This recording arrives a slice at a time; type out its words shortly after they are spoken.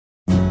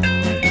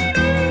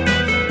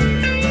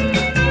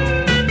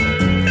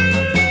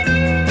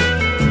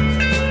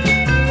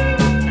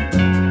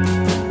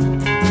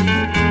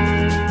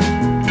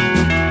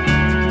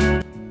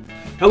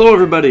Hello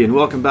everybody and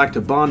welcome back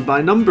to Bond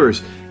by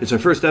Numbers. It's our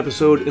first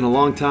episode in a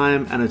long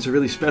time and it's a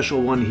really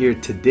special one here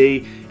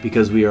today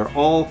because we are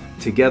all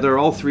together,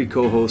 all three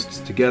co-hosts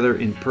together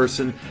in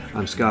person.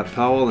 I'm Scott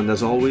Powell and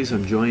as always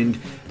I'm joined,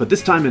 but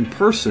this time in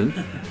person,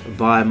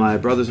 by my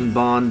brothers in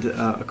Bond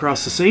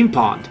across the same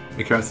pond.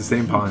 Across the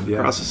same pond, yeah.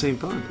 Across the same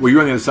pond. Well, you're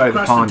on the other side of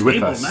the pond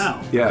with us.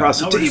 Now. Yeah. Across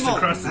the No, we're just table.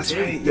 across the That's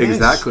table. right. Yes,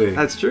 Exactly.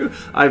 That's true.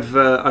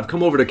 I've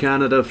come over to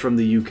Canada from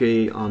the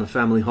UK on a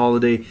family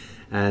holiday.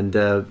 And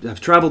I've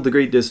traveled the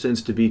great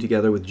distance to be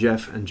together with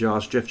Jeff and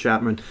Josh, Jeff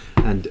Chapman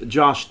and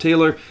Josh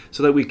Taylor,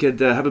 so that we could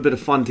have a bit of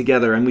fun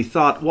together. And we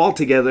thought, while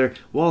together,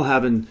 while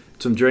having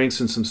some drinks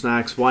and some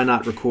snacks, why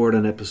not record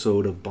an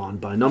episode of Bond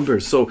by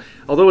Numbers? So,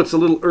 although it's a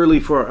little early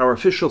for our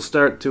official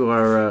start to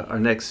our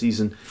next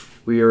season,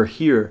 we are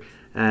here,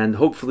 and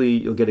hopefully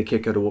you'll get a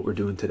kick out of what we're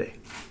doing today.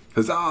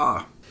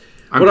 Huzzah!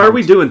 What are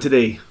we doing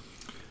today?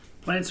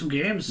 Playing some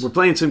games. We're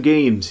playing some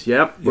games,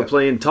 yep. We're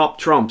playing Top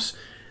Trumps.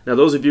 Now,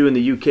 those of you in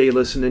the UK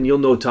listening, you'll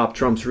know Top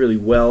Trumps really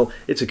well.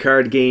 It's a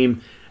card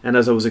game, and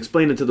as I was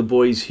explaining to the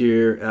boys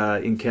here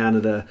in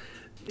Canada,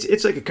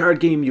 it's like a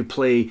card game you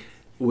play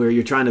where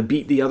you're trying to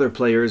beat the other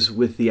players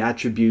with the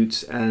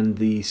attributes and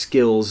the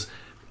skills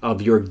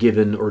of your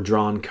given or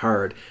drawn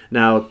card.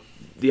 Now,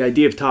 the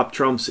idea of Top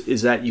Trumps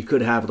is that you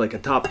could have like a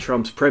Top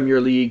Trumps Premier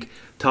League,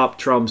 Top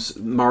Trumps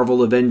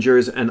Marvel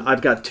Avengers, and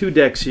I've got two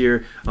decks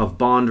here of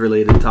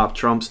Bond-related Top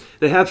Trumps.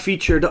 They have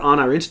featured on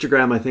our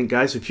Instagram, I think,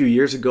 guys, a few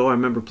years ago. I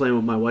remember playing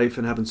with my wife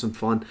and having some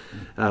fun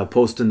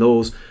posting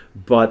those.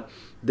 But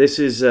this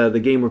is the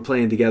game we're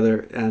playing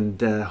together,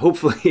 and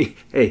hopefully,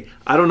 hey,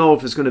 I don't know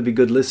if it's going to be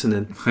good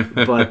listening,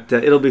 but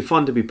it'll be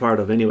fun to be part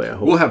of anyway, I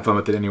hope. We'll have fun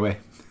with it anyway.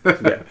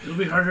 Yeah. It'll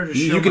be harder to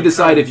show. You can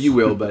decide if you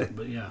will,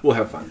 but yeah. We'll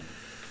have fun.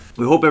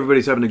 We hope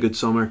everybody's having a good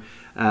summer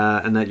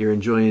and that you're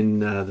enjoying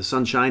the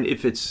sunshine.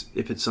 If it's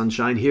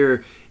sunshine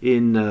here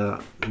in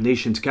the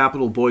nation's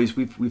capital, boys,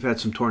 we've had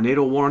some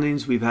tornado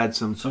warnings. We've had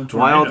some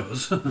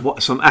tornadoes,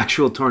 some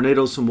actual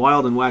tornadoes, some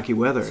wild and wacky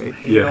weather. Some Eh?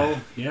 hail.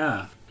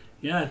 Yeah.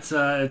 It's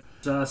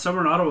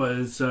summer in Ottawa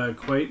is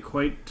quite.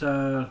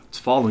 It's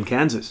fall in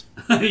Kansas.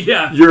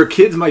 Yeah. Your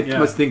kids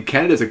must think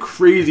Canada's a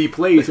crazy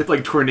place with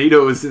like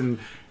tornadoes and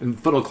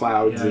funnel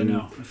clouds. Yeah, I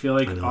know. I feel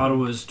like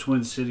Ottawa's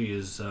twin city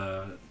is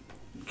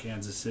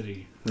Kansas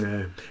City.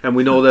 Yeah, and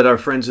we know that our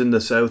friends in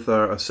the South,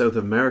 South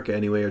America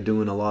anyway, are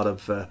doing a lot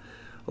of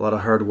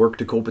hard work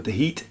to cope with the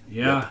heat.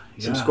 Yeah.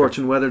 Some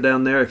scorching weather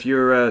down there. If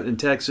you're in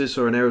Texas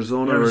or in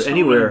Arizona or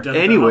anywhere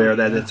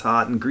that it's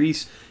hot, in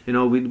Greece, we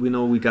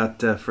know we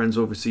got friends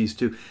overseas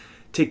too.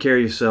 Take care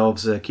of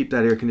yourselves. Keep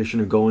that air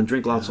conditioner going.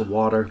 Drink lots of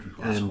water,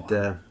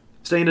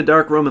 stay in a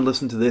dark room and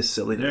listen to this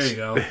silliness.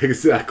 There you go.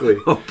 Exactly.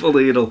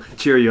 Hopefully it'll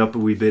cheer you up a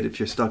wee bit if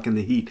you're stuck in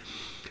the heat.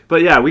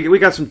 But yeah, we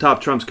got some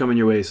Top Trumps coming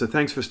your way, so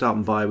thanks for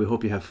stopping by. We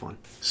hope you have fun.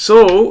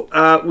 So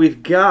we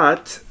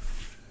got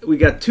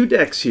two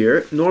decks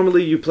here.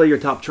 Normally you play your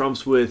Top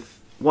Trumps with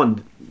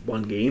one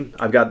game.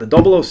 I've got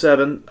the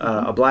 007,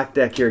 a black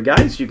deck here,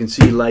 guys. You can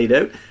see laid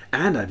out,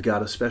 and I've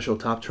got a special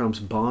Top Trumps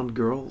Bond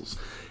Girls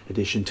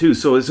edition too.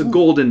 So it's a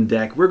golden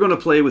deck. We're going to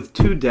play with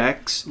two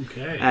decks,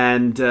 okay,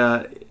 and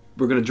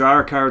we're going to draw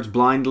our cards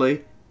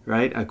blindly,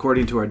 right,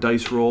 according to our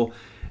dice roll.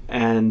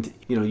 And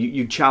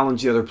you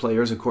challenge the other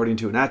players according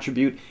to an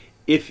attribute.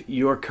 If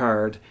your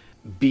card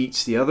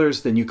beats the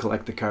others, then you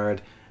collect the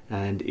card,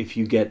 and if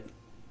you get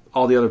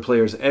all the other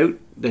players out,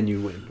 then you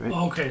win,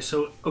 right?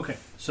 So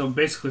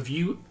basically, if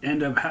you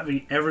end up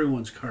having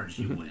everyone's cards,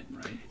 you win,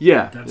 right?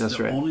 Yeah, that's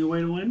right. The only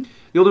way to win.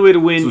 The only way to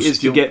win is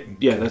to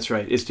get that's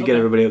right, is to get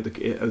everybody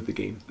out the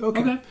game.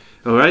 Okay.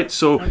 All right.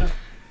 So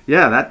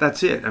yeah,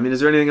 that's it. I mean, is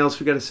there anything else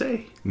we got to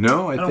say?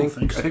 No, I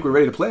think we're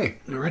ready to play.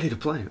 We're ready to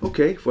play.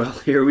 Okay, well,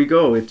 here we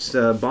go. It's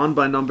Bond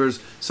by Numbers,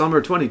 Summer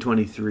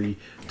 2023,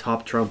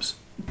 Top Trumps.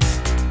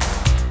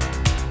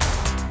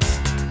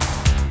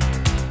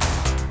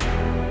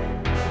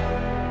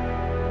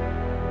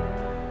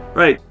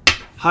 Right,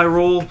 high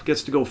roll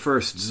gets to go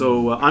first.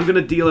 So I'm going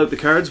to deal out the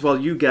cards while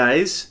you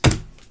guys...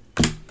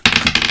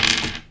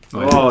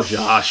 Oh,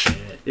 Josh.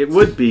 It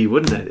would be,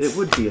 wouldn't it? It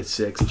would be a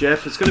 6.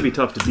 Jeff, it's going to be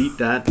tough to beat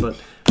that, but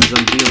as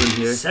I'm dealing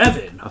here...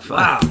 7?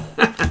 Wow.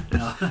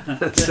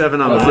 That's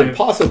 7 on That's mine.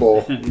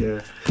 impossible.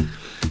 Yeah.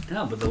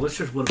 Yeah, but the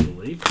listeners wouldn't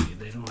believe me.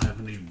 They don't have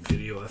any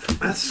video of it.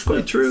 That's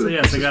quite true. So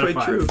yes, I got That's a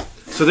 5. true.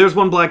 So there's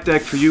one black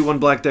deck for you, one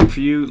black deck for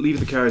you.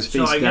 Leave the cards face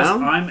down. So I guess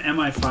I'm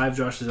MI5,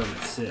 Josh is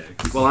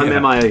MI6. Well, I'm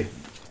MIA.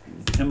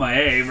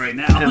 MIA right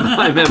now.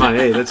 I'm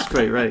MIA. That's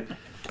quite right.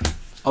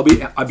 I'll be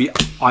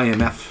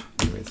IMF.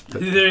 Anyways,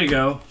 There you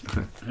go.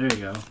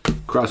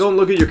 Don't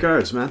look at your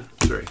cards, man.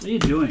 Sorry. What are you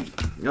doing?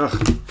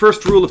 Ugh.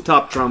 First rule of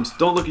Top Trumps: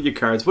 don't look at your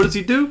cards. What does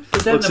he do?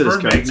 Put that Looks in the at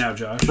his burn bag cards. now,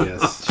 Josh.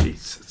 Yes. Oh,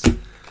 Jesus.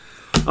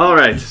 All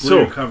right.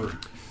 So cover.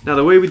 now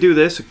the way we do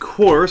this, of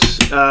course,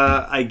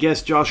 I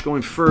guess Josh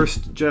going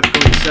first, Jeff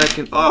going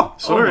second. Oh,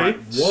 sorry.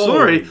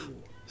 Sorry.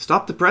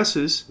 Stop the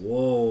presses.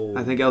 Whoa.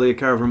 I think Elliot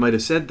Carver might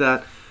have said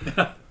that.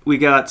 We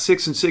got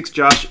 6 and 6,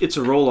 Josh. It's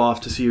a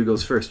roll-off to see who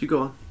goes first. You go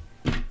on.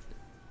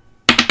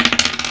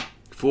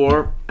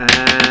 4 and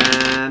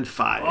and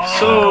 5.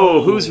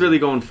 So, who's really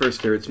going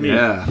first here? It's me.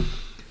 Yeah.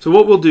 So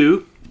what we'll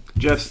do,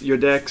 Jeff, your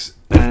decks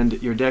and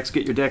your decks,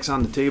 get your decks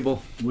on the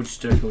table. Which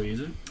deck are we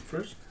using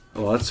first?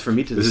 Well, that's for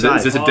me to Is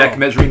decide. this a deck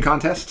measuring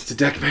contest? It's a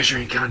deck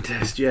measuring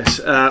contest, yes.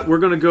 We're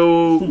going to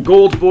go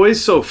gold,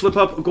 boys. So flip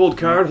up a gold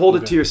card, hold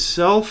it to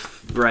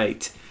yourself.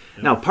 Right.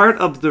 Yep. Now, part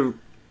of the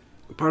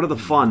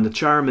fun, the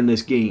charm in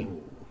this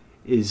game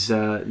is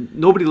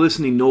nobody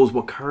listening knows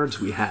what cards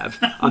we have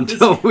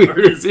until we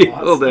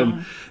reveal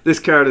them. This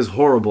card is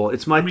horrible.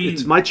 It's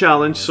my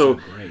challenge, so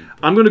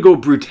I'm going to go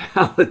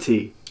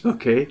brutality.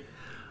 Okay?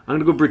 I'm going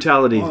to go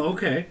brutality. Oh,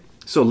 okay.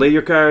 So lay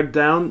your card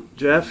down,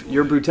 Jeff.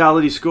 Your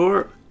brutality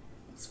score...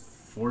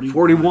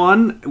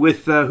 41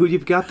 with who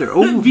you've got there?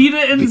 Oh, Vita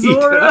and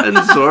Zora. Vita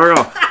and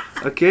Zora.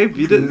 Okay,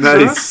 Vita and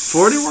Nice.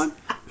 Zora. 41.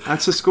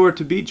 That's the score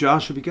to beat.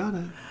 Josh, have you got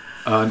it?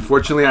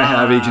 Unfortunately, I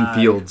have Agent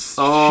Fields.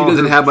 Oh, she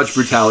doesn't have much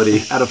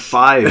brutality. Out of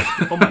 5.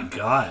 Oh my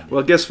god.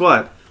 Well, guess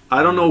what?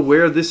 I don't know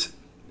where this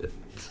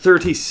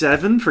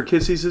 37 for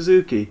Kissy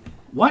Suzuki.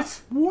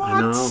 What?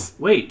 I know.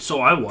 Wait,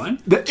 so I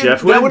won? Jeff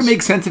that wins. would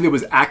make sense if it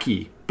was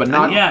Aki, but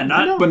not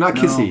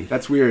Kissy.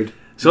 That's weird.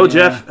 So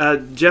Yeah.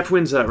 Jeff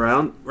wins that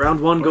round.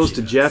 Round 1 goes he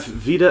to does. Jeff.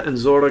 Vita and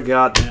Zora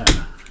got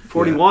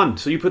 41.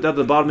 So you put that at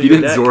the bottom of You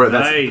your didn't deck. Zora.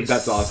 Nice.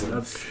 That's awesome.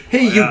 That's-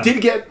 Hey, you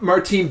did get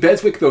Martine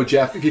Beswick though,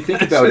 Jeff. If you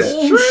think about it.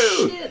 Oh,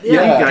 True. shit. Yeah.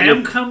 Yeah, You got your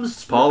Pam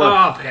comes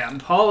Paula.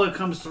 Paula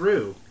comes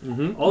through.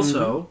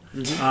 Also,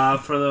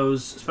 for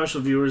those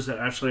special viewers that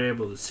actually are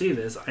able to see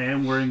this, I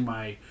am wearing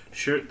my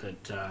shirt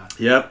that...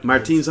 Yep,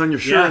 Martine's on your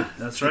shirt. Yeah,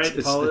 that's right.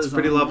 It's Paula is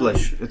pretty on my lovely.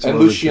 shirt. It's a And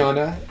lovely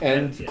Luciana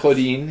and Yes.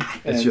 Claudine.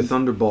 It's and your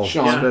Thunderball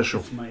Sean. special.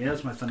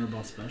 It's my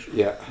Thunderbolt special.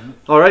 Yeah.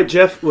 All right,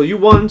 Jeff. Well, you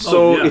won,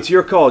 so yeah. it's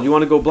your call. You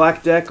want to go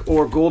black deck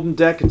or golden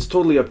deck? It's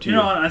totally up to you.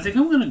 You know what? I think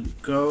I'm going to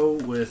go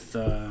with...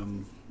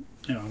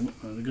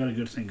 I've got a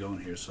good thing going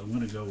here, so I'm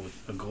going to go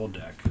with a gold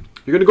deck.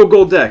 You're going to go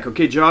gold deck.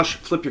 Okay, Josh,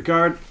 flip your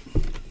card.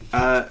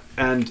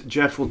 And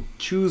Jeff will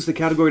choose the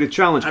category to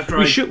challenge.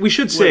 We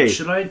should say... Wait,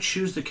 should I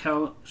choose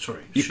the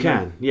Sorry. You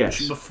can,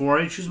 yes. Before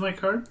I choose my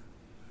card?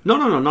 No,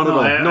 not at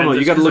all. No,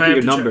 you got to look at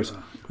your numbers.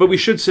 But we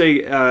should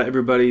say,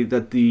 everybody,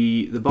 that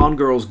the Bond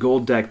Girls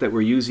gold deck that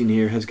we're using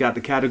here has got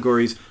the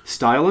categories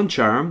Style and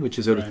Charm, which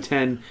is out of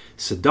 10,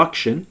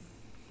 Seduction,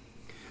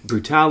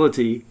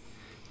 Brutality,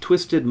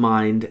 Twisted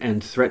Mind,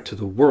 and Threat to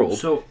the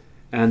World.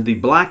 And the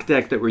black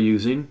deck that we're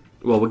using,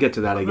 well, we'll get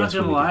to that, I guess.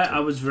 I'm not going to lie, I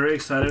was very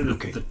excited at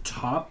the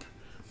top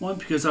one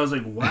because I was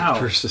like, wow.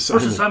 First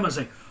assignment, assignment. I was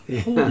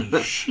like,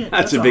 holy shit,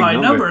 That's that's a a big high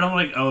number. number. And I'm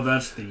like, oh,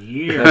 that's the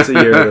year. That's a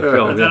year of the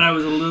film. But then I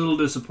was a little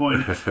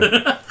disappointed.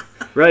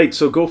 Right,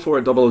 so go for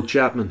it, 00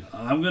 Chapman.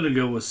 I'm going to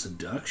go with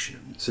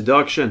Seduction.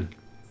 Seduction.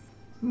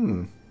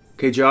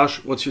 Okay,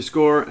 Josh, what's your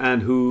score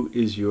and who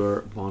is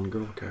your Bond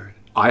Girl card?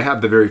 I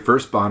have the very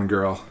first Bond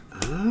girl.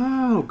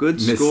 Oh, good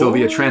score. Miss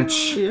Sylvia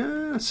Trench.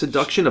 Yeah,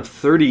 Seduction of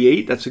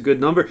 38. That's a good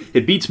number.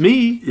 It beats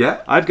me.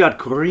 Yeah. I've got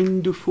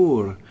Corinne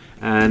Dufour,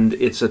 and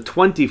it's a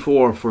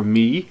 24 for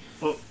me.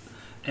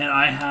 And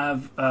I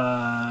have...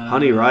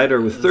 Honey Rider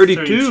with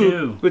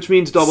 32, which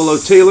means 00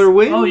 Taylor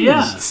wins. Oh,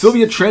 yeah.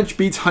 Sylvia Trench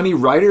beats Honey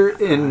Rider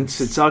in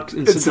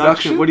Seduction.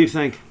 Seduction? What do you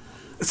think?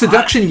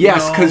 Seduction,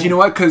 yes, because no. you know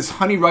what? Because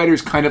Honey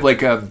Rider's kind of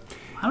like a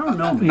I don't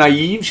know, man.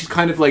 naive. She's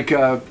kind of like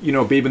a,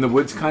 Babe in the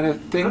Woods kind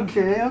of thing.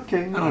 Okay. I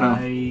don't know.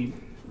 I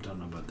don't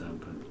know about that,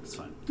 but it's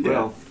fine.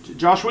 Well,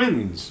 Josh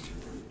wins.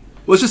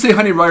 Let's just say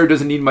Honey Rider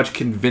doesn't need much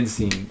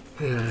convincing.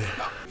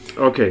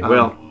 Okay,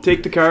 well,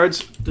 take the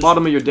cards,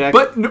 bottom of your deck.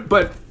 But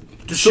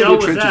To Sylvia show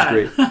with Trench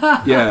is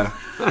that. great.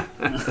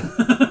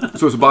 Yeah.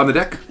 So it's the bottom of the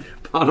deck?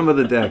 Bottom of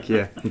the deck,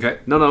 yeah. Okay.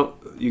 No,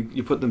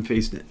 you put them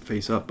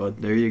face up,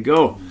 bud. There you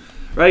go.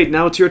 Right,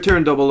 now it's your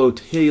turn, 00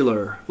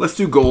 Taylor. Let's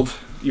do gold.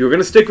 You're going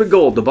to stick with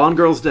gold, the Bond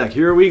Girls deck.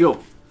 Here we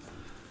go.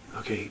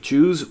 Okay,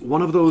 choose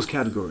one of those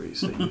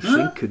categories that you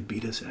think could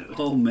beat us out.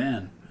 Oh,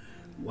 man.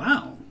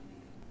 Wow.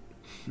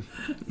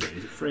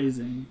 Great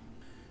phrasing.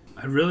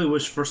 I really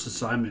wish first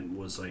assignment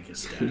was like a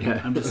stat.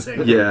 Yeah. I'm just saying.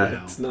 Right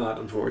now. it's not,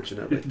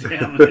 unfortunately.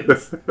 Damn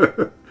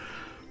it.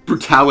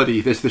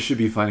 Brutality. This should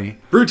be funny.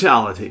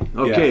 Brutality.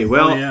 Okay, Yeah.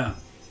 well, Oh, yeah.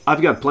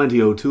 I've got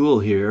Plenty O'Toole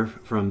here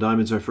from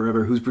Diamonds Are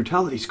Forever, whose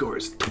brutality score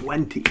is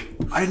 20.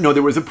 I didn't know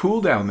there was a pool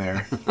down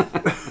there.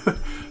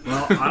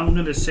 Well, I'm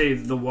going to say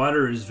the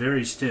water is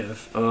very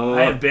stiff.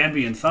 I have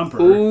Bambi and Thumper.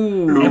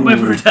 Ooh, And my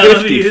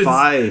brutality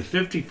 55. is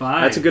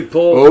 55. That's a good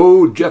pull.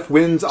 Oh, Jeff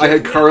wins. I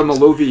had Cara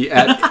Malovi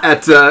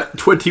at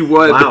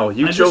 21. Wow,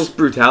 you chose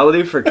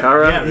brutality for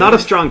Kara. Yeah, Not a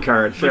really. strong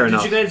card, fair Did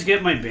enough. you guys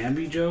get my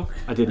Bambi joke?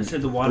 I didn't. I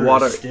said the water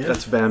is stiff.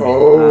 That's Bambi.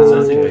 Oh. So I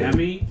was like,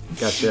 Bambi?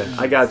 Gotcha.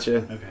 I gotcha.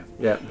 Okay.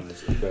 Yeah.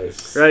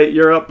 Nice. Right,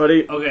 you're up,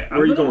 buddy. Okay, Where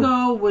are you I'm going to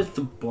going? go with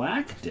the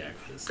black deck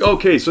this time.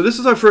 Okay, so this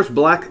is our first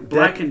black deck.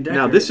 Black and Decker,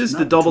 Now, this is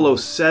the not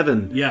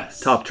 007 Yes.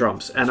 top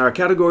trumps. And our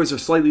categories are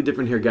slightly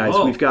different here, guys.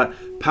 Oh. We've got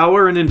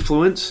power and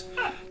influence,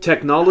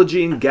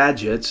 technology and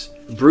gadgets,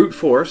 brute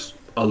force,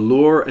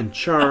 allure and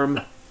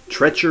charm,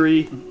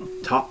 treachery.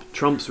 Top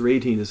trumps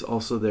rating is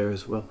also there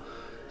as well.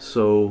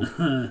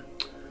 So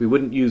we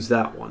wouldn't use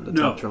that one, the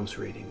top No. trumps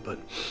rating. But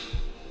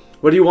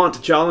What do you want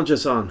to challenge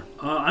us on?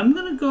 I'm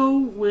going to go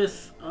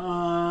with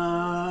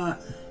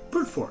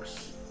brute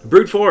force.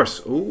 Brute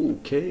force.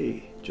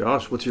 Okay.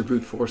 Josh, what's your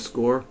brute force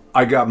score?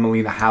 I got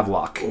Melina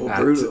Havelock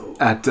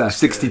at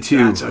 62.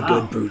 That's a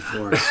good brute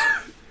force.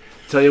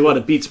 Tell you what,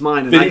 it beats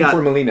mine. And Fitting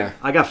for Melina.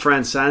 I got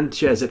Fran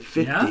Sanchez at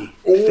 50. Yeah?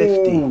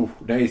 50.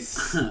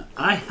 Nice.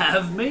 I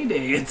have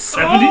Mayday at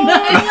 79.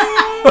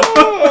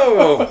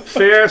 Oh,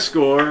 fair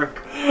score.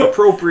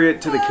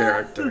 Appropriate to the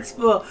character.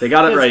 They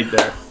got it right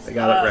there. They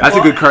got it right. That's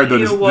a good card, though.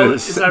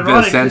 It's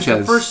ironic because Sanchez.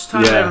 the first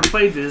time I ever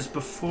played this,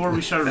 before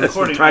we started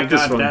recording, I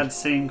got that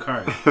same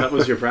card. That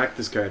was your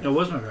practice card. That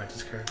was my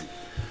practice card.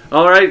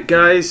 All right,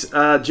 guys.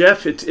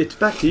 Jeff, it's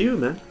back to you,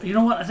 man. You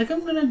know what? I think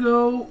I'm going to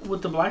go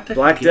with the black deck.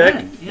 Black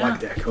again. deck? Yeah. Black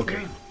deck,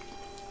 okay. Yeah.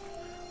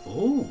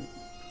 Oh.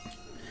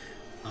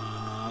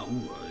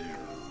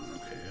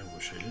 Okay, I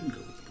wish I didn't go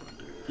with the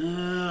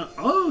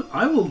black deck.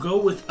 I will go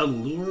with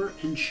Allure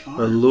and Charm.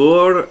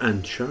 Allure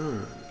and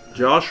Charm.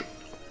 Josh,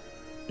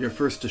 you're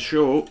first to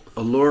show.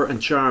 Allure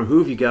and Charm. Who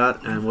have you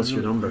got, and what's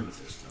your number?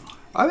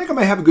 I think I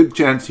might have a good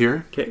chance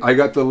here. Okay. I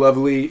got the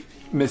lovely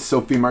Miss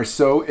Sophie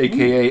Marceau,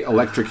 a.k.a.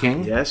 Electra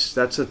King. Yes,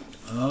 that's a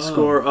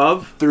score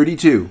of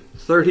 32.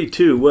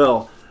 32.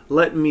 Well,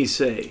 let me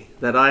say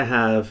that I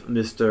have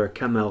Mr.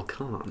 Kamel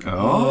Khan.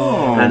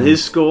 Oh. And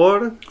his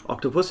score,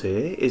 Octopus,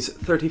 is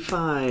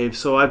 35.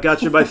 So I've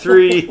got you by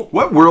 3.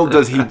 What world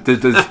does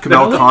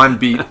Kamel Khan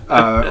beat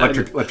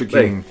Electric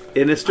King?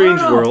 In a strange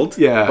world.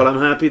 Yeah. But I'm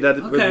happy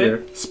that we're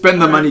there. Spend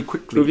the money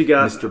quickly, Who have you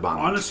got? Mr. Bond.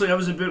 Honestly, I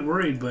was a bit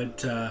worried,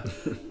 but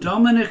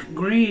Dominic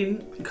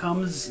Green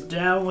comes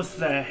down with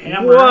the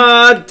hammer.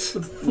 What?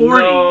 With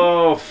 40.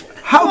 No.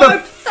 How the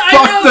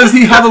fuck does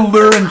he have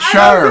Allure and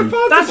Charm?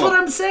 That's what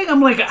I'm saying.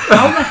 I'm like,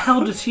 how the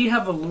hell does he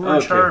have Allure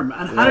and Charm?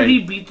 And how did he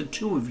beat the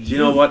two of you? Do you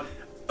know what?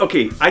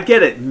 Okay, I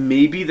get it.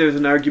 Maybe there's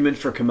an argument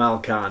for Kamal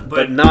Khan,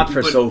 but not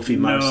for Sophie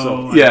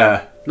Marceau.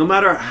 Yeah. No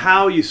matter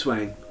how you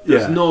swing,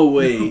 there's no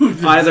way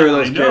either of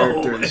those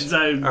characters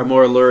are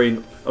more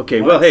alluring.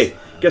 Okay, well, hey,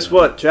 guess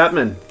what,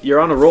 Chapman? You're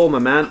on a roll, my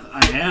man.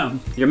 I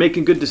am. You're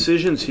making good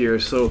decisions here,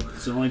 so...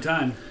 It's the only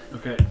time.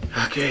 Okay.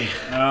 Okay.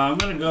 I'm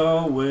going to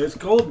go with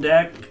Gold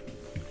Deck.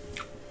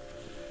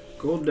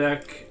 Gold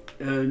Deck,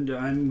 and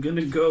I'm going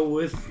to go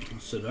with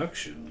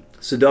Seduction.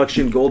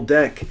 Seduction, Gold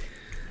Deck.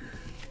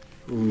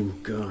 Ooh,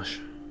 gosh.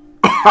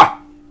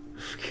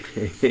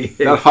 Okay.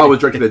 That haul was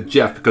directed at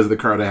Jeff because of the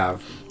card I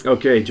have.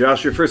 Okay,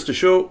 Josh, you're first to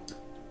show.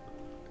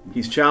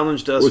 He's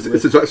challenged us with...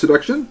 Is it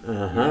Seduction?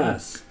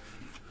 Yes.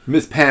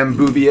 Miss Pam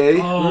Bouvier.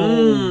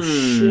 Oh,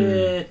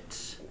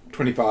 shit.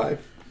 25.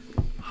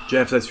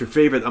 Jeff, that's your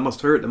favorite. That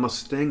must hurt. That must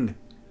sting.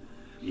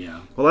 Yeah.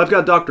 Well, I've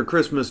got Dr.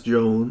 Christmas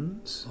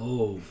Jones.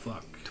 Oh,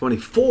 fuck.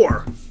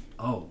 24.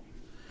 Oh.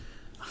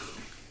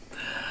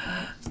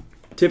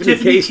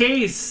 Tiffany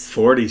Case.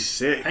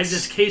 46. I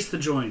just cased the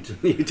joint.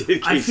 You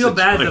did. I feel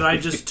bad that I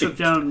just took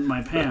down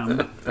my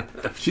Pam.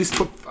 She's...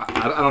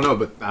 I don't know,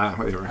 but...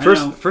 whatever.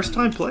 First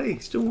time play.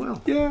 He's doing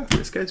well. Yeah.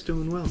 This guy's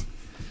doing well.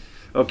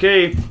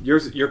 Okay,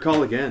 your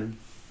call again.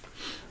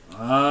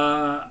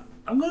 I'm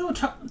going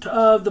to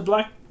go the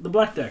black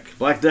deck.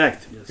 Black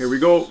deck. Yes. Here we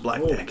go.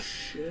 Black deck.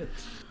 Shit.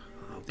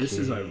 Okay. This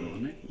is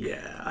ironic.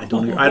 Yeah, I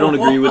don't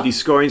agree with these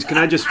scorings. Can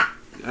I just...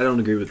 I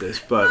don't agree with this,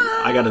 but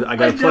I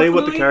gotta play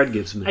what the card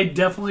gives me. I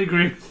definitely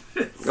agree with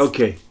this.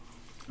 Okay.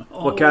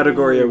 What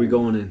category are we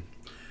going in?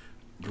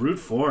 Brute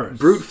force.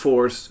 Brute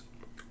force.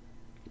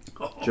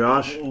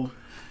 Josh?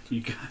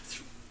 You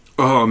guys...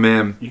 Oh,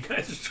 man. You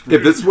guys are screwed.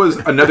 If this was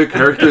another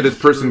character this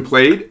person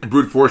played,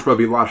 Brute Force would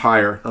be a lot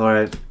higher. All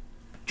right.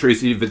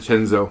 Tracy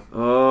Vincenzo.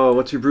 Oh,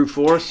 what's your brute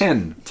force?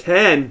 10.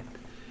 10.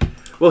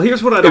 Well,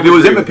 here's what I don't If it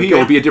was agree MP, with, it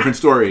would be a different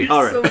story.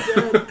 All right. So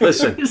dead.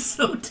 Listen. You're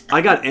so dead.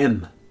 I got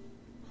M.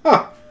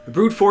 The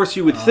brute force,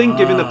 you would think,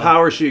 given the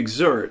power she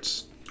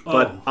exerts,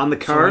 but on the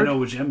card, So I know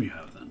which M you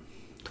have then.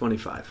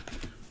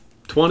 25.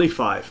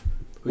 25.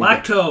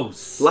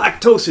 Lactose.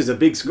 Lactose is a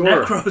big score.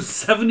 Necros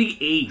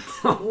 78.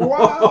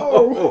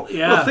 Wow.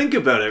 Yeah. Well, think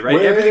about it, right?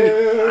 Where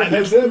Everything.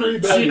 has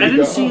everybody I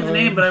didn't see the gone?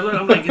 name, but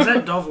I'm like, is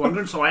that Dolph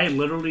Lundgren? So I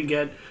literally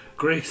get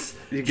Grace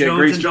You get Jones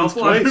Grace and Jones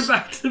Dolph Lundgren twice?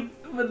 back to...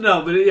 But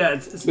no, but yeah,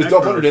 it's Is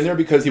Dolph Lundgren in there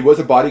because he was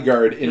a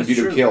bodyguard in That's View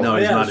to true. Kill? No,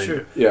 he's yeah, not that's in.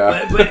 true.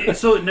 Yeah. But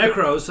so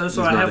Necros,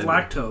 so I not have in.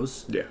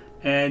 lactose. Yeah.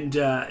 And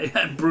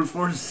Brute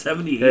Force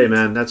 78. Hey,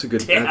 man, that's a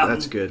good. Damn.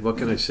 That's good. What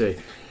can I say?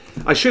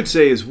 I should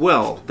say as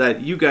well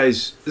that you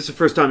guys. This is the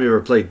first time you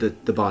ever played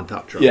the Bond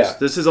Top Trumps. Yeah.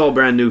 This is all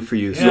brand new for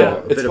you. So Yeah. a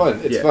It's bit fun.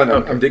 of- It's yeah. fun.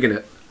 Okay. I'm digging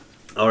it.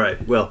 All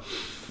right. Well,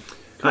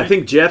 I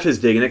think Jeff is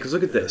digging it because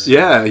look at this.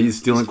 Yeah, he's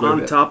stealing He's quite a on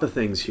bit. top of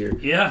things here.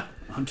 Yeah,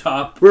 on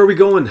top. Where are we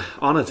going?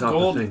 On a top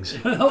Gold. of things.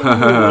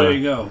 Oh, there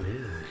you go.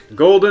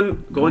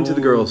 Golden, going to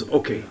the girls.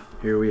 Okay,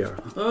 here we are.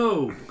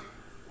 Oh.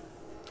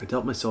 I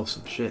dealt myself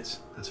some shits,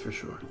 that's for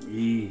sure.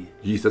 Yeah.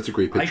 Jeez, that's a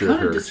great I picture kind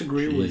of her. of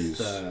disagree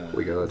Jeez.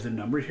 with the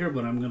number here,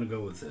 but I'm going to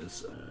go with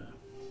this.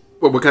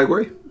 What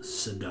category?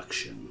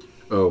 Seduction.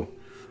 Oh.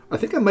 I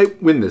think I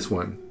might win this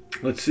one.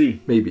 Let's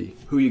see. Maybe.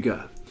 Who you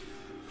got?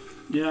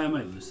 Yeah, I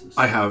might lose this.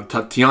 I have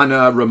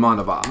Tatiana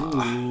Romanova.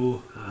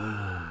 Ooh.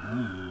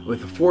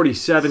 with a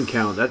 47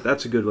 count.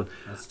 That's a good one.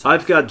 That's tough.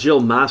 I've got Jill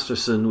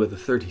Masterson with a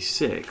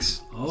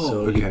 36. Oh, so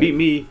okay. you beat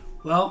me.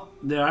 Well,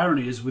 the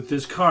irony is with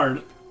this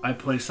card, I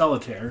play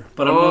solitaire,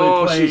 but I'm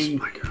Oh, only she's playing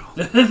my girl.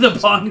 the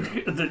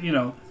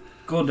Bond,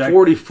 gold deck.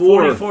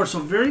 44. 44, so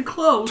very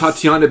close.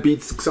 Tatiana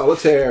beats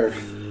Solitaire.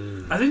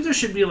 I think there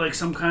should be like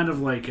some kind of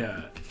like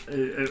a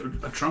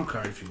trump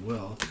card, if you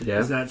will. Yeah.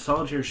 Is that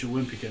solitaire should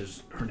win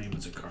because her name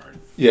is a card.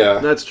 Yeah.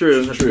 That's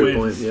true. That's a True. good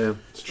point. Yeah.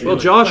 true. Well,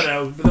 Josh,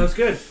 But that's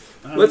good.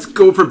 Let's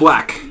go for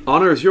black.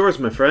 honor is yours,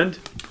 my friend.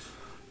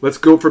 Let's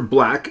go for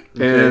black.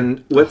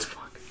 And let's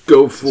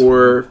go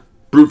for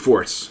brute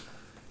force.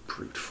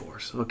 Brute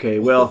force. Okay,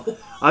 well,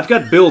 I've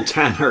got Bill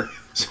Tanner,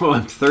 so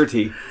I'm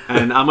 30,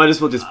 and I might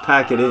as well just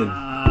pack it in.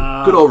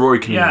 Good old Rory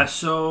Kinnear. Yeah,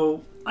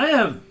 so I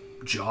have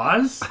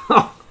Jaws.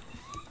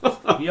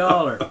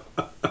 Y'all are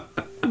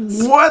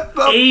What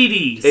the?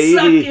 80. 80.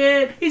 Suck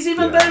it. He's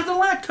even better than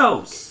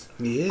lactose.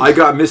 Yeah. I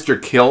got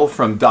Mr. Kill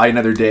from Die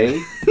Another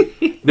Day.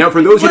 Now,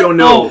 for those who don't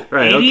know,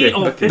 Right, 80? okay.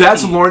 Oh, 50.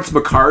 that's Lawrence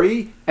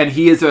Macari, and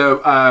he is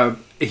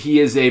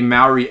a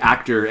Maori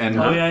actor, and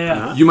Oh,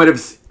 yeah. you might have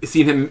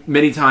seen him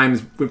many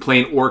times when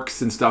playing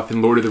orcs and stuff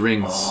in Lord of the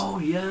Rings. Oh,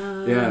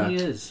 yeah. Yeah. He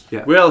is.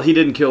 Yeah, Well, he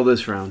didn't kill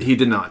this round. he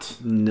did not.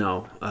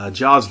 No.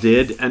 Jaws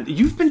did, and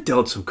you've been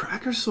dealt some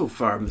crackers so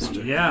far,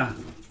 Mr. Yeah.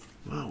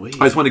 Wow, wait.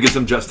 I just want to give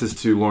some justice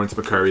to Lawrence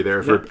Macari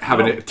there for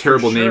having a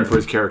terrible for name sure. for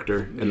his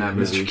character in that Mr.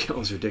 movie.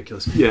 Kill is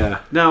ridiculous. Yeah,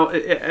 Now,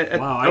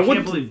 Wow, I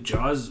can't believe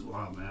Jaws.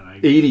 Wow,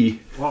 man. 80.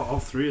 Well, all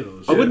three of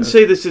those. I wouldn't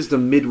say this is the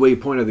midway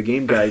point of the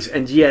game, guys,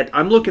 and yet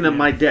I'm looking at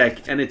my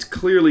deck, and it's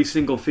clearly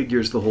single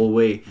figures the whole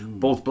way.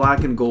 Both black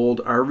and gold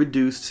are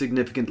reduced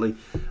significantly.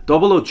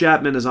 00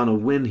 Chapman is on a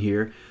win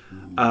here.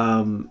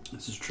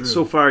 This is true.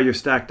 So far, you're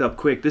stacked up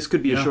quick. This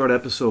could be a Yeah. short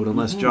episode,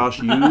 unless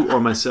Josh, you or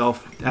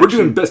myself. We're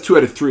doing best 2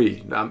 out of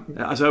 3.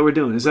 That's how we're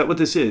doing. Is that what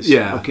this is?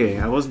 Yeah. Okay,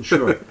 I wasn't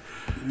sure.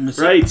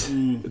 Right.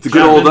 It's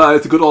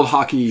a good old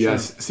hockey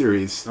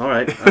series. All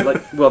right.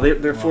 Well,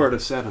 they're 4 out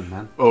of 7,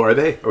 man. Oh, are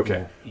they?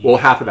 Okay. Well,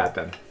 half of that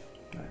then.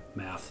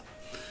 Math.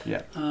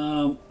 Yeah.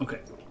 Okay.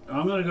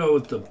 I'm gonna go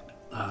with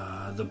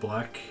the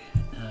black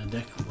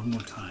deck one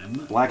more time.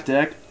 Black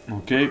deck.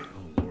 Okay.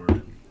 Oh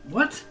Lord.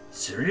 What?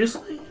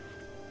 Seriously?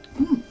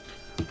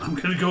 I'm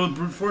gonna go with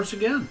brute force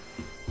again.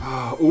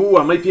 Ooh,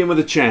 I might be in with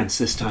a chance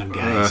this time,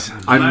 guys.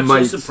 I'm I actually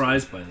might.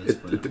 surprised by this.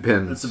 But It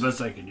depends. That's the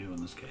best I can do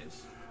in this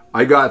case.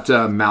 I got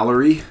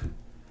Mallory.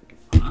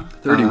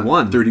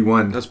 31.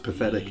 31. That's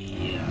pathetic.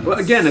 Yeah. Well,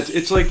 again,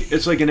 it's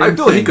like an I M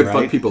feel like he thing, could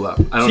right? fuck people up.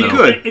 I don't He know.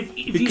 could. If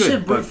He you could,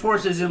 said brute but-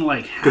 force is in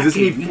like hacking, Because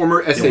isn't he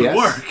former it would SAS?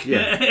 work.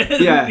 Yeah.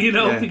 Yeah, you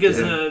know, yeah, because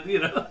yeah. you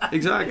know.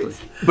 Exactly.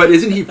 But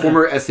isn't he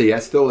former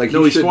SAS though? Like No,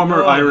 he he's should- former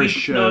No,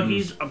 Irish. No,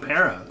 he's a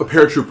para. a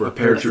paratrooper.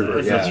 paratrooper, I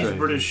think Yeah. he's right.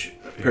 British.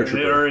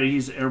 Paratrooper. Or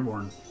he's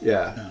airborne.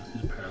 Yeah. Yeah,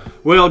 he's a para.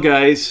 Well,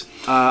 guys,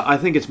 I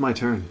think it's my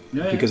turn.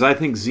 Yeah, yeah. Because I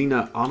think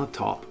Xena on a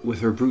top with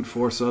her brute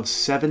force of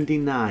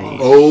 79.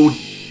 Oh,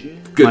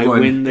 good might one.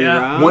 win the Yeah.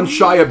 round. One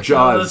shy of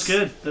Jaws. Oh, that's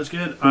good. That's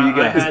good. Who you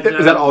got? I had,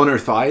 Is that all in her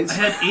thighs? I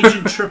had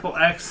Agent Triple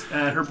X.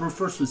 Her brute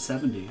force was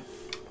 70.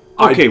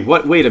 Okay,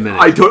 wait a minute.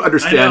 I don't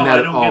understand I know. that I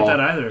at don't all. get that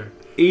either.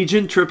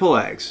 Agent Triple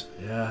X.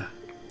 Yeah.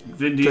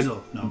 Vin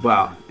Diesel. No.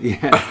 Wow.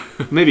 Yeah.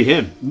 Maybe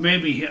him.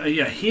 Maybe.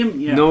 Yeah. Him.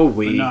 Yeah. No but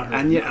way. not her.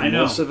 Anya I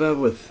know. Amosova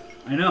with...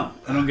 I know.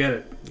 I don't get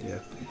it. Yeah.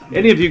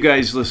 Any of you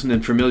guys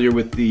listening familiar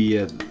with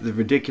the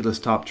ridiculous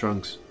Top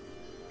Trumps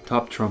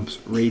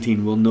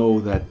rating will know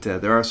that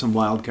there are some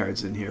wild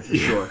cards in here for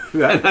sure.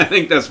 And I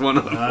think that's one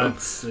of them.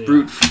 That's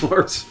Brute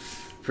force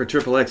for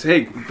Triple X.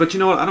 Hey, but you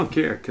know what? I don't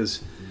care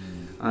because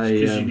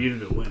Because you needed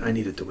to win. I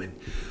needed to win.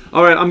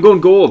 All right, I'm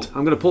going gold.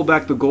 I'm going to pull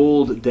back the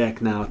gold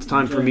deck now. It's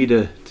time for me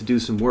to do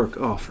some work.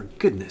 Oh, for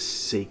goodness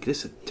sake, this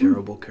is a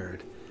terrible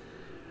card.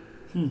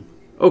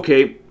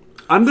 Okay,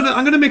 I'm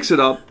gonna mix it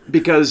up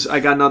because I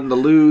got nothing to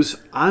lose.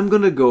 I'm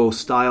gonna go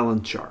style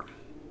and charm.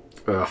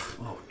 Ugh.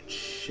 Oh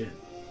shit.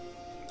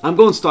 I'm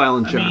going style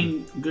and I charm.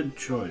 mean, good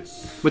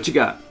choice. What you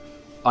got?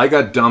 I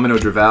got Domino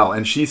Draval,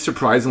 and she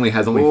surprisingly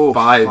has only Oh,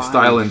 5 5.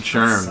 style and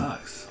charm.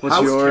 Sucks. What's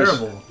That's yours?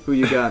 terrible. Who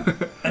you got?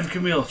 And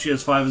Camille, she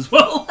has 5 as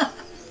well.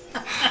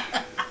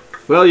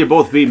 Well, you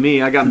both beat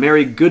me. I got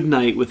Mary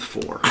Goodnight with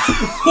 4.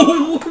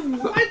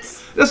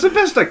 What? That's the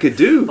best I could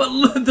do. But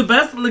look, the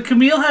best,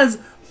 Camille has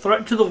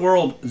threat to the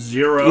world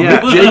 0.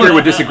 Yeah. Jaeger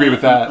would disagree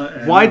with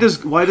that. Why does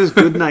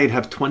Goodnight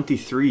have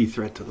 23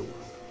 threat to the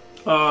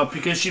world?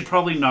 Because she'd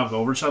probably knock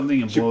over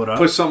something and blow it up.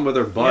 Push something with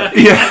her butt.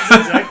 Yeah,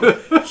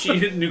 exactly. She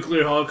hit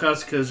nuclear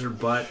holocaust because her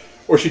butt.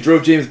 Or she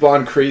drove James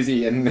Bond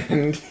crazy and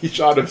he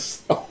shot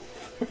himself.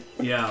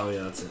 Yeah, oh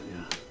yeah, that's it.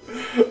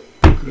 Yeah.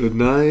 Good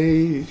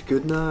night.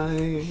 Good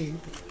night.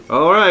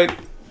 All right.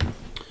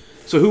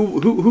 So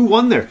who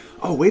won there?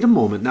 Oh, wait a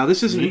moment. Now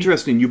this is Me?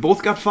 interesting. You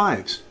both got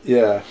 5s.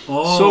 Yeah.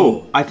 Oh.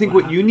 So I think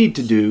what you need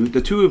to do, the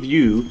two of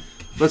you,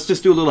 let's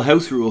just do a little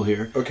house rule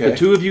here. Okay. The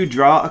two of you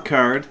draw a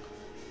card,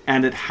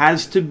 and it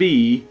has to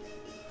be.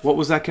 What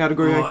was that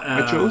category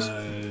I chose?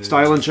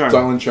 Style and charm.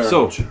 Style and charm.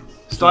 So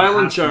style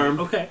and charm.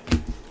 Okay.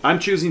 I'm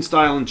choosing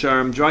style and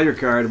charm. Draw your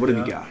card. What have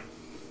you got?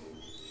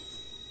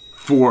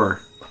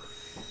 4.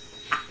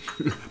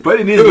 But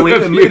it is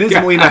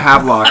Melina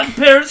Havelock.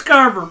 Paris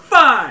Carver,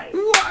 5.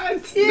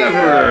 What? Yeah.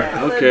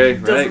 Never. Okay,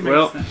 That doesn't right. make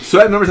Well, sense. So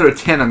that number's out of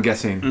 10, I'm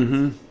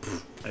guessing.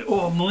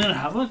 Oh, Melina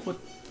Havelock? What?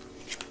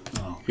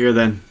 Oh, here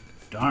then.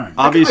 darn. I can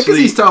Obviously,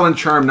 see style and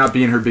charm not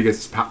being her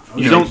biggest power.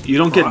 you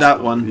don't get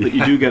that one, but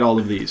you do get all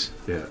of these.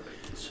 Yeah.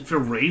 So if a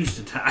ranged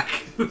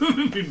attack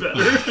would be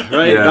better.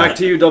 Right, Yeah. back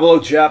to you, 00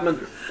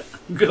 Chapman.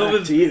 Go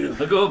with to you.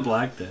 I'll go with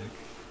Black Deck.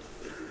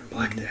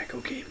 Black deck.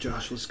 Okay,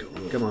 Josh, let's go.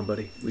 Come on,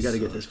 buddy. We got to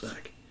get this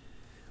back.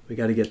 We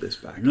got to get this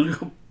back. I'm gonna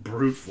go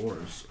brute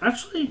force.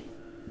 Actually,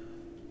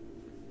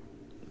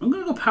 I'm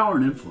gonna go power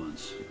and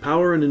influence.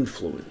 Power and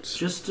influence.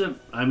 Just to,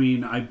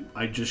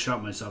 I just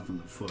shot myself in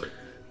the foot.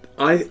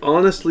 I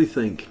honestly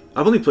think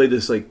I've only played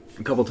this like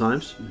a couple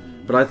times,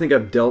 but I think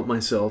I've dealt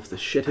myself the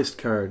shittest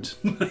cards.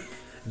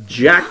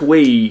 Jack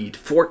Wade,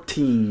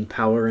 14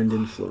 power and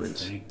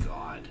influence. Thank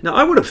God. Now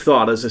I would have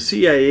thought as a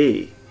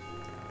CIA,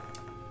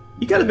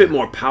 you got a bit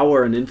more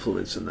power and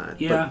influence in that.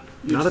 Yeah,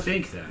 but you'd not a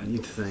think that.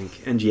 You'd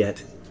think, and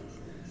yet,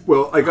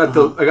 Well, I got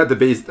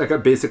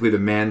basically the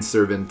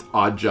manservant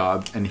odd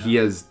job, and he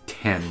has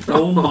 10.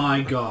 Oh my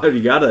have God.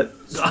 you got it?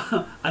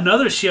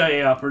 Another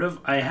CIA operative.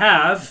 I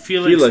have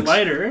Felix Felix.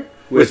 Leiter.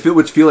 Which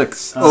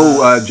Felix?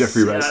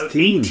 Jeffrey Rice.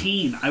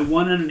 18. I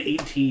won on an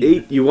 18.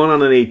 8. You won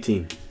on an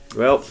 18.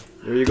 Well,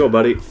 there you go,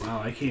 buddy.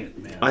 Wow, I can't,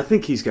 man. I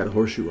think he's got a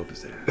horseshoe up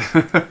his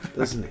ass,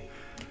 doesn't he?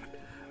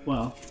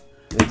 Well,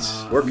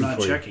 It's working I'm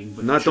not for checking, you.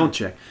 but Not sure. don't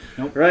check.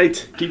 Nope.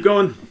 Right, keep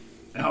going.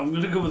 I'm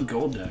gonna go with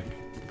Gold Deck.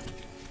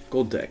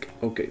 Gold deck.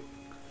 Okay.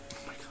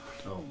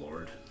 Oh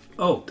Lord.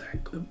 Oh,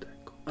 Gold deck.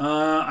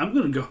 I'm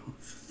gonna go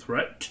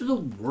Threat to the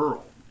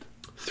World.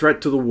 Threat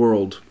to the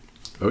world.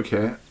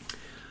 Okay.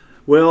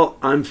 Well,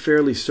 I'm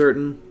fairly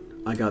certain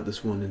I got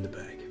this one in the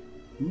bag.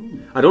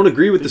 I don't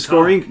agree with the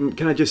scoring.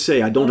 Can I just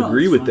say I don't No,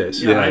 agree it's with fine.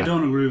 this? Yeah, Yeah. I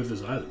don't agree with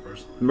this either,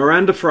 personally.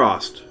 Miranda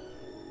Frost.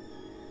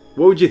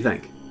 What would you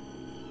think?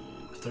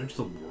 Threat to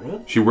the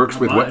World. She works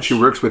Not with much. She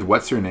works with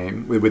what's her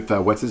name? With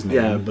what's his name?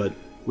 Yeah, but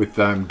With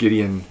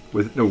Gideon.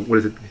 What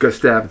is it?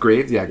 Gustav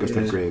Graves. Yeah,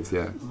 Gustav Graves.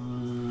 Yeah.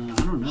 I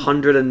don't know.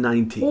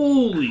 190.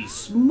 Holy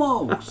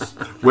smokes!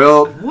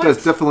 Well,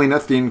 that's definitely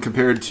nothing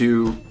compared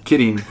to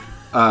kidding.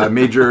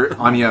 Major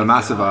Anya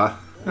Masova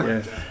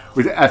Yeah.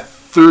 with at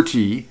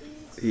 30.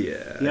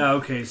 Yeah. Yeah,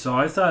 okay, so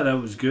I thought that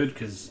was good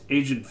because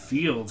Agent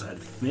Fields had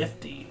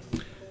 50.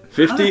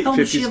 50. How the hell does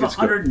 50's she have good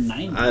score.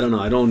 190? I don't know.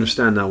 I don't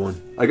understand that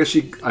one. I guess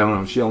I don't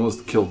know. She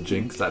almost killed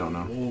Jinx. I don't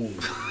know. Oh.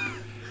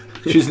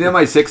 She's an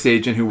MI6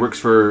 agent who works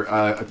for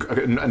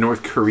a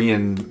North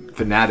Korean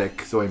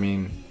fanatic. So I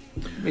mean,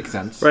 makes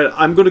sense. Right,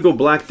 I'm going to go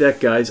black deck,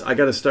 guys. I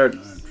got to start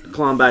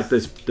clawing back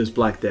this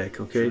black deck.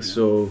 Okay,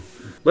 so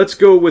let's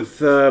go with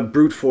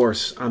brute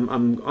force. I'm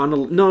on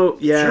a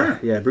Sure.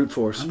 yeah, brute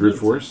force. Brute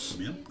force.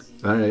 Yep.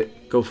 All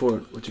right, Go for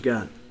it. What you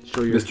got?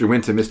 Show your. Mr.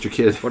 Winter, Mr.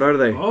 Kid. What are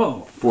they?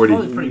 Oh, 40.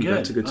 probably pretty good.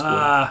 That's a good score.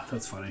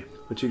 That's funny.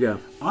 What you got?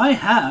 I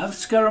have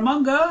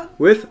Scaramanga,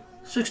 With?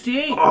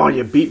 68. Oh,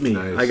 you beat me.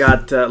 Nice. I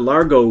got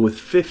Largo with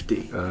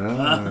 50.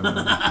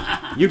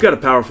 Ah, You got a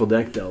powerful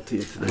deck dealt to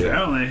you today.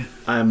 Apparently,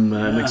 I'm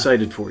Yeah.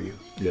 excited for you.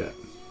 yeah.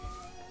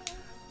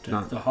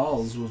 deck the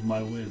halls with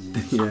my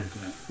wins. Yeah.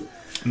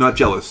 Not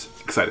jealous.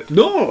 Excited.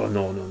 No.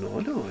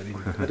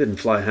 I didn't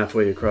fly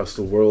halfway across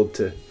the world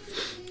to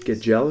get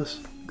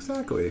jealous.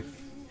 Exactly.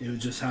 It would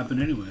just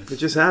happen anyways. It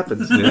just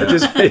happens. Yeah.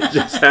 It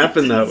just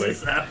happened that way. It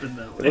just happened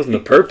that It way. wasn't a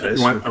purpose.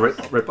 You want a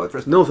red blood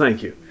first? No,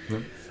 thank you.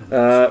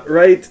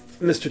 Right,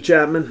 Mr.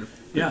 Chapman.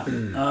 Yeah.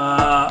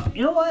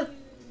 You know what?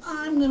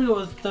 I'm gonna go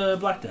with the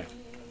black deck.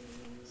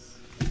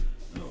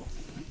 Oh,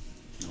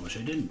 I wish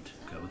I didn't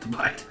go with the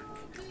black deck.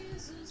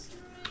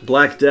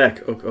 Black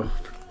deck. Oh, for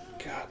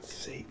God's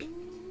sake.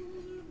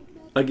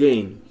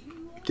 Again,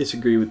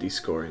 disagree with these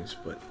scorings,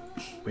 but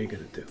what are you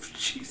going to do?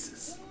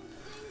 Jesus.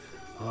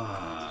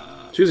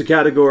 Choose a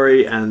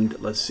category and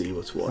let's see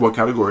what's what. What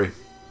category?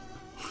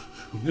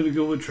 I'm gonna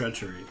go with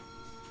treachery.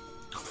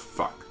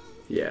 Fuck.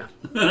 Yeah.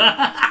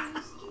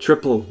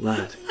 Triple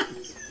that.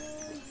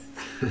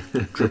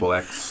 Triple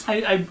X.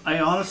 I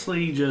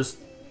honestly just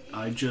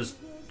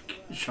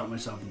shot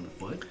myself in the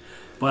foot.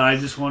 But I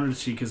just wanted to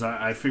see because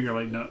I figure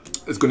like no.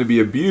 It's going to be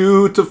a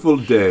beautiful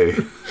day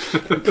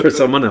For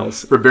someone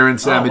else. for Baron Oh,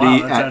 Samedi wow,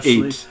 that's at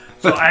actually, 8.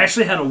 So I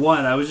actually had a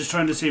 1. I was just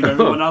trying to see if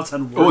everyone else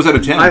had 1. What was that, a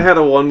 10? I had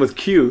a 1 with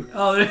Q.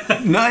 Oh,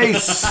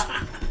 Nice.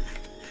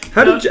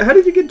 How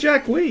did you get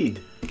Jack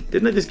Wade?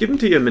 Didn't I just give him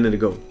to you a minute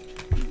ago?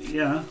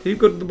 yeah. Did you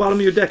go to the bottom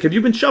of your deck? Have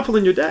you been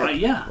shuffling your deck?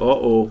 Yeah.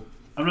 Uh-oh.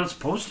 I'm not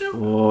supposed to?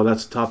 Oh,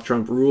 that's a top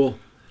trump rule.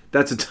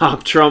 That's a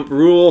top trump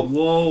rule.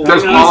 Whoa.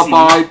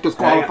 Disqualified.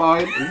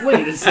 Disqualified.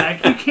 Wait a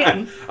sec. You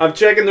can't. I'm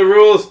checking the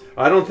rules.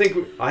 I don't think...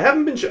 I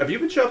haven't been... Have you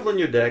been shuffling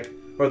your deck?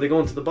 Or are they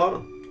going to the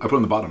bottom? I put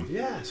on the bottom.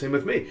 Yeah, same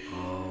with me.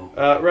 Oh.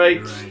 Right.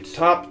 You're right.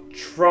 Top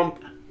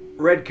trump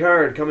red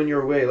card coming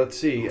your way. Let's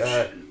see.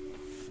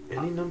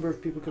 Any number of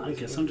people could I be...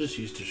 guess I'm just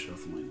used to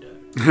shuffling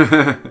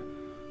deck.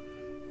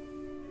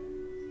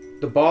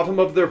 The bottom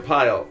of their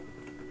pile.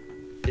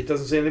 It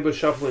doesn't say anything about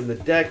shuffling the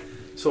deck.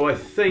 So I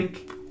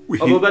think...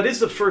 Although that is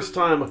the first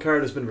time a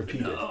card has been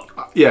repeated. No.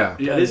 Yeah.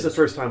 Yeah, It is the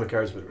first time a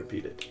card's been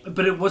repeated.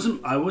 But it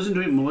wasn't. I wasn't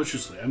doing it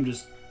maliciously. I'm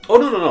just.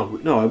 Oh,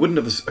 no, I wouldn't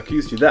have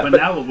accused you of that. But But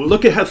now it will.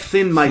 look at how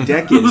thin my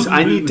deck is.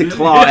 I need to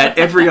claw at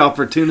every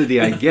opportunity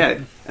I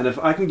get. And if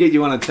I can get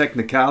you on a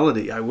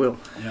technicality, I will.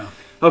 Yeah.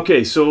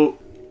 Okay, so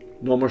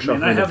no more I shuffling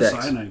mean, I the have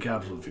decks. cyanide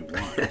capsule if you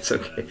want. That's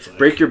okay. It's like-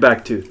 Break your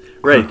back tooth.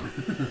 Right.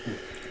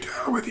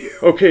 Down with you.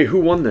 Okay, who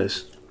won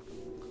this?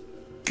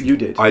 You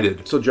did. I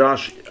did. So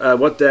Josh,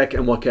 what deck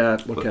and what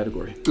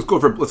category?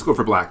 Let's go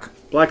for black.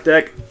 Black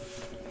deck.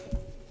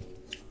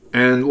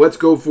 And let's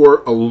go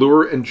for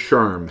Allure and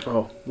Charm.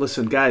 Oh,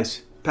 listen,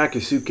 guys, pack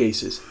your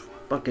suitcases.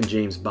 Fucking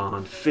James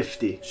Bond,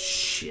 50.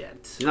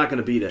 Shit. You're not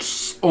gonna beat it.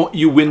 Oh,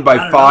 you win by I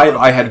don't 5. know.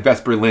 I had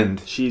Vesper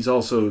Lind. She's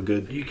also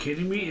good. Are you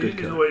kidding me? Good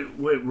card.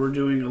 Wait, we're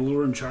doing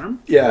Allure and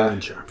Charm? Yeah.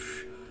 Charm.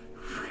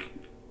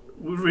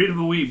 We read him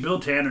a week. Bill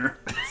Tanner.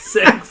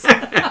 6.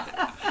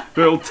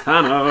 Bill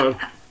Tanner.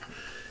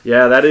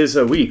 Yeah, that is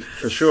a weep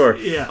for sure.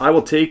 Yeah. I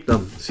will take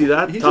them. See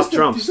that? Top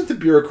trumps. He's just a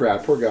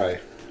bureaucrat. Poor guy.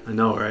 I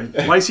know, right?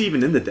 Why is he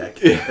even in the deck?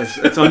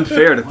 It's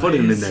unfair to put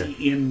him in there.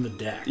 In the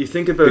deck. You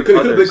think about They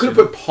others. could have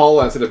put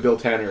Paula instead of Bill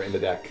Tanner in the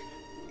deck.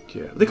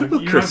 Yeah. They could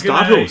put You're not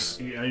gonna- Christatos.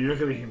 Yeah, you're not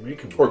going to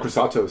make him. Or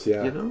Chrysatos,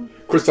 yeah. You know?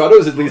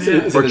 Chrysatos at least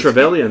Yeah. is Or in the,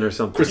 Trevelyan or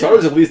something.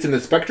 Chrysatos at least in the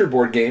Spectre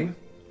board game,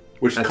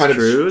 which That's kind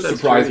true. of That's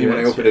surprised true, me when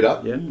I yes, opened it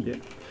up. Yeah, yeah.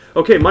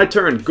 Okay, my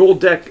turn.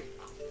 Gold deck.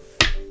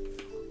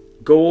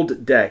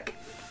 Gold deck.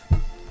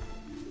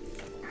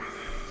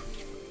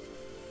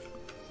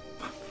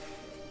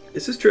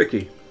 This is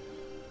tricky.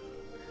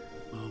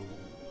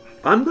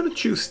 I'm going to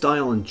choose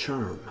Style and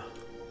Charm.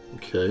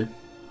 Okay.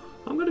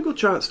 I'm going to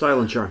go Style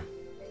and Charm.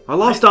 I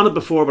lost on it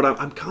before, but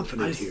I'm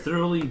confident I here.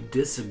 thoroughly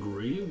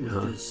disagree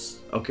with this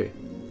Okay.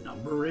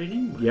 number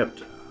rating. But, Yep.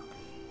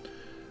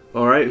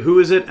 All right. Who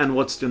is it and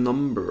what's the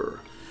number?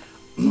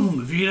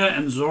 Vita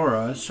and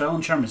Zora, Style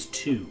and Charm is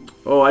 2.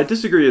 Oh, I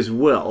disagree as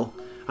well.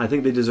 I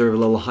think they deserve a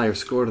little higher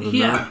score than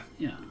that.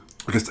 Yeah.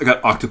 I guess I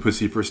got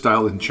Octopussy for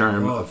Style and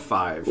Charm of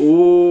 5.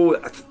 Oh,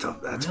 that's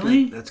tough. That's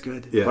Really? good. That's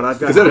good. Yeah. But I've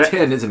got Is that a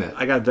 10, isn't it?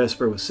 I got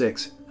Vesper with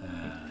 6.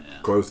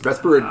 Close.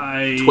 Vesper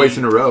twice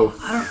in a row.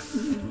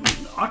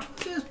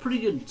 Octopus has pretty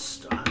good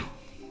style.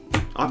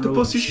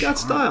 Octopussy's got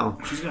style.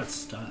 She's got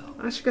style.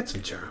 She got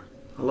some charm.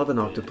 I love an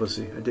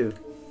Octopussy. I do.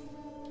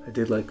 I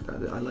did like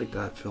that. I like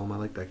that film. I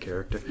like that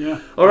character. Yeah.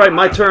 All right,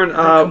 my turn.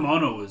 Her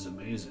kimono is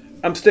amazing.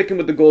 I'm sticking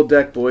with the gold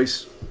deck,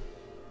 boys.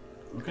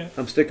 Okay.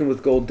 I'm sticking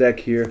with gold deck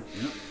here.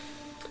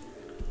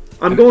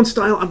 I'm going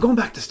style. I'm going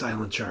back to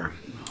Style and Charm.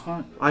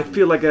 I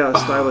feel like a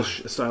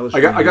stylish. I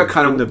got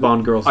kind of the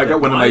Bond girls. I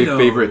got one of I my know.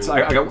 favorites.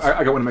 I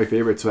got one of my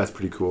favorites, so that's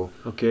pretty cool.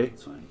 Okay.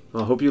 That's fine.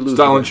 Well, I hope you lose.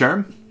 Style again. and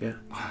Charm. Yeah.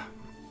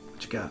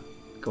 What you got?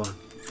 Go on.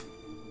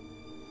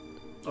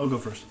 I'll go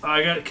first.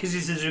 I got Kissy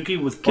Suzuki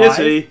with 5.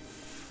 Kissy.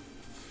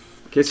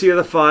 Kissy with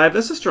a 5.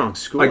 That's a strong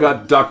score. I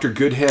got Dr.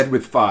 Goodhead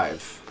with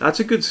 5. That's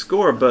a good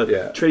score, but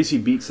Yeah. Tracy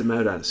beats him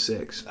out at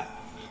 6.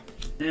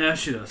 Yeah,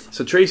 she does.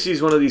 So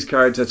Tracy's one of these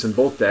cards that's in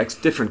both decks.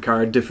 Different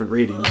card, different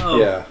rating. Oh.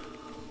 Yeah.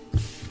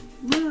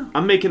 Yeah.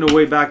 I'm making a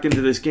way back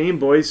into this game,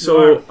 boys. You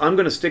So are. I'm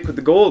going to stick with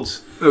the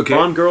golds. Okay.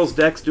 Bond girls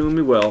deck's doing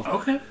me well.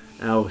 Okay.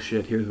 Oh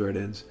shit! Here's where it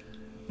ends.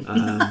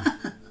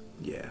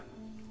 Yeah.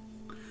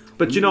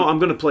 But you know, I'm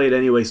going to play it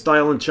anyway.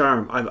 Style and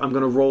Charm. I'm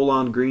going to roll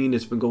on green.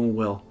 It's been going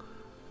well.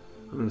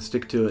 I'm going to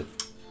stick to it.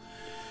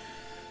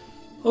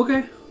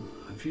 Okay.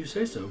 If you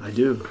say so. I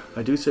do.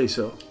 I do say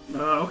so.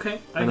 Okay.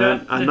 I'm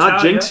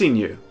not jinxing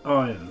you.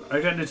 Oh, yeah. I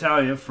got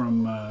Natalia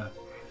from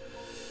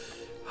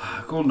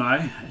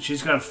GoldenEye. And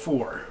she's got a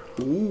 4.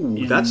 Ooh,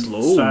 In that's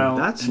low. style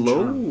That's and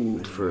low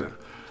charm. for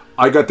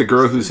I got the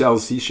girl who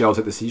sells seashells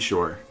at the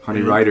seashore,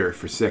 Honey Rider,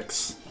 for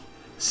 6.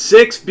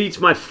 6 beats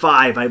my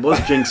 5. I was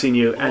jinxing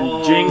you,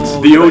 and Jinx.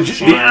 The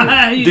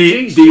OG, You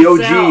jinxed the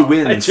yourself. OG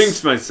wins. I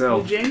jinxed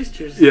myself. Jinxed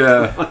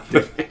yourself.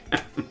 Yeah,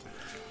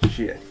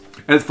 Shit.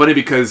 and it's funny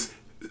because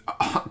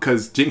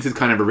Jinx is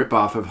kind of a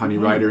ripoff of Honey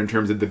Rider in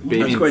terms of the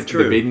bathing, quite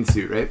true. the bathing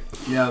suit, right?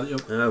 Yeah.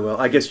 Yep. Well,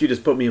 I guess you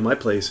just put me in my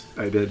place.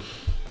 I did.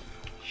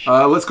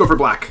 Let's go for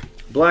black.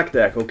 Black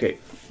deck, okay.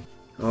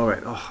 All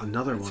right. Oh,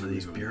 another one of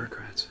these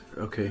bureaucrats.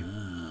 Okay.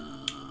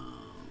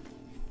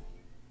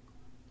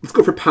 Let's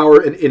go for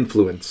power and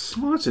influence.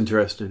 Oh, that's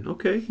interesting.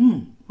 Okay.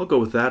 I'll go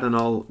with that, and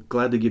I'll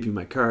gladly give you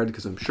my card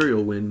because I'm sure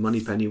you'll win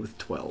Moneypenny with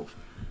 12.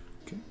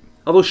 Okay.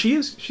 Although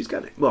she's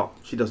got it. Well,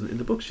 she doesn't in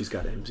the book. She's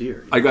got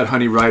MZ. I got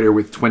Honey Rider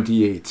with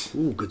 28.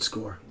 Ooh, good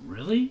score.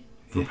 Really?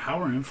 For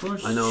power and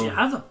influence? I know. She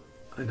has a,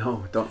 I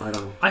know. I don't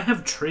know. I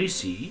have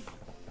Tracy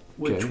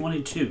with Okay.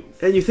 22.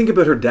 And you think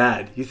about her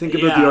dad. You think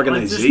about the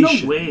organization. Like,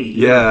 there's no way.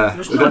 Yeah,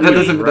 There's that, no that way,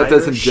 doesn't right? that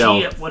doesn't She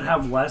gel. would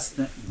have less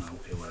than.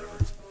 Okay, whatever.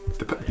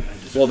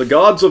 Well, the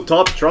gods of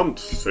top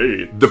trumps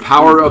say The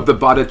power of the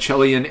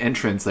Botticellian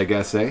entrance, I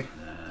guess, eh?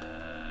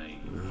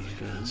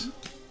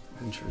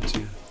 entrance.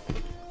 Yeah.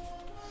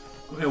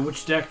 Okay,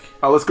 which deck?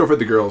 Let's go for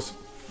the girls.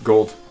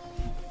 Gold.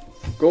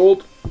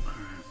 Gold. There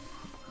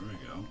we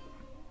go.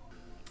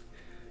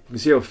 You can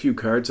see how few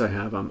cards I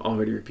have. I'm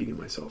already repeating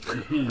myself.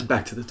 I'm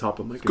back to the top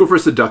of my game. Go for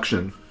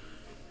seduction.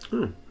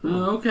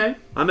 Okay.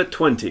 I'm at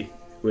 20.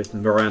 with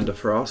Miranda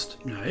Frost.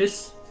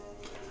 Nice.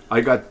 I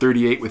got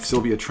 38 with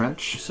Sylvia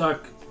Trench.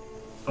 Suck.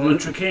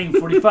 Electric King,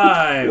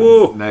 45.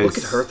 Whoa, Nice. look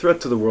at her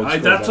threat to the world.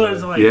 That's what I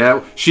was like.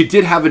 Yeah, she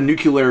did have a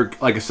nuclear,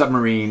 like a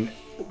submarine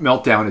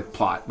meltdown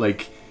plot,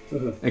 like,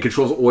 and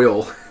controls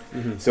oil.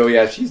 So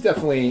yeah, she's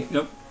definitely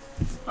Yep.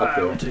 up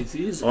I will there. take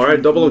these. All right,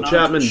 Double O Not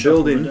Chapman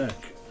shuffle the building. deck.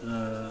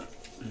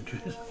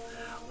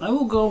 I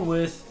will go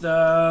with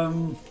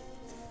gold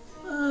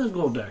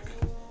deck.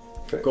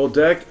 Gold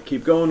deck.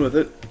 Keep going with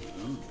it.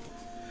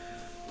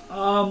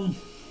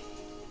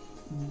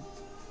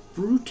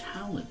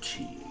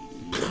 Brutality.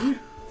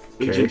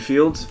 Agent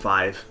Fields,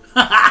 5.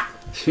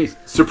 Jeez.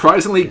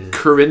 Surprisingly,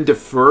 Corinne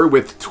Defer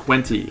with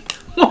 20.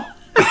 What?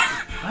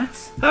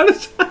 How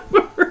does that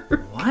work?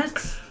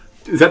 What?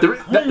 Is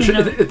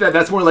that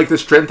that's more like the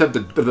strength of the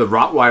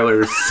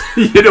Rottweilers?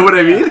 You know what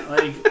I mean?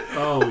 Like,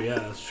 oh yeah,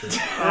 that's true.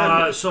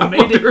 So I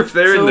Mayday. wonder if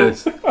they're in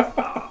this.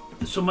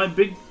 So my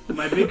big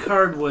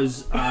card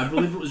was I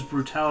believe it was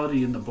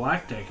Brutality in the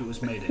black deck. It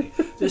was Mayday.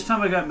 This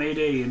time I got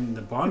Mayday in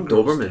the Bond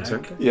Girls Dobermans,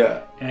 deck, aren't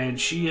Yeah, and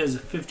she has a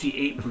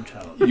 58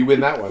 Brutality. you win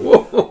that one.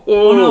 Whoa.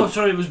 Oh no,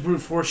 sorry, it was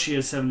Brute Force. She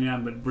has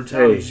 79, but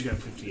Brutality Hey. she got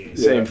 58.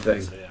 Same Yeah.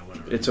 thing. So, yeah,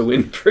 whatever. It's a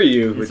win for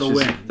you, It's which a is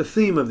win. the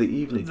theme of the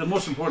evening. The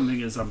most important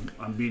thing is I'm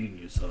beating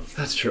you. So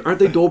That's true. Aren't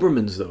they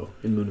Dobermans, though,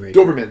 in Moonraker?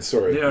 Doberman,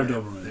 sorry. they are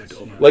Dobermans.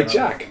 Yeah. Like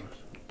Jack.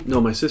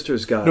 No, my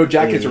sister's got... No,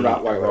 Jack is a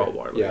Rottweiler.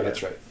 Rottweiler, Yeah,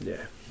 that's right. Yeah.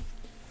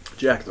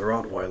 Jack the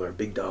Rottweiler,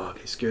 big dog.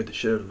 He scared the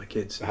shit out of my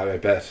kids. I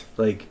bet.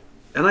 Like,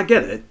 and I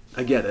get it.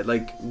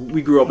 Like,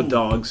 we grew up with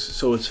dogs,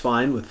 so it's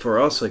fine. For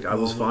us, like, I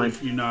was fine.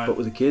 If you're not, But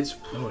with the kids,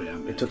 oh yeah,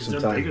 man, it took 'cause some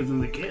they're time. bigger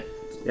than the kid.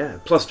 yeah.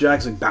 Plus,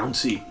 Jack's like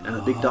bouncy, and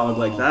a big dog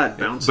like that,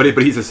 bouncy.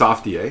 But he's a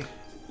softie, eh?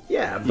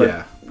 yeah, but,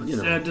 Yeah. you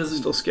know, That doesn't-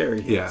 still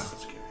scary. Yeah.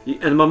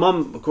 And my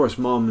mom, of course,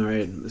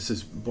 right, this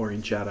is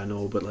boring chat, I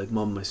know, but like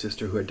mom and my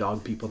sister who are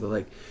dog people, they're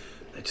like,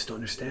 I just don't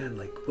understand.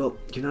 Like, well,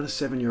 you're not a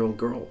 7-year-old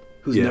girl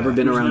who's Yeah. never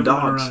been Who's around never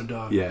been dogs. around a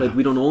dog. Yeah. Like,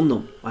 we don't own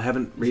them. I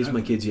haven't raised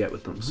my kids yet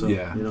with them, so,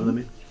 Yeah. you know what I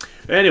mean?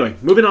 Anyway,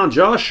 moving on,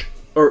 Josh.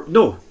 Or,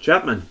 no,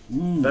 Chapman.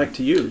 Back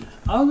to you.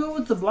 I'll go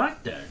with the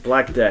black deck.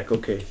 Black deck,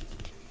 okay.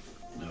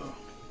 No.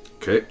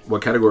 Okay,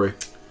 what category?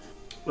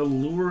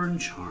 Allure and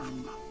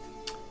Charm.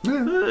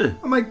 Eh,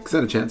 I might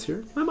stand a chance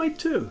here. I might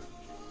too.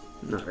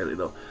 Not really,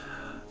 though.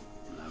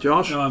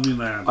 Josh? No, I mean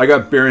I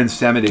got Baron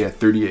Samedi at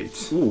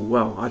 38. Ooh,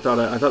 well, I thought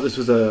this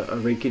was a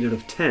rated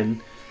of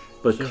 10,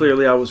 but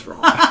clearly I was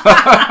wrong.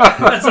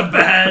 that's a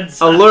bad.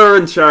 Allure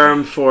and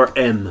Charm for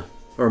M,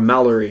 or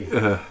Mallory,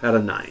 at a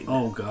 9.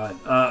 Oh god,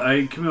 I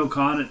had Camille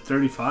Khan at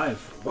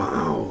 35.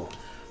 Wow.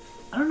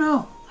 I don't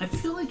know. I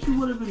feel like he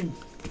would have been.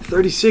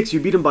 36, you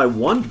beat him by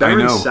 1? Baron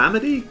know.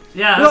 Samedi?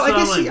 Yeah, Well, that's I what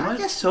guess, I'm like, I what?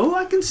 guess so.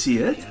 I can see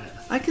it.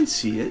 I can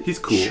see it. He's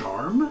cool.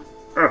 Charm.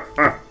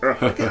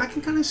 I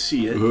can kind of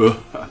see it.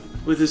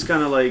 With this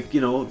kind of like,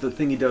 the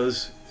thing he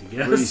does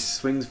where he Yes.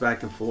 swings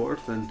back and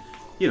forth and,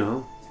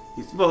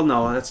 well,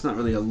 no, that's not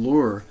really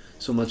allure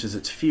so much as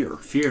it's fear.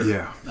 Fear.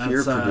 Yeah.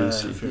 Fear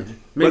That's, producing. fear.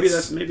 Maybe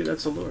Let's-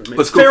 that's allure. Maybe.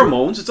 let's go for-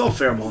 pheromones. It's all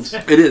pheromones.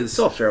 It is. It's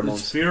all It's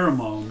pheromones.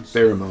 pheromones.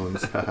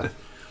 Pheromones.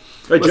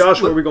 Right,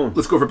 Josh, where are we going?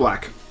 Let's go for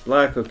black.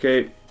 Black,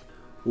 okay.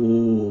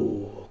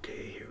 Ooh,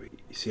 okay. Here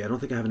we see. I don't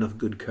think I have enough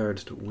good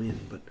cards to win,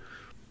 but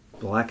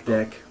black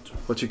deck.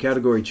 What's your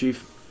category,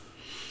 Chief?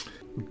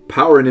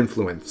 Power and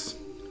influence.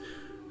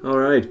 All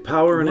right,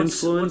 power and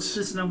What's influence.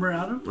 this number,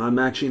 Adam? I'm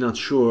actually not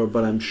sure,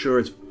 but I'm sure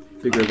it's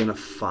bigger than a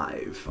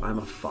 5. I'm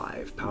a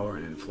 5. Power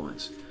and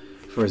influence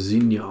for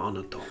Zinnia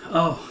Onaton.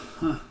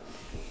 Oh.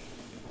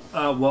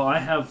 Huh. Well, I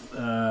have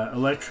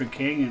Electric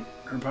King, and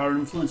her power and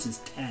influence is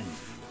 10.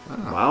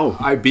 Wow,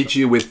 I beat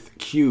you with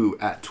Q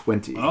at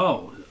 20.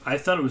 Oh, I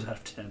thought it was out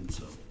of 10.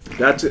 So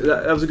that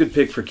was a good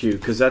pick for Q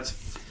because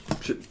it's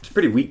a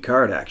pretty weak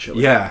card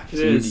actually. Yeah. So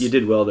you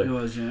did well it there.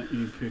 was. Yeah,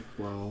 you picked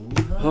well.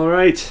 All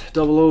right,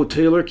 Double O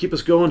Taylor, keep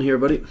us going here,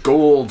 buddy.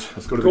 Gold.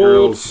 Let's go to the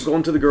Gold, girls.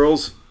 going to the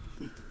girls.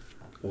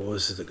 Oh,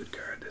 this is a good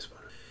card. This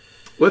one.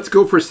 Let's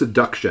go for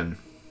seduction.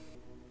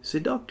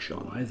 Seduction.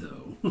 Why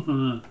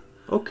though?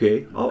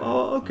 Okay.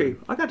 Okay.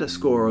 I got a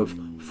score of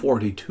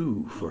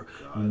 42 for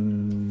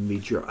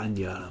Major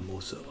Anya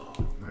Mosa.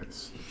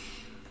 Nice.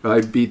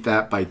 I beat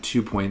that by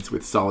 2 points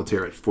with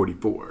Solitaire at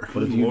 44.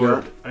 What have you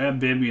Lord, got? I have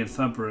Bambi and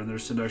Thumper, and their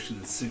seduction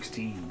is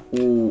 16.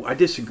 Oh, I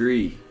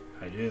disagree.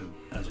 I do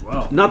as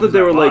well. Not that because they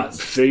I were like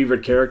lost.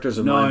 favorite characters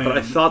of No, mine, but yeah.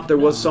 I thought there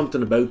was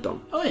something about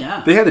them. Oh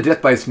yeah. They had a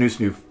death by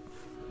snoo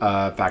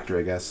factor,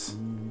 I guess.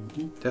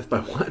 Death by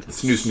what?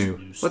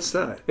 Snoo. What's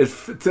that? It's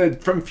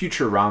from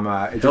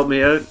Futurama. It Help just,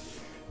 me out.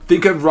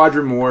 think of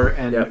Roger Moore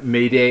and Yep.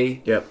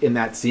 Mayday Yep. in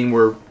that scene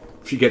where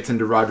she gets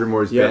into Roger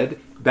Moore's Yep. bed.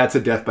 That's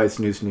a death by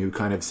snoo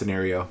kind of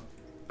scenario.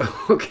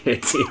 Okay.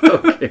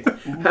 Okay.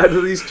 How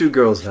do these two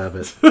girls have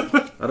it?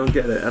 I don't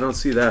get it. I don't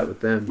see that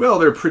with them. Well,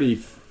 they're pretty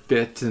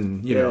fit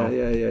and, Yeah.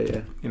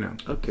 you know,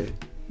 Okay.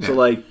 Yeah. So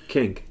like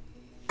kink.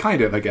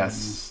 kind of, I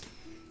guess.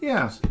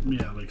 Yeah.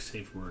 Yeah, like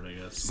safe word, I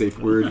guess. Safe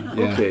word.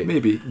 Yeah. Okay.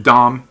 Maybe.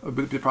 Dom, a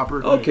bit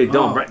proper. Okay,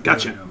 Dom, Oh, right,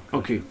 gotcha. there we go.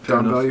 Okay, fair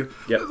Dom enough. value.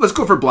 Yep. Let's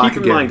go for black Keep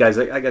in again. mind, guys,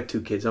 I got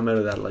 2 kids. I'm out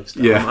of that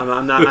lifestyle. Yeah.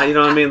 I'm not. You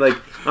know what I mean? Like,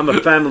 I'm a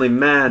family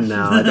man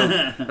now.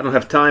 I don't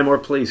have time or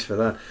place for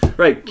that.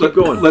 Right, keep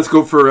going. Let's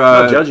go for.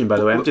 Not judging, by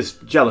the way. I'm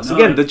just jealous. No,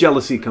 Again, the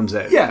jealousy comes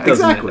out. Yeah, doesn't it?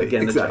 exactly.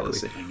 Again, exactly. the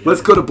jealousy.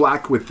 Let's go to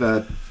black with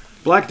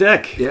Black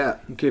deck. yeah.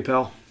 Okay,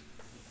 pal.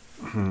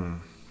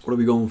 What are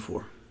we going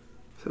for?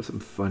 Let's have some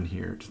fun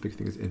here. Just make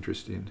things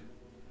interesting.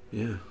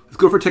 Yeah. Let's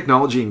go for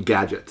technology and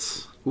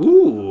gadgets.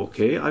 Ooh,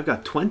 okay. I've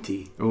got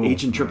 20. Oh,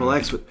 Agent Triple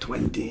X with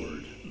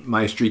 20.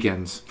 My streak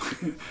ends.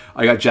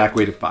 I got Jack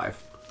Wade at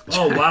 5.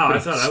 Oh wow, I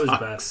thought I was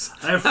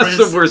bad. I have That's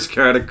friends. the worst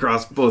card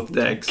across both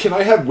decks. Can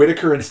I have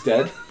Whitaker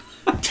instead?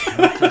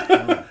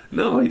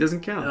 No, he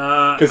doesn't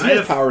count. 'Cause he I has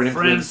have power and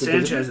friends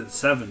influence, Sanchez at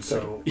 7,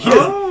 so He has-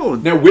 Oh,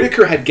 Now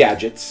Whitaker had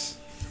gadgets.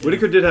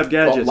 Whitaker did have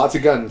gadgets. Lots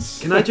of guns.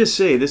 Can I just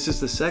say, this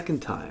is the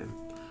second time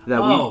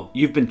that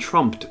you've been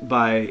trumped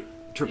by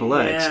Triple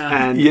X,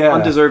 Yeah. and Yeah.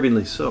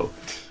 undeservingly so.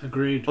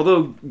 agreed.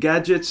 Although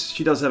gadgets,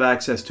 she does have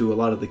access to a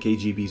lot of the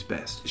KGB's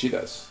best. She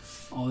does.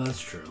 Oh,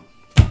 that's true.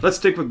 Let's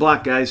stick with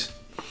black, guys.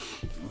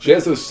 She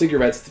has those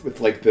cigarettes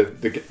with like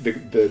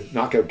the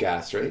knockout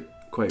gas, right?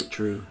 Quite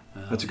true.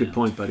 That's a good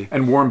point, buddy.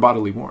 And warm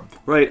bodily warmth.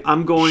 Right,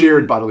 I'm going...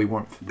 Shared bodily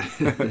warmth.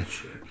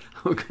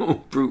 I'm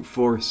going brute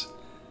force.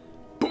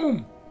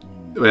 Boom.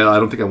 Well, I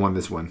don't think I won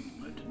this one.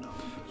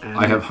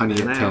 I have Honey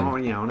at 10.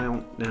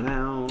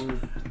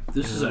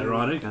 This is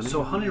ironic.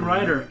 So Honey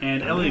Rider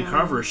and Elliot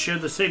Carver share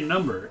the same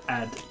number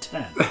at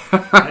 10.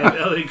 I have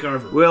Elliot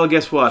Carver. Well,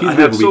 guess what? He's I a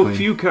bit have of a so weakling.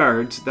 few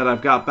cards that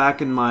I've got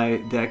back in my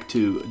deck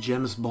to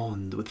James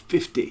Bond with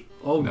 50.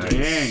 Oh, Nice.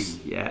 dang.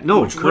 Yeah,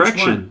 no, Which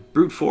correction. one?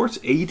 Brute force,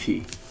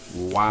 80.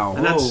 Wow.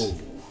 And that's Oh.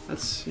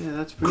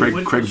 that's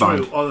pretty... Craig Sorry,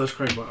 Bond. Oh, that's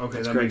Craig Bond.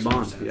 Okay, that Craig makes more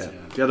Bond, sense. yeah.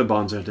 The other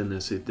Bonds aren't in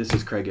this. This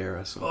is Craig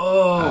era, so...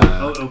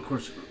 Oh, of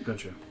course.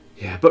 Gotcha.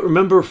 Yeah, but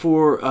remember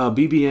for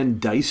BBN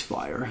Dice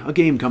Fire, a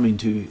game coming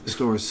to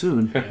stores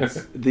soon,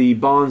 the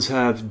Bonds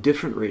have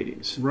different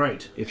ratings.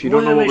 Right. If you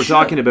don't know what we're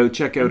talking about,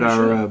 check out They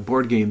our should.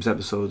 board games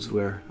episodes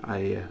where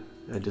I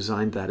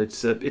designed that.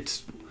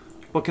 It's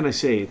what can I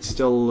say? It's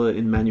still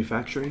in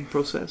manufacturing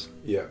process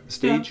Yeah.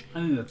 stage.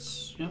 Yeah, I think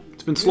that's, yeah.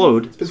 It's been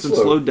slowed. It's been It's been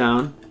slowed. slowed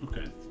down.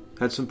 Okay.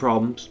 Had some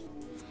problems.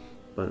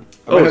 But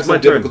I might have it's my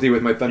some turn. difficulty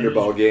with my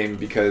Thunderball game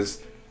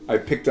because I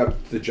picked up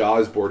the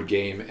Jaws board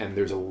game and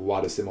there's a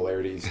lot of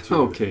similarities to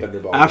Okay. the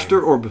Thunderball After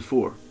game. or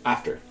before?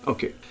 After.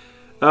 Okay.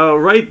 All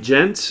right,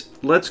 gents.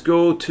 Let's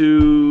go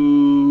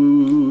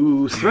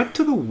to Threat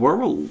to the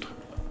World.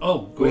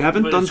 Oh, We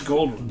haven't but done it's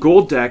gold.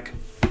 Gold deck.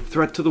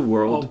 Threat to the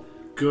World. Oh,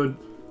 good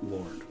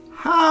lord.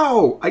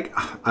 How?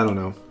 I don't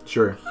know.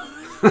 Sure.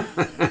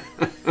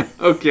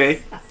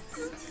 Okay.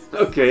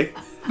 Okay.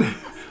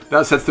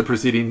 That sets the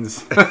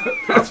proceedings.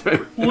 That's right.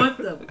 What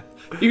the?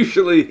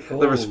 Usually, the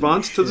Holy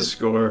response to the shit.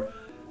 score.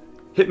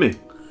 Hit me.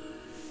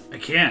 I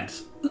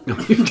can't.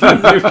 You've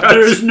got There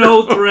is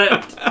no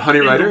threat. Honey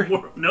in the Rider?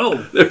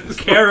 No.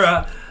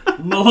 Kara,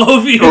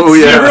 Malovia, Oh,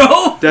 yeah.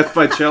 0. Death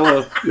by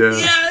Cello. Yeah.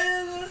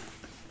 Yeah.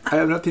 I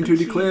have nothing to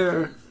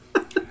declare.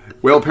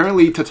 Well,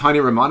 apparently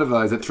Titania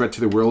Romanova is a threat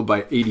to the world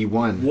by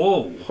 81.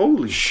 Whoa.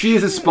 Holy She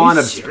is a spawn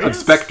Are of, you of serious?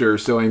 Spectre,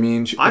 so I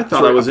mean, I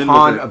thought I was a in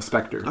pawn with it. of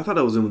Spectre. I thought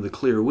I was in with a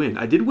clear win.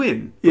 I did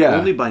win. But Yeah.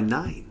 only by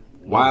 9.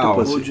 Wow.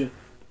 Octopus. Would you?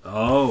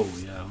 Oh,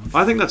 yeah.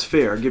 I think that's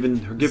fair, given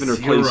her Zero.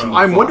 place.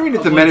 I'm wondering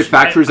if the Which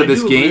manufacturers I of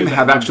this do agree game with that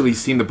have one. actually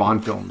seen the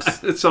Bond films.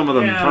 Some of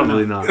them, Yeah, I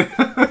probably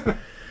not.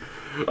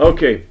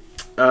 Okay.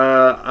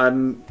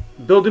 I'm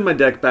building my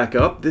deck back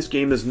up. This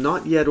game is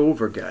not yet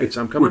over, guys.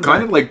 I'm coming We're kind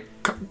back. of like,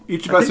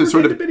 each of I us think is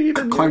we're sort getting of a bit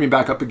even here. climbing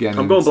back up again.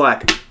 I'm and- going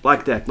black.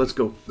 Black deck. Let's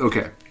go.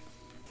 Okay.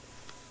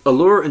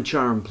 Allure and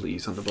Charm,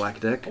 please, on the black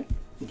deck.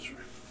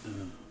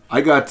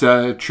 I got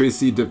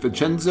Tracy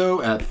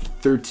DiVincenzo at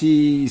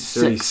 36.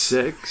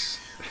 36.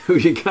 Who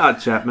you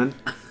got, Chapman?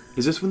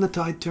 Is this when the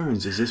tide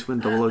turns? Is this when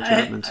Dolo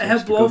Chapman I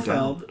have starts to go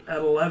down? Blofeld at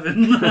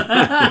 11.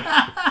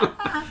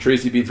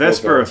 Tracy beats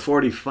Vesper Blofeld. at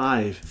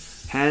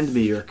 45. Hand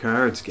me your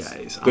cards,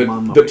 guys. The, I'm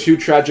on my the way. two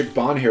tragic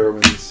Bond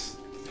heroines.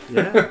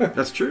 Yeah,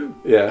 that's true.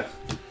 Yeah.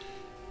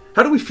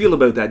 How do we feel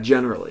about that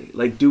generally?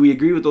 Like, do we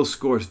agree with those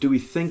scores? Do we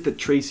think that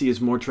Tracy is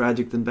more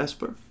tragic than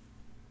Vesper?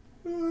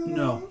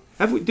 No.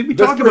 Did we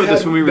talk Vesper about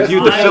this had- when we Vesper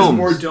reviewed the has films?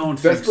 More, Don't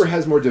think Vesper so.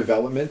 has more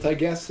development, I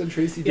guess, than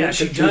Tracy did. Yeah,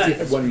 she because Tracy does.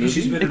 had one movie.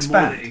 She's been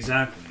Expand. in more,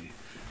 exactly.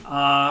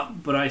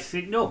 But I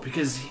think, no,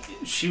 because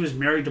she was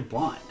married to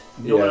Bond.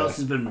 No one Yeah. else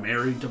has been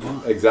married to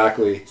Bond.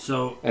 Exactly.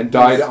 So And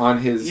died on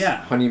his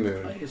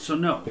honeymoon. So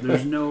no,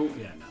 there's no,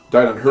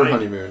 Died on her I-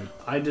 honeymoon.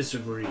 I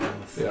disagree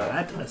with Yeah.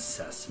 that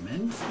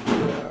assessment,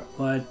 Yeah.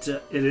 but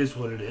it is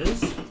what it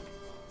is.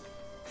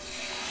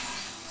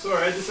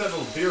 Sorry, I just had a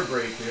little beer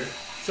break here.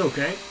 It's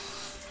okay.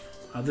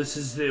 This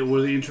is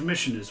where the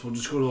intermission is. We'll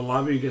just go to the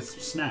lobby and get some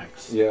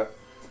snacks. Yeah.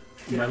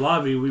 In my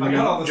lobby, we mean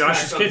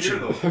Josh's kitchen.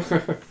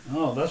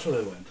 Oh, that's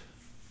where they went.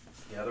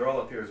 Yeah, they're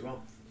all up here as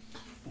well.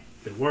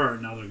 They were,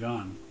 now they're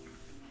gone.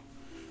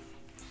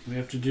 We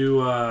have to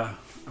do a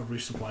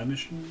resupply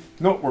mission.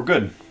 No, we're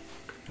good.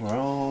 We're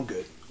all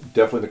good.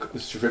 Definitely the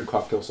shrimp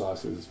cocktail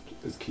sauce is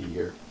key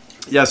here.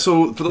 Yeah,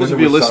 so for those There's of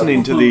a you word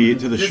listening to the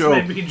This show,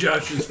 might be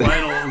Josh's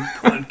final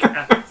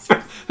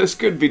podcast. this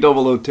could be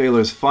Double O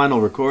Taylor's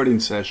final recording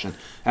session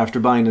after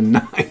buying a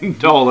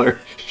 $9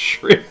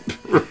 shrimp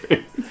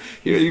ring.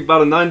 He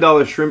bought a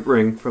 $9 shrimp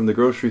ring from the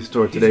grocery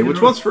store today, which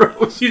was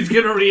frozen. He's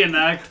going to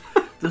reenact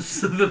the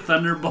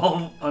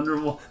Thunderball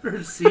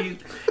underwater scene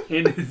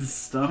in his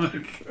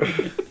stomach.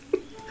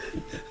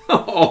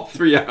 All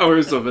 3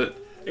 hours of it.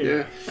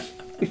 Yeah.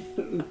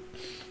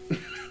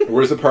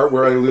 Where's the part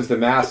where I lose the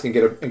mask and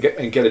get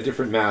a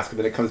different mask, and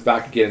then it comes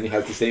back again and he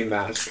has the same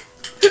mask?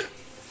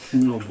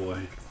 Oh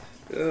boy.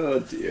 Oh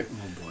dear.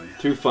 Oh boy.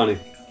 Too funny.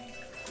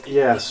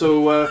 Yeah,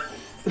 so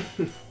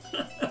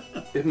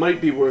it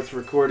might be worth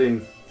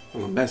recording a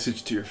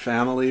message to your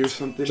family or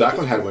something.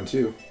 Jacqueline had one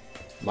too.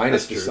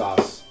 Minus That's the true.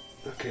 sauce.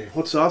 Okay,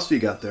 what sauce do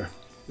you got there?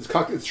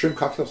 It's shrimp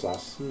cocktail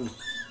sauce.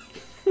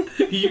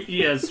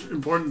 Yeah, it's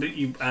important that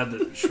you add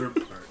the shrimp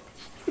part.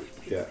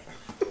 Yeah.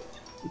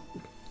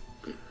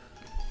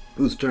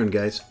 Whose turn,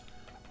 guys?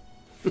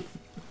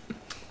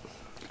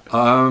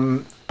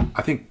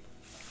 I think.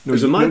 No,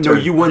 Is it my no,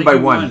 turn? you won I by think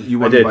you one. won. You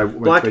I won did. by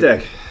one. Black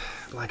deck.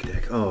 Black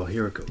deck. Oh,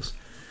 here it goes.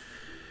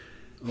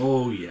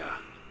 Oh yeah.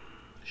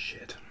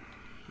 Shit.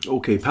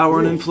 Okay, power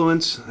and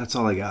influence. That's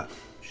all I got.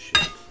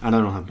 Shit. I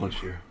don't have much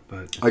here,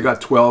 but I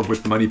got 12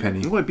 with Money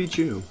Penny. oh, I beat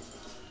you.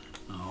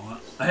 Oh,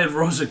 I had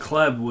Rosa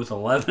Klebb with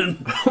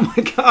 11. Oh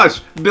my gosh,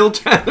 Bill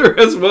Tanner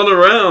has won a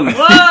round.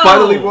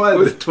 Finally won.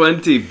 With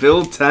 20,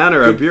 Bill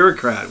Tanner, a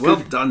bureaucrat. Well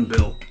done,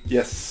 Bill.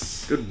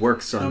 Yes. Good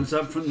work, son. Comes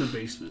up from the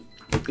basement.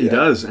 He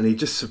does, and he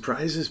just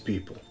surprises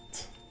people.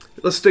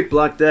 Let's stick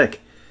black deck.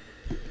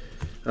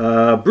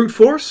 Brute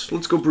force.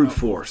 Let's go brute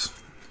force.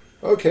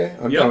 Okay,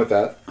 I'm Yep. done with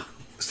that.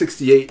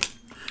 68.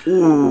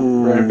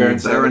 Ooh, Baron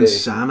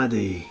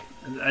Samedi.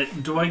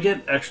 Do I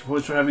get extra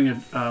points for having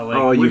a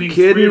Oh, you winning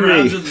kidding 3 me?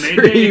 rounds with Mayday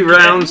 3 again?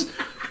 rounds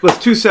with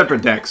 2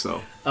 separate decks,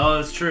 though. Oh,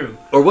 that's true.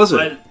 Or was it?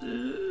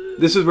 But,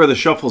 This is where the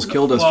shuffles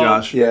killed us, well,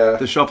 Josh. yeah.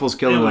 The shuffles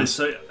killing anyway, us.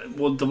 so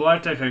the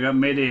black deck I got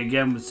Mayday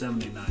again with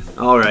 79.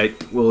 All right,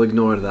 we'll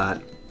ignore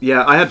that.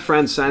 Yeah, I had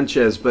Fran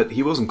Sanchez, but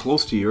he wasn't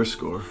close to your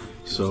score.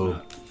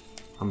 So,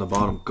 on the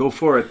bottom. Go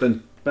for it,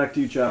 then. Back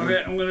to you, Chapman.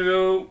 Okay, I'm gonna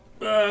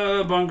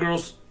go Bond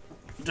Girls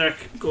deck,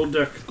 gold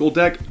deck. Gold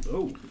deck.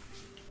 Oh.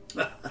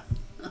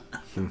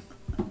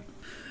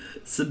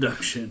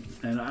 Seduction.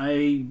 And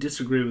I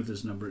disagree with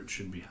this number. It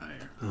should be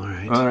higher. All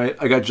right. All right,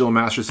 I got Jill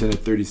Masterson at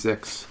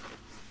 36.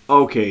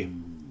 Okay,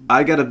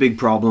 I got a big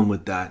problem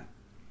with that.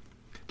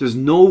 There's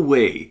no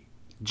way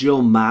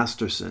Jill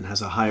Masterson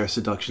has a higher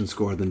seduction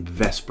score than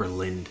Vesper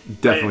Lind.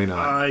 Definitely not.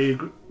 I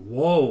agree.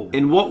 Whoa.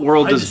 In what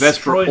world I does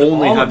Vesper destroyed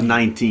only all have of you.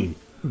 19?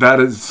 That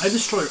is. I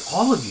destroyed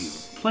all of you.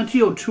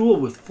 Plenty O'Toole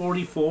with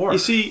 44. You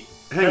see,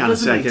 hang That on a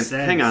doesn't make second.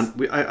 sense. Hang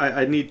on.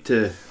 I need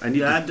to. That We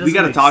doesn't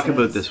got to make talk sense.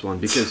 about this one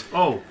because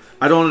Oh,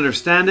 I don't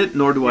understand it,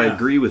 nor do I Yeah.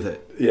 agree with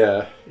it.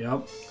 Yeah.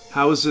 yep.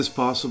 How is this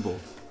possible?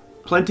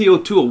 Plenty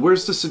O'Toole.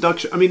 Where's the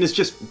seduction? I mean, it's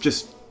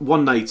just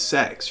one night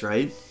sex,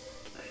 right?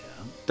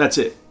 That's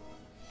it.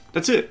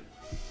 That's it.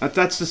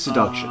 That's the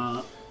seduction.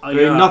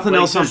 Yeah, nothing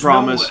like, else on there's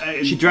promise.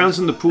 no- She drowns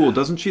in the pool,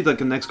 doesn't she? Like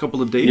the next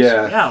couple of days.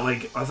 Yeah. Yeah,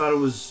 like I thought it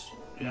was.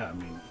 Yeah, I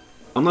mean,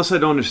 Unless I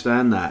don't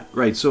understand that,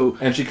 right? So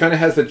And she kind of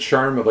has the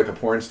charm of like a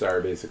porn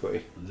star,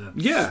 basically. that's,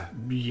 yeah.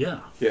 yeah.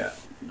 Yeah.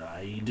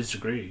 I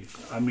disagree.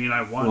 I mean,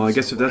 I won. Well, I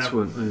guess so if that's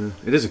what whatever.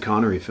 it is, a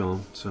Connery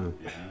film. So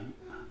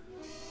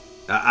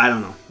I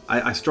don't know.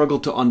 I struggle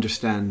to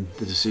understand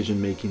the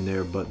decision making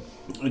there, but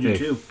I do hey,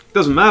 too.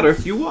 doesn't matter.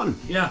 You won.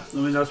 Yeah, I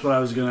mean that's what I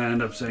was gonna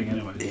end up saying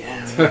anyway.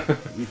 Yeah,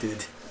 you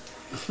did.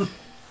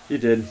 You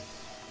did.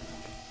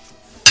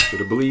 Should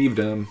have believed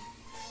him.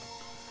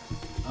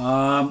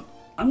 I'm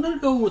gonna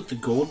go with the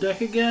gold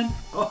deck again.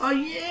 Oh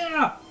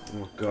yeah.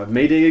 Oh God,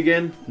 Mayday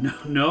again.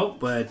 No,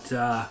 but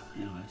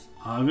anyways,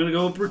 I'm gonna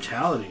go with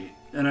brutality,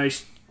 and I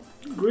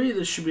agree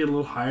this should be a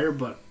little higher,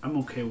 but I'm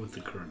okay with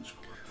the current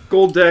score.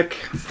 Gold deck.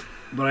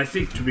 But I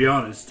think, to be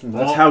honest,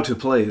 That's how to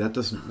play.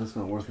 That's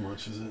not worth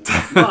much, is it?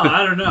 well,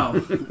 I don't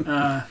know.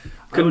 I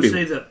Could would be.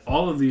 say that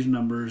all of these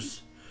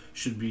numbers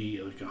should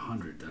be like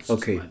 100. That's just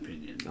Okay. my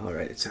opinion. All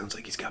right. It sounds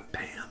like he's got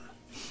Pam.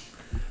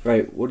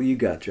 Right. What do you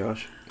got,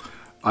 Josh?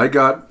 I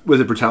got.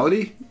 Was it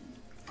Brutality?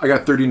 I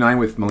got 39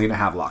 with Melina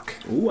Havelock.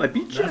 Oh, I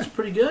beat you. That's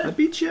pretty good. I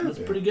beat you. That's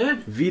pretty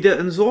good. Vida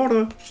and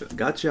Zora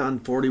got you on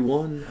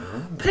 41.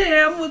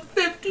 Pam with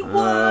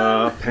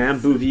 51. Pam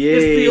Bouvier.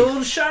 It's the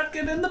old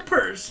shotgun in the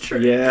purse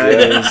trick. Yeah,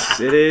 it is.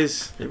 It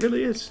is. It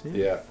really is. Yeah.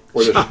 Yeah.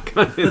 Or the,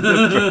 Shotgun in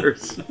the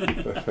purse.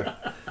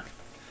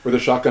 or the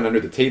shotgun under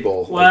the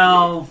table.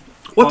 Well,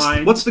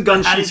 fine. What's the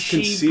gun How she's did she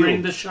concealed?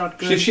 bring the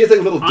shotgun? She has like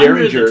a little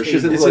under the derringer. She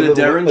has a table? Is it a little,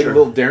 derringer? like a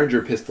little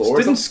derringer pistol. Or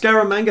Didn't something.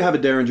 Scaramanga have a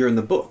derringer in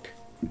the book?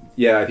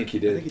 Yeah, I think he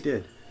I did. think he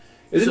did.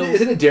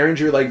 Isn't a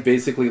derringer like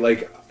basically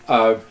like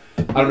I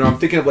don't know? I'm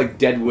thinking of like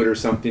Deadwood or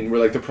something, where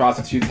like the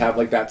prostitutes have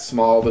like that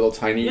small little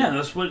tiny. Yeah,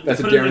 that's what. That's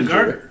a put it in derringer.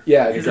 garter.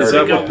 Yeah, a Because garter. it's Is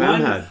like that got what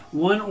Pam had?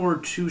 one or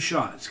two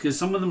shots. Because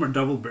some of them are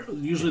double barrel.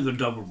 Usually they're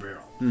double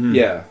barrel.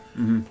 Yeah.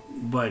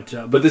 But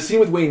the scene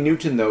with Wayne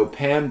Newton, though,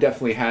 Pam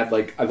definitely had,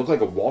 like, I look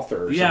like a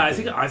Walther or yeah,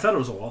 something. I thought it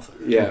was a Walther.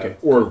 Yeah, Okay.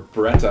 or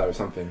Beretta or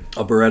something.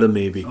 A Beretta,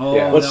 maybe. Oh,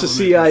 Yeah. What's that the would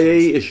make more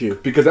CIA sense. issue?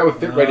 Because that would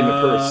fit right in the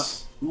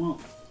purse.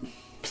 Well,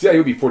 CIA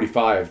would be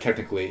 45,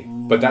 technically.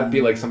 But that'd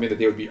be, like, something that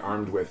they would be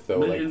armed with, though.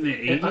 But Like, in the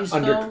 80s,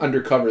 under, though?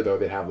 undercover, though,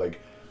 they'd have, like,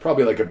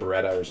 probably, like, a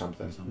Beretta or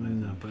something.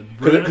 something like that.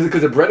 But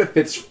Because a Beretta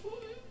fits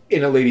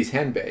in a lady's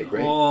handbag,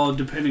 right? Oh,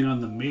 depending on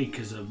the make,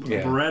 because a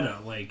Yeah.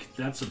 Beretta, like,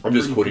 that's a I'm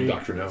just pretty quoting big-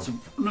 Dr. No.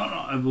 No,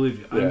 I believe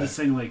you. Yeah. I'm just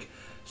saying, like,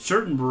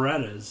 certain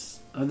Berettas,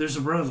 there's a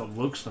Beretta that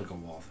looks like a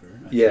Walther.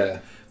 I think. Yeah.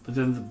 But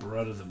then the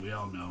Beretta that we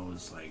all know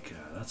is, like,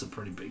 that's a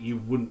pretty big... You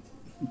wouldn't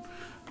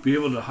be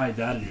able to hide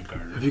that in your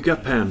garden. Have you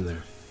got Pam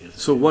there? Yes.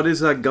 So what is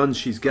that gun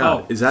she's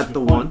got? Oh, is that's that a the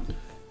good one? point.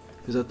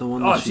 Is that the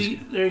one? Oh, that she's... see,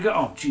 there you go.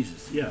 Oh,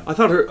 Jesus, yeah. I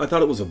thought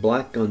it was a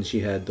black gun she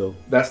had though.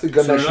 That's the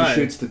gun So that did I.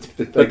 she shoots.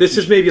 But this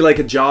is maybe like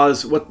a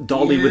Jaws, what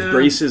Dolly with Yeah.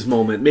 braces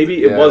moment.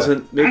 Maybe it Yeah.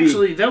 wasn't. Maybe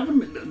Actually, that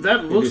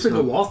looks it's like a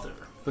not. Walther,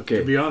 okay.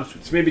 to be honest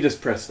with So maybe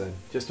just press then,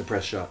 just a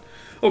press shot.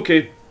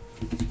 Okay.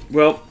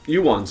 Well,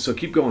 you won, so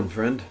keep going,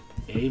 friend.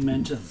 you.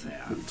 Amen to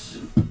that.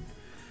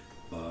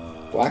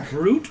 Black?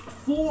 Brute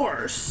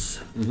force.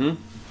 Mm-hmm.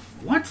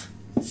 What?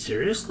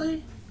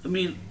 Seriously? I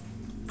mean,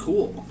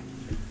 cool.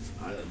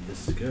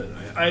 This is good.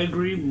 I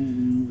agree. I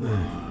don't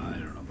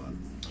know about.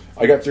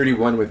 I got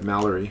 31 with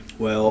Mallory.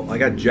 Well, I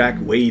got Jack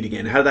Wade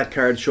again. How that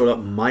card showed up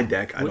in my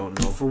deck, I don't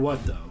know. For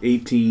what though?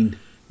 18.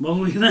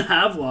 Molina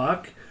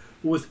Havelock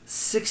with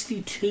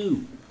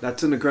 62.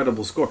 That's an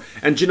incredible score.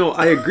 And you know,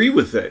 I agree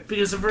with it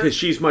Because of her. because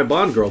she's my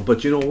Bond girl.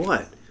 But you know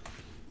what?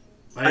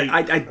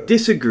 I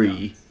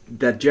disagree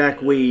that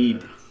Jack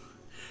Wade.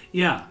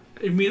 Yeah.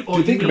 I mean, Do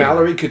you think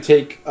Mallory could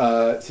take,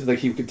 seems like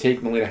he could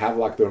take Melina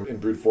Havelock, though, in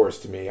brute force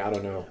to me? I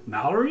don't know.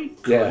 Mallory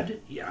Yeah.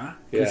 could, yeah,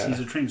 because Yeah. he's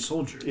a trained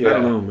soldier. Yeah. I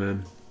don't know,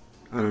 man.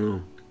 I don't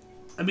know.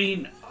 I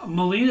mean,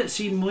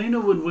 Melina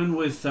would win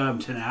with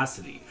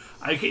tenacity.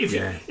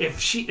 Yeah.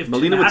 If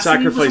Melina would tenacity was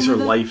sacrifice her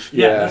something life.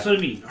 Yeah, Yeah. that's what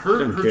I mean.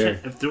 Don't care.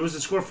 If there was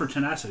a score for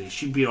tenacity,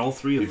 she'd beat all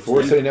three of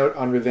Before us. setting out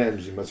on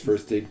revenge, you must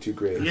first dig 2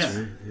 graves.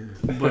 Yeah,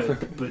 but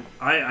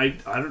I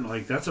don't know.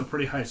 Like that's a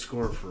pretty high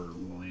score for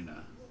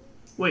Melina.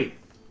 Wait,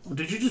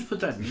 did you just put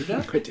that in your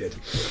deck? I did.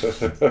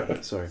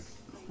 Sorry.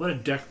 What a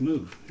deck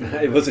move!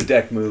 It was a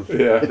deck move.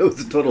 Yeah. It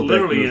was a total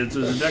Literally, deck move. it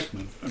was a deck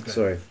move. Okay.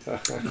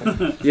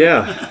 Sorry.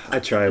 Yeah, I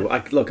try.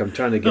 Look, I'm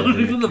trying to get. Look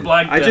at the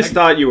black I just deck.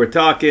 thought you were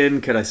talking.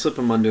 Could I slip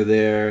him under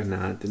there?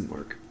 Nah, it didn't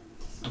work.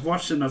 I've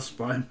watched enough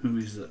spy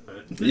movies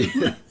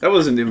that. That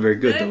wasn't even very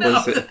good, I though,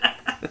 was know.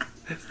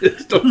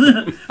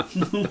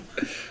 it?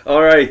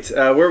 All right,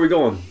 where are we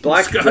going?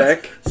 Black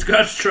deck.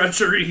 Scott's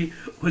treachery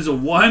was a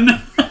 1.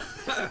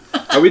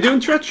 Are we doing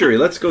treachery?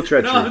 Let's go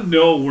treachery.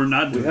 No, we're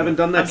not doing haven't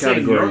that. done that I'm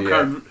saying category your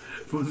card,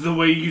 the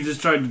way you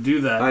just tried to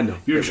do that, I know,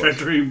 your it was.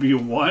 treachery would be a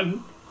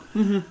 1.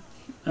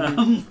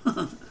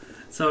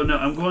 So, no,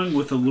 I'm going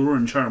with Allure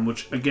and Charm,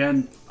 which,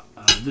 again,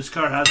 this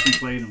card has been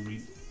played and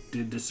we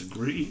did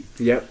disagree.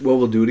 Yeah, well,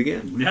 we'll do it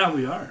again. Yeah,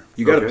 we are.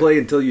 You got to Okay. play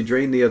until you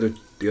drain the other.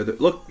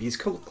 Look, he's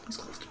close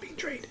to being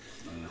drained.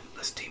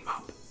 Let's team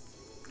up.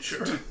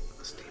 Sure.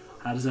 Let's team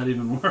up. How does that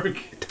even work?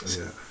 It does.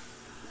 Yeah.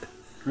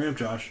 Hurry up,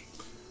 Josh.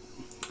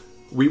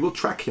 We will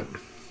track him.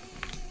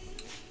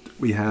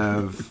 We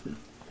have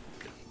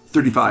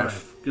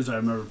 35. Because I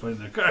remember playing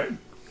that card.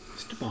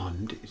 Mr.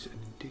 Bond is an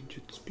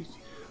endangered species.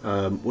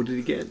 What did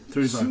he get?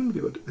 35. Soon be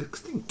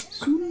extinct.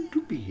 Soon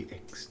to be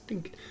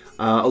extinct.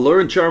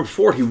 Allure and Charm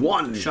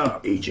 41. Shut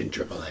up. Agent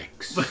Triple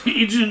X.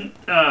 Agent,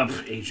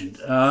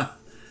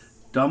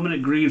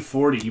 Dominic Green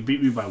 40. You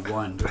beat me by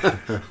 1.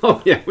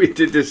 Oh yeah, we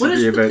did What disagree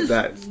is about with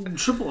that.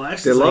 this Triple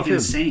X They is love like him.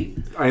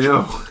 insane. I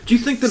know. Do you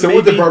think that So maybe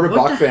would the Barbara What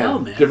Bach the hell,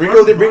 fan. man? Did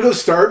Ringo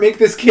Starr make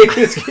this game?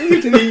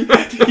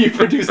 Did he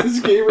produce this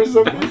game or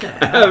something? What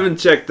the I hell? haven't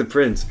checked the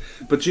prints,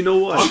 but you know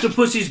what?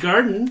 Octopussy's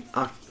Garden.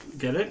 Oc-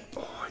 Get it?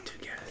 Oh, I did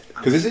get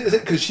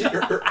it. Because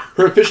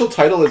her official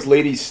title is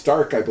Lady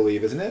Stark, I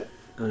believe, isn't it?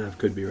 That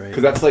could be right.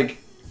 Because that's like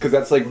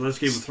Well, that's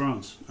Game of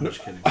Thrones. I'm just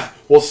kidding.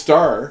 well,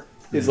 Star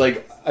is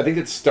like I think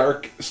it's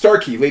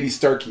Starkey, Lady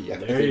Starkey. I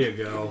There think.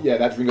 you go. Yeah,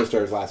 that's Ringo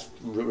Starr's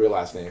real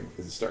last name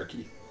is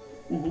Starkey.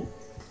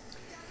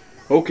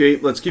 Okay,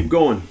 let's keep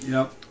going.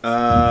 Yep.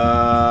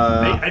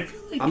 I I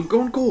feel like. am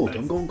going gold.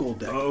 I'm going gold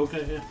deck. Oh,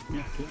 okay.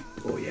 Yeah. Good.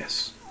 Oh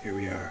yes, here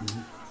we are.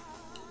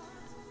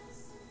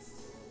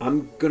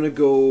 I'm gonna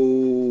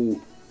go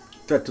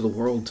Threat to the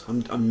World.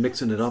 I'm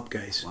mixing it up,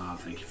 guys. Wow.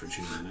 Thank you for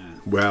choosing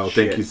that. Well,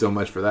 Shit. thank you so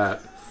much for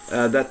that.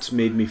 That's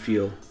made me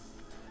feel.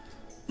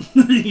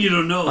 You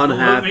don't know what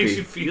Unhappy. makes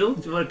you feel.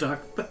 Do you want to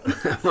talk about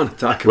it? I want to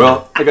talk about.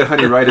 Well, I got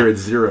Honey Rider at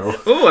 0.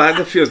 Oh, that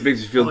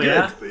makes me feel Oh, good.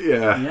 yeah?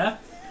 Yeah. Yeah.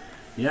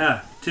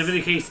 Yeah.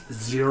 Tiffany case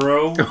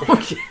 0.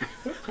 Oh,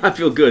 yeah. I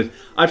feel good.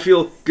 I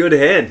feel good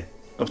ahead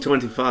of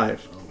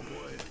 25. Oh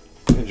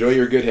boy. Enjoy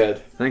your good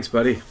head. Thanks,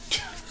 buddy.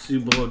 See you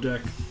below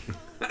deck.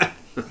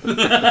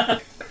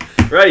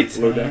 Right.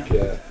 Low deck,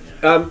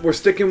 yeah. We're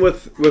sticking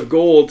with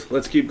gold.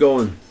 Let's keep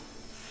going.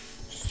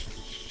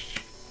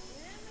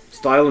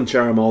 Style and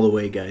charm all the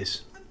way,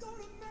 guys.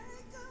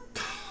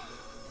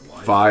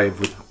 5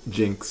 with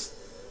Jinx.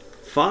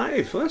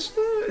 5.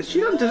 She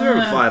doesn't deserve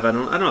a 5. I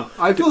don't know.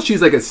 I feel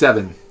she's like a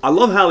 7. I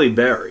love Halle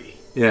Berry.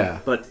 Yeah.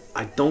 But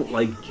I don't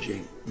like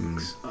Jinx.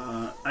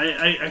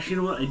 I actually,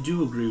 you know what? I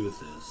do agree with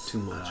this. Too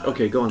much.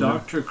 Okay, go on.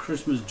 Dr.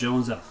 Christmas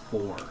Jones at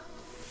 4.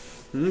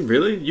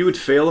 Really? You would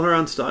fail her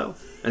on style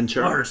and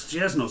charm? Well, she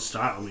has no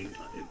style. I mean,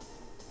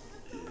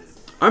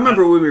 I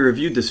remember when we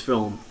reviewed this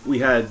film, we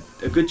had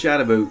a good chat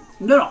about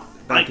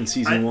back in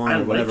season 1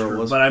 or whatever her, it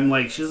was. But I'm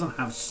like, she doesn't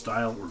have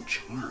style or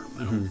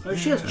charm.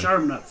 She has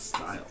charm, not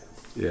style.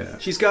 Yeah.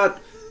 She's got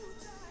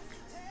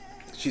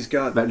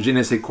That je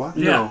ne sais quoi?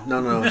 Yeah.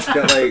 No. She's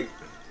got like,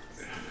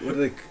 what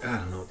do they? I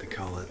don't know what they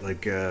call it.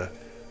 Like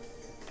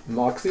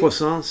Moxie?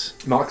 puissance,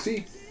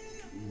 Moxie?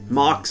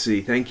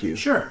 moxie. Thank you.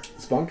 Sure.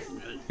 Spunk?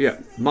 Yeah,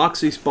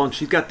 moxie, spunk.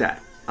 She's got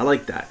that. I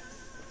like that.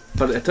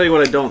 But I tell you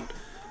what, I don't.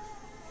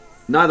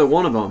 Neither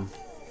one of them.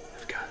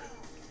 I've got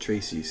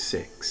Tracy's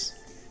 6.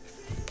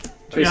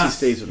 Tracy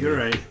stays with me. You're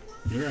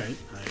right.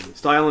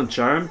 Style and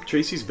charm.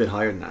 Tracy's a bit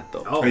higher than that,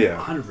 though. Oh, yeah.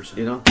 100%.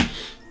 You know?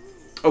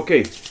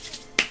 Okay.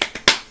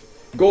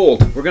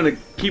 Gold. We're going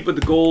to keep with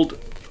the gold.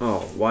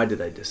 Oh, why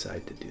did I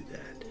decide to do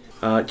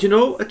that? You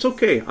know, it's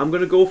okay. I'm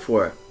going to go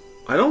for it.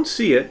 I don't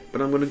see it,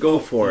 but I'm going to go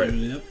for it.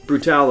 Yep.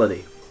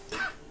 Brutality.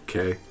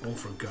 Okay. Oh,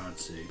 for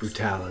God's sake.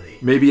 Brutality.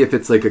 Maybe if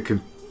it's like a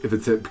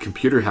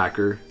computer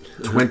hacker,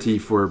 20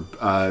 for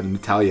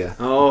Natalia.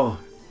 Oh.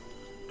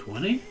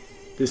 20?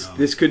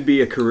 This could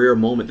be a career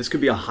moment. This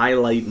could be a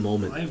highlight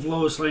moment. I have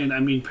Lois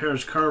Lane.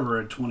 Paris Carver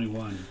at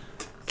 21.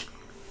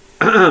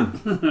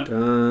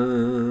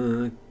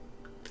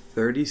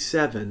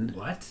 37.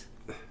 What?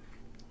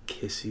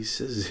 Kissy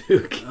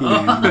Suzuki.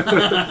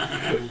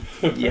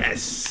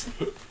 Yes.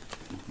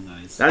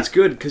 Nice. That's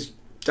good, because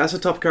that's a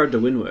tough card to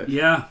win with.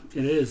 Yeah,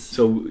 it is.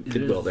 So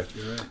did well there.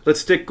 You're right.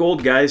 Let's stick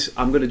gold, guys.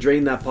 I'm going to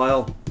drain that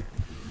pile.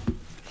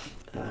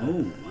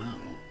 Oh, wow.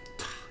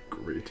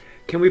 Great.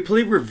 Can we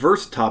play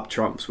reverse top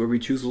trumps where we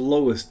choose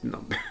lowest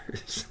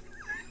numbers?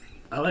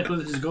 I like where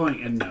this is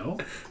going, and no.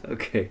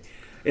 Okay.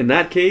 In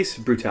that case,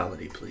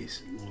 brutality,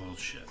 please. Well,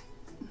 shit.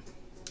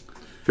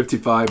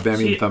 55,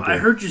 Bambi and Thumper. I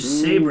heard you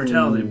say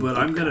brutality, but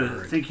I'm going to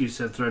think you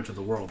said threat to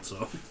the world,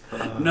 so.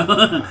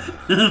 No.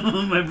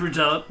 My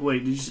brutality.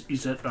 Wait, you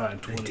said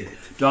 20.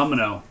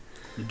 Domino.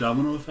 The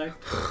domino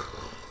effect?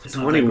 It's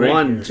not that great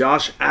 21. here.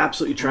 Josh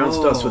absolutely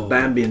trounced us with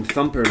Bambi and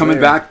Thumper. Coming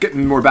there. back,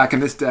 getting more back in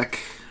this deck.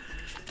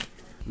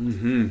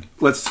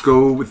 Let's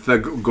go with the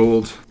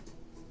gold.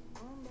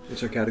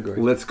 What's our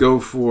category? Let's go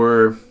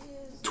for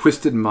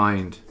Twisted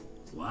Mind.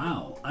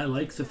 Wow. I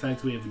like the fact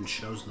that we haven't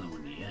chosen that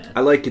one yet.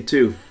 I like it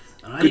too.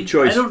 Good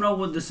choice. I don't know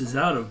what this is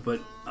out of, but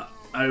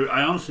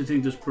I honestly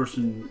think this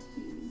person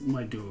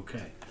might do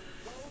okay.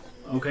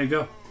 Okay,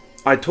 go.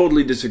 I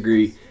totally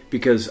disagree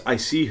because I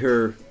see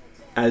her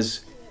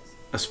as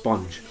a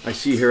sponge. I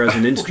see her as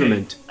an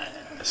instrument.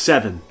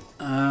 7.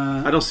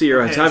 I don't see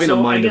her as having a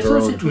mind of her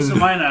own. Twisted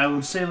Mind, I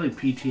would say like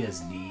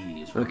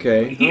PTSD. Is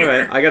Okay, here. all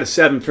right. I got a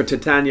 7 for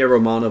Titania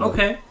Romanova.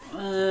 Okay.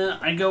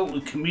 I go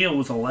with Camille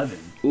with 11.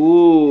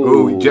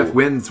 Ooh. Jeff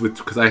wins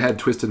because I had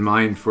Twisted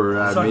Mind for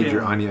Suck Major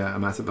it. Anya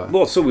Amasova.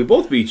 Well, so we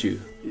both beat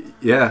you.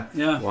 Yeah.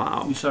 Yeah.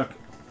 Wow. You suck.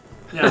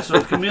 Yeah,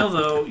 so Camille,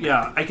 though,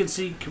 I could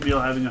see Camille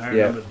having a higher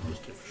number than those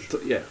two. So,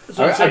 yeah. That's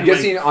what I'm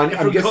guessing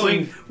if we're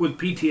going with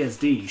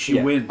PTSD,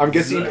 she wins. I'm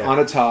guessing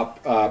Anna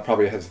Top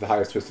probably has the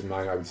highest Twisted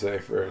Mind, I would say,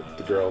 for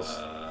the girls.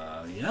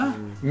 Yeah.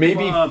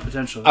 Maybe.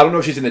 Potentially. I don't know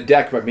if she's in the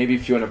deck, but maybe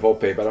Fiona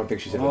Volpe, but I don't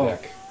think she's in the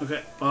deck.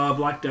 Okay.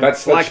 Black deck.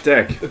 That's Black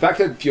deck. The fact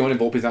that Fiona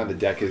Volpe's not in the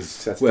deck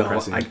that's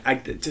depressing.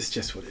 It's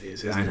just what it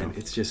is, isn't it?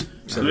 It's just.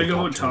 Can I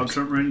go with top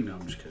trump rating? No,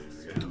 I'm just kidding.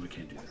 I know we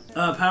can't do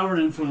that. Power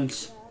and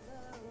influence.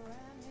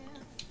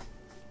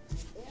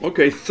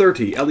 Okay,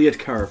 30. Elliot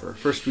Carver.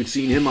 First we've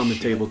seen him on the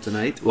table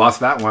tonight. Lost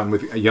that one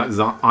with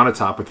Anna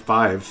Top with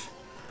 5.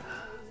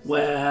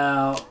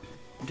 Well,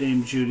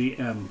 Dame Judy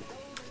M.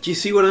 Do you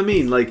see what I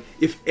mean? Like,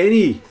 if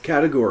any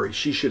category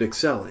she should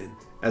excel in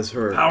as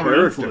her Power and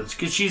character. influence,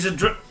 because she's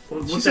a.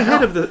 She's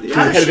ahead of the.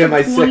 How ahead does of she have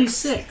MI6.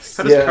 26?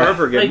 How does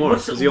Carver get more?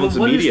 Because he owns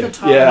the media. What is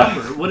the top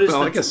number? What is Well,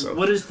 the, I guess so.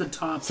 What is the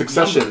top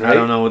Succession, number? right? I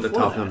don't know what the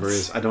Before top that. number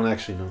is. I don't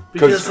actually know.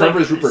 Because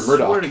Carver's Rupert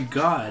Murdoch. I swear to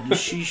God,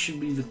 she should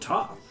be the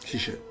top. She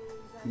should.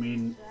 I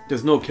mean,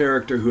 There's no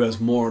character who has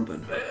more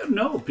than her.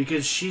 no,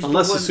 because she's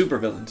Unless the the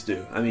one... supervillains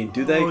do. I mean,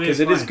 do they? Oh, yeah, Because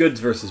it is fine. goods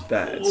versus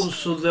bads. Well,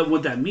 so that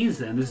what that means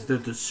then is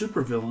that the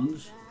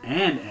supervillains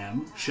and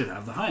M should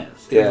have the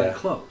highest. Yeah. They're very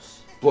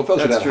close. Blofeld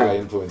should That's have true. high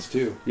influence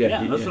too.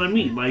 Yeah, that's what I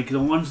mean. Like the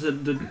ones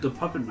that the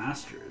puppet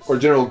masters. Or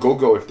General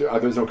Gogo, if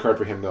there's no card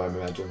for him though, I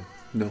imagine.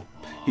 No,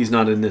 he's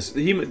not in this.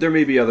 There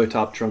may be other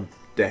top trump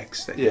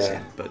decks that he's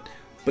in, but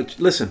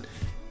listen,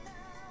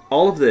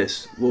 all of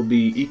this will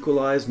be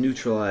equalized,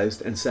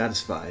 neutralized, and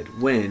satisfied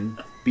when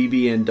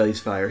BBN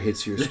Dicefire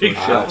hits your store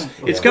shelves.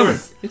 It's coming.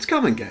 It's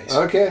coming, guys.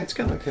 Okay. It's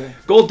coming. Okay.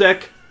 Gold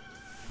deck,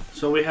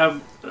 So we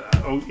have.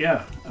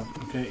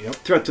 Okay. Yep.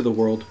 threat to the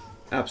world.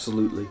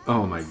 Absolutely.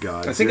 Oh my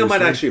God. I think I might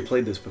seriously? actually have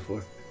played this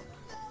before.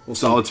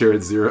 Solitaire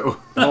at 0.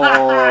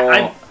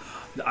 Oh,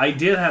 I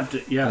did have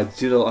to. Yeah. I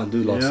do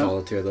love Yeah.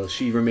 Solitaire though.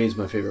 She remains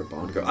my favorite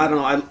Bond girl. I don't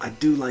know. I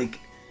do like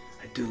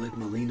I do like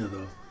Melina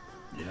though.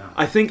 Yeah.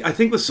 I think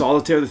with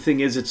Solitaire the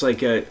thing is it's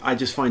like I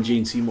just find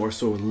Jane Seymour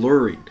so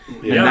alluring.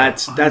 Yeah, And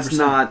that's 100%.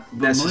 not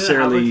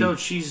necessarily Melina Havelock,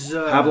 she's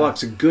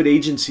Havelock's a good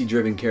agency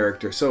driven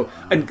character. So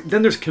and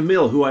then there's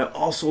Camille, who I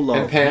also love.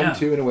 And Pam Yeah.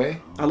 too, in a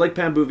way. I like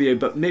Pam Bouvier,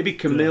 but maybe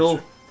Camille,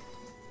 answer.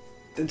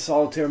 then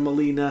Solitaire,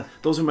 Melina.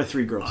 Those are my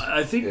three girls.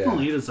 I think Yeah.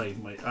 Melina's like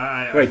my.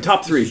 Right,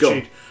 top three, this go.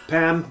 is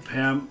Pam,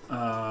 Pam,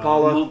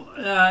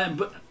 Paula.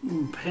 but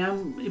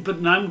Pam,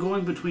 but I'm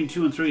going between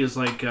 2 and 3 is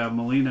like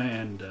Melina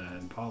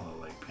and Paula,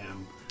 like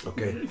Pam.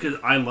 Okay. Because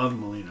I love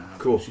Melina.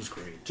 Cool. She's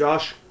great.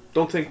 Josh,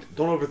 don't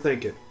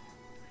overthink it.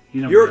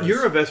 You know,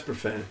 You're a Vesper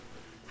fan.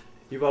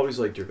 You've always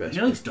liked your He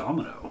Vesper. likes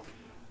Domino.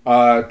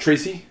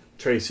 Tracy.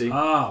 Tracy.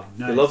 Oh,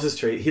 nice. He loves his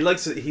Tracy. He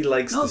likes No,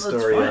 the that's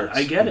story fine. arcs.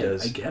 I get he it.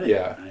 does. I get it.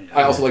 Yeah.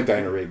 I also like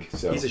Diana Rigg.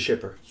 So He's a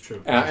shipper. It's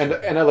true.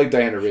 and I like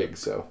Diana Rigg.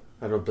 So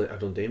I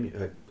don't dame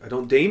you. I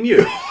don't dame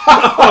you.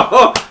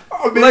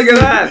 Look at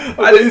that!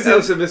 That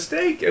was a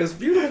mistake. It was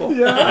beautiful.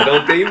 Yeah. I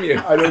don't dame you.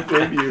 I don't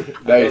blame you. I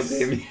don't Nice.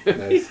 dame you.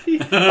 Nice.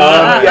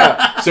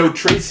 Yeah. So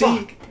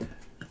Tracy.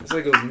 It's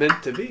like it was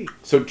meant to be.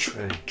 So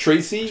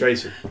Tracy.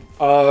 Tracy.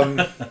 Um,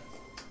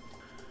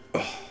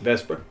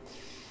 Vesper.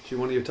 She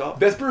one of your top?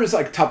 Vesper is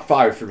like top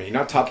 5 for me,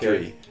 not top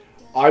 3.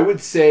 I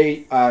would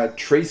say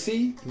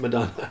Tracy,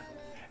 Madonna.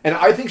 and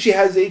I think she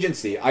has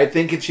agency. I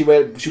think if she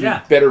was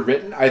better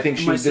written. I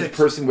think My this 6.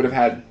 person would have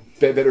had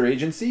better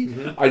agency.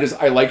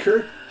 I like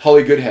her.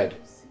 Holly Goodhead.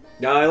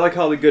 Yeah, I like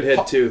Holly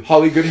Goodhead too.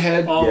 Holly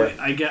Goodhead. Oh, Yeah.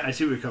 wait, I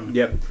see where you're coming.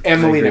 Yep.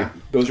 And I agree. Melina.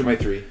 Those are my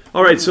 3.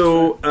 All right,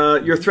 so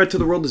your threat to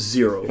the world is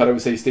 0. Thought I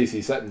would say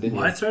Stacey Sutton, didn't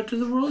My you? threat to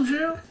the world,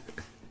 Joe?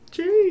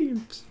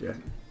 James. Yeah.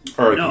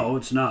 All right. No,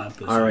 it's not.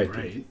 But it's All not right.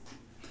 great.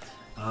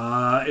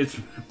 It's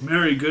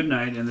Mary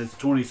Goodnight, and it's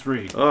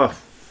 23. Oh.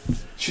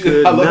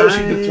 I love how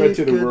she did threat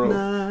to the world.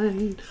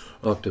 Night.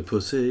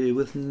 Octopussy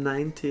with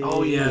 90.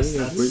 Oh, yes,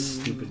 that's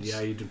stupid.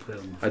 Yeah, you did play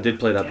that one before. I did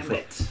play that Damn before.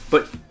 it.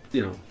 But,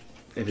 you know,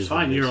 it is It's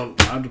fine, what it you're is.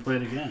 allowed to play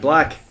it again.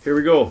 Black. Here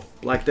we go.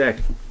 Black deck.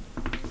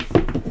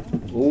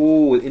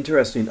 Oh,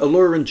 interesting.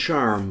 Allure and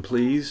Charm,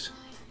 please.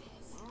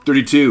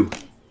 32.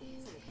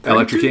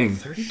 Electric King.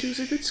 32 is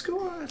a good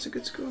score. That's a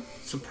good score.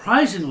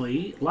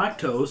 Surprisingly,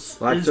 lactose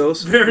Lactose?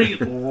 is very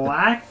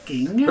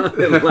lacking.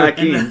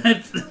 Lacking. And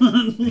that's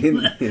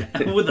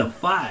with a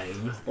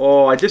 5.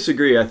 Oh, I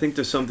disagree. I think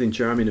there's something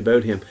charming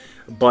about him,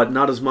 but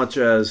not as much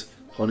as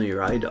Honey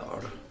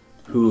Rydar,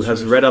 who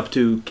has read up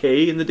to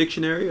K in the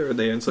dictionary or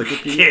the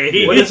encyclopedia.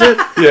 K. What is it?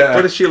 Yeah.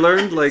 What has she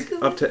learned? Like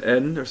up to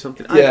N or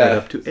something? I've Yeah. read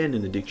up to N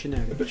in the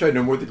dictionary. I bet you I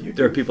know more than you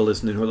There are do. people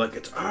listening who are like,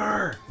 it's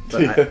R.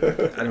 But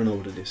I don't know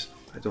what it is.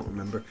 I don't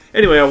remember.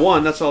 Anyway, I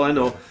won. That's all I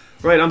know.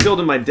 Right, I'm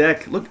building my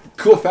deck. Look,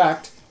 Cool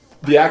fact: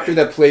 the actor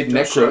that played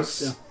Josh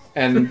Necros Sharp,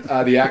 and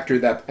the actor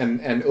that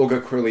and Olga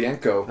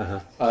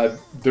Kurylenko,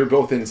 they're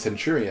both in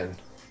Centurion,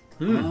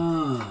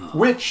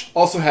 which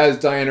also has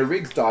Diana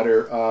Rigg's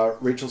daughter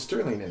Rachel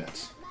Sterling in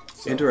it.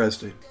 So-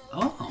 interesting.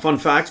 Oh. Fun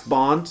facts,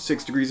 Bond,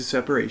 6 Degrees of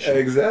Separation.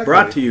 Exactly.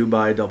 Brought to you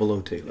by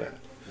 00 Taylor.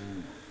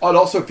 Oh, it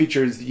also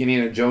features the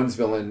Indiana Jones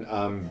villain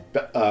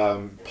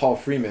Paul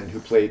Freeman, who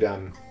played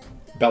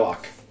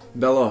Belloc.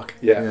 Belloc.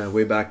 Yeah.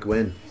 Way back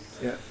when.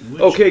 Yeah.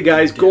 Okay,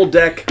 guys, gold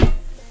deck.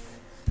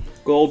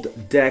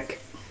 Gold deck.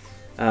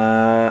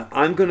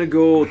 I'm going to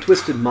go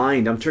Twisted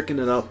Mind. I'm tricking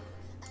it up.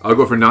 I'll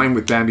go for 9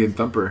 with Bambi and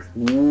Thumper.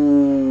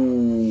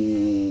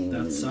 Ooh.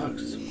 That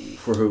sucks.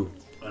 For who?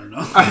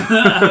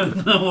 I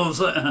don't know.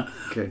 Well,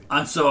 Okay.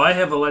 so I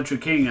have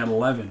Electric King at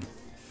 11.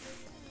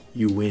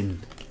 You win.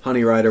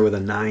 Honey Rider with a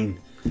 9.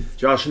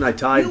 Josh and I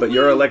tied, but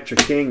you're Electric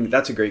King.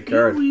 That's a great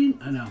card. I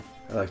know.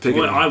 I like Take it.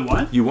 it. What, I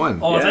won? You won.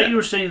 Oh, I Yeah. thought you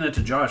were saying that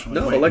to Josh. I'm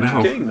like, No, wait, Electric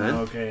no. King, man.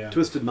 Okay, yeah.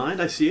 Twisted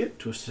Mind, I see it.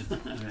 Twisted.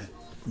 Okay.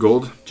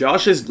 Gold.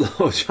 Josh is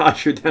low.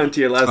 Josh, you're down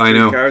to your last I 3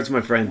 know. cards,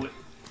 my friend.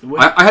 Wait,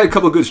 I had a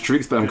couple of good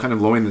streaks, but I'm kind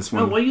of low in this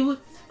no, one. why you look?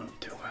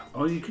 Do well.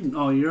 Oh, you can.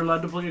 Oh, you're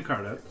allowed to pull your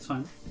card out. It's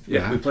fine.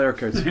 Yeah, we play our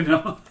cards. You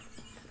know.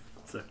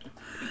 So,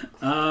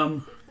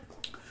 I'm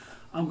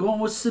going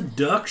with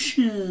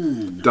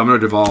Seduction. Domino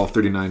Duval,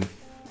 39.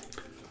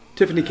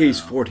 Tiffany K's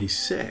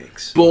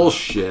 46.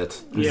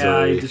 Bullshit. I'm Yeah,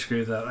 sorry. I disagree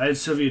with that. I had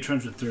Sylvia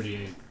Trench with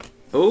 38.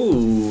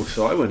 Oh,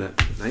 so I win it.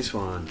 Nice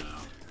one.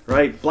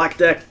 Right, black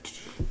deck.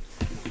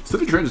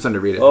 Sylvia Trench is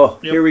underrated. Oh,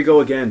 Yep. here we go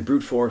again.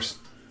 Brute force.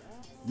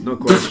 No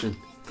question.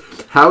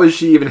 How is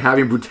she even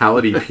having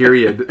brutality,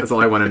 period? That's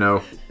all I want to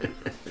know.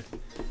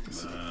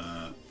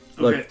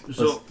 Look, Okay,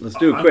 so let's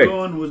do it I'm quick.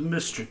 going with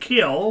Mr.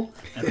 Kill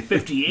at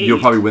 58. You'll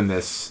probably win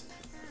this.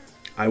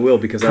 I will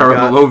because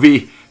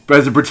Karalovi, but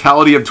has a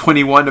brutality of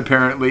 21,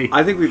 apparently.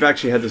 I think we've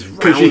actually had this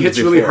Because she round hits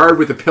really before. hard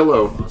with a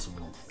pillow.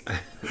 Possible.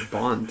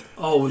 Bond.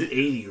 Oh, with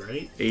 80,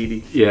 right?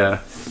 80. Yeah.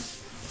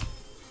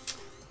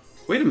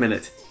 Wait a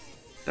minute.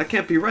 That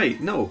can't be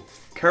right. No.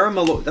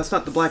 Caramelo. That's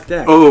not the black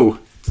deck. Oh,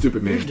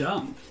 stupid You're me.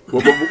 dumb.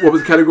 What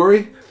was the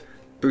category?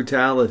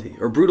 Brutality.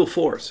 Or brutal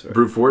force. Right?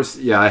 Brute force?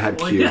 Yeah, I had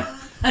Well, Q. yeah.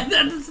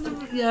 That's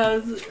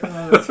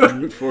funny.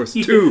 Brute force.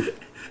 2.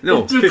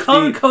 No, They're 15.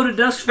 color-coded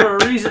desks for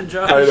a reason,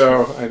 Josh.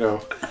 I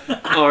know.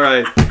 All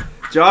right.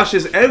 Josh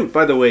is out,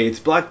 by the way. It's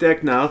black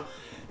deck now.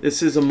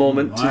 This is a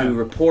moment to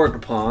report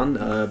upon.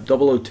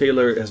 00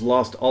 Taylor has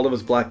lost all of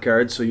his black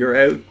cards, so you're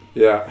out.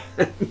 Yeah.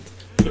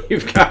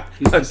 You've got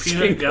a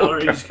peanut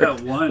gallery. He's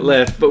got one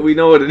left, but we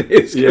know what it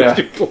is. Yeah.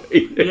 You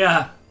played it.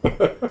 Yeah.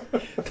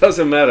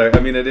 Doesn't matter. I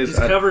mean, it is. His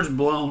cover's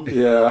blown.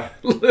 Yeah.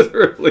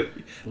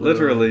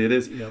 Literally, it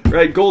is. Yep.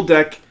 Right, gold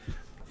deck.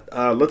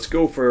 Let's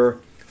go for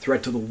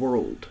Threat to the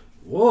World.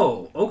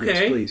 Whoa. Okay.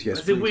 Yes, please. Yes,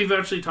 I think please. we've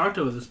actually talked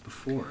about this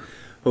before.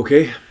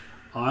 Okay.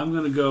 I'm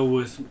going to go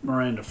with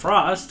Miranda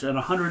Frost at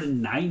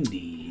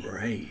 190.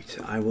 Right.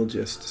 I will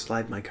just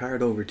slide my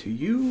card over to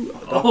you,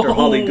 Dr.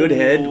 Holly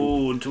Goodhead.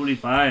 Oh,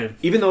 25.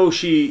 Even though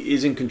she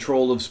is in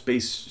control of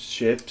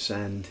spaceships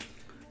and...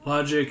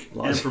 Logic.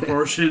 And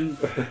proportion.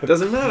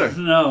 Doesn't matter.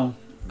 No.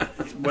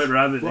 White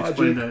Rabbit Logic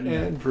explained that. Yeah.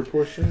 and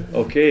proportion.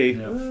 Okay.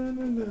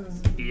 Yep.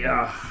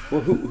 Yeah.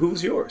 Well,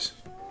 who's yours?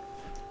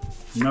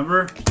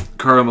 Remember?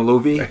 Carla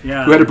Malovi,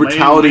 Yeah. who had a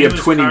brutality of Lame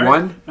as 21.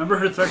 card. Remember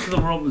her threat to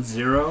the world with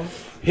 0?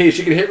 Hey,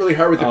 she can hit really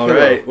hard with the All pillow.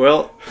 right.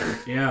 Well,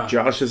 Yeah.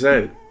 Josh is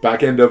out.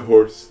 Back end of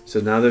horse. So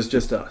now there's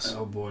just us.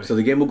 Oh, boy. So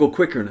the game will go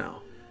quicker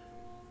now.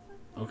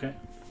 Okay.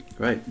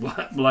 Right.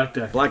 Black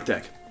deck. Black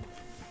deck.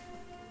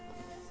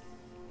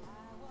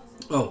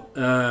 Oh,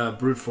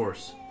 Brute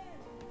Force.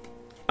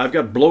 I've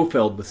got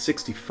Blofeld with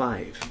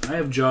 65. I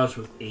have Jaws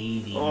with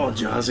 80. Oh,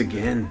 Jaws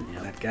again. Yeah,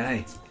 that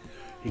guy.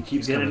 He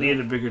keeps He's gonna coming need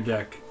a bigger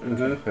deck.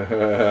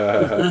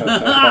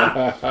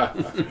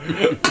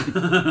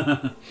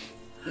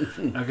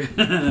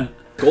 Okay.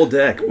 Gold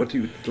deck. What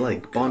do you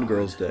like? Bond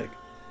Girls deck.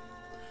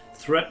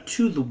 Threat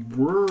to the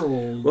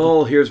world.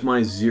 Well, here's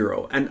my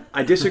 0. And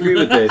I disagree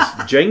with this.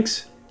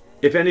 Jinx,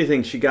 if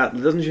anything,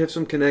 doesn't she have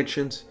some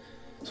connections?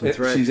 Some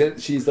threat?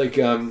 She's like,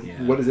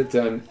 what is it,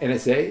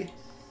 NSA?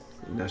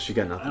 No, she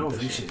got nothing. I don't does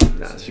think she? she's.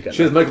 No, she got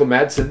She has nothing. Michael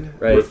Madsen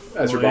Right.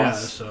 as her Yeah,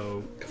 boss.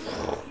 so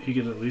he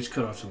could at least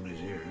cut off somebody's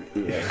ear.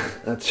 Yeah,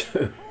 that's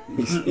true.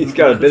 He's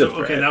got a bit of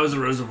Okay, threat. that was a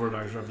Reservoir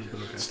Dogs reference,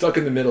 but okay. Stuck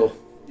in the middle.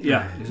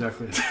 Yeah,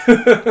 exactly.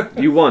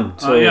 You won.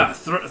 So Yeah,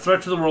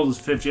 Threat to the World is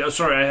 50. Oh,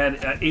 sorry, I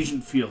had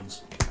Agent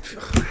Fields.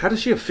 How does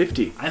she have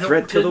 50? I don't,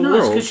 Threat to the no,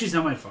 world. because she's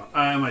not my fault.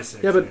 My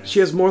 6. Yeah, but she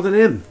has more than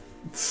him.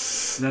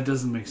 That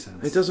doesn't make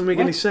sense. It doesn't make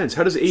any sense.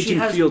 How does Agent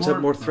has Fields more-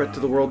 have more threat to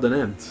the world than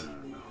him?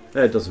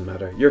 It doesn't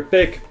matter. Your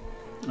pick.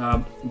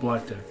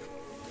 Black deck.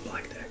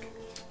 Black deck.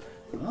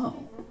 Oh.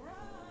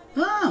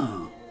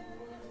 Yeah,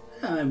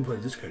 I haven't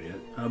played this card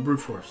yet. Brute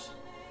Force.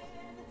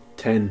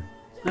 10.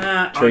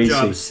 Odd Tracy.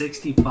 Job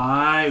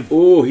 65.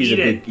 Oh, he's Eat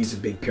a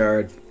big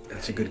card.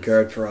 That's a good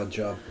card for Odd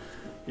Job.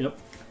 Yep.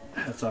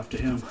 Hats off to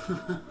him.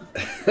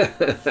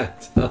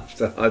 That's off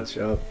to Odd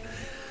Job.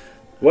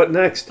 What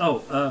next?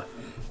 Oh,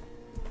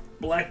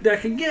 black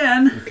deck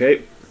again.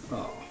 Okay.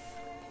 Oh.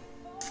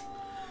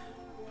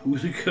 I'm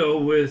gonna go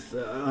with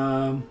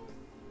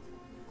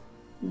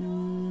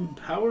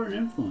Power and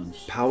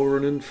Influence. Power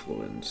and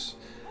Influence.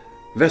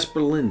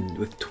 Vesper Lind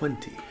with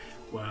 20.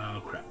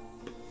 Wow, crap.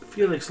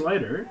 Felix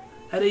Leiter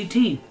at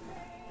 18.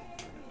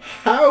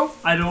 How?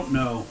 I don't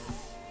know.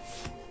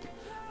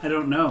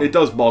 It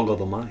does boggle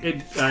the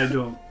mind. I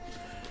don't.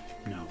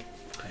 No.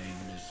 I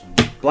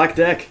just. Black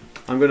deck.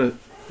 I'm gonna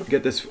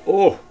get this.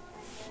 Oh,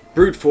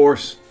 Brute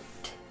Force.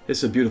 This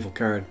is a beautiful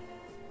card.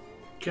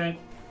 Okay.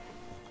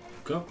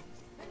 Go.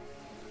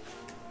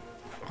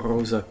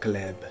 Rosa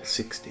Kleb,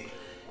 60.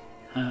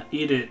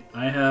 Eat it.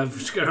 I have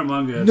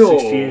Scaramanga at No.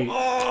 68.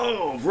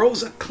 Oh,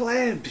 Rosa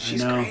Kleb.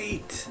 She's know.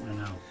 great. I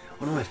know.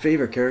 One of my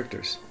favorite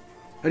characters.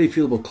 How do you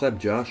feel about Kleb,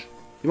 Josh?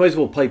 You might as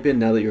well pipe in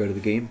now that you're out of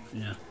the game.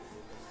 Yeah.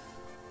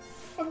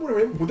 I'm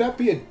wondering, would that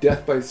be a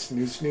death by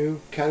snoo snoo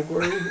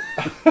category?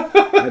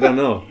 I don't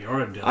know.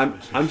 You're a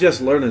death I'm just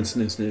learning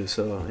snoo,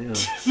 so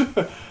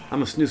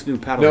I'm a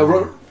snoo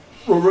paddle.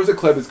 No, Rosa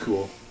Klebb is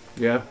cool.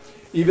 Yeah.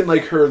 Even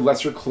like her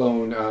lesser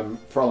clone,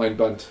 Fraulein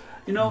Bunt.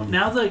 You know,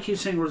 now that I keep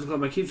saying Rosa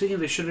Club, I keep thinking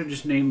they should have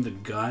just named the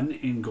gun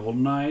in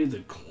Goldeneye the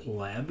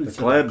Kleb. The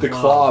Kleb. The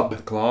Klob. The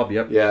Klob,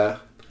 yep. Yeah.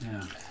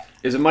 Yeah.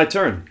 Is it my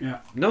turn? Yeah.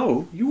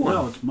 No, you won.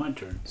 No, it's my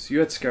turn. So you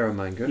had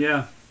Scaramanga.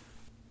 Yeah.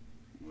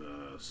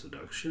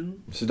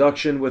 Seduction.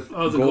 Seduction with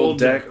The gold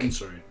deck. I'm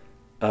sorry.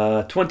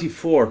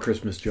 24,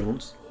 Christmas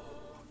Jones.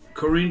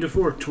 Corrine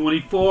DeFore,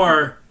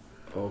 24.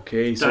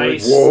 Okay, so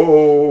Dice.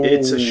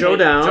 it's a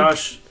showdown.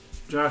 Josh.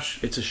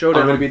 It's a I'm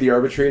showdown. going to be the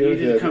arbitrator.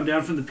 You need to come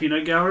down from the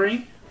peanut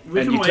gallery.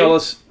 We and can you wait. tell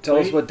us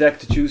Wait. what deck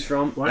to choose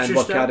from Watch and your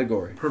what step.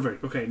 category.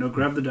 Perfect. Okay, no,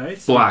 grab the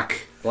dice.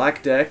 Black.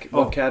 Black deck,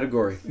 Oh. what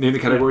category? Name the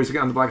categories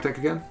again on the black deck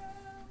again.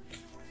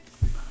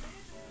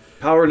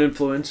 Power and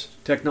influence,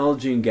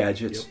 technology and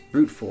gadgets,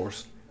 brute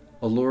force,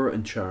 allure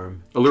and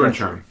charm. Allure and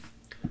treachery.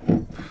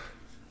 charm.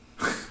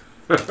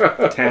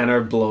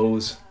 Tanner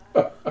blows.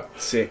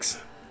 6.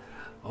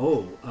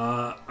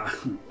 Oh,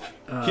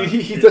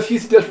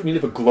 He's desperate need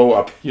of a glow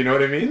up. You know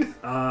what I mean?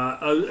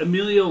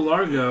 Emilio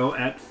Largo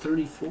at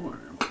 34.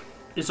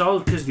 It's all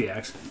because of the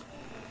accent.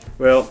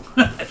 Well,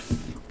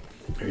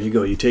 there you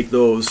go. You take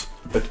those.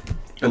 But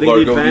I think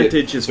the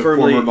advantage is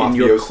firmly in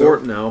your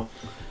court now.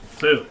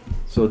 Clearly.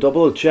 So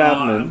double O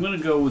Chapman. I'm going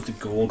to go with the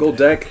gold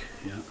deck.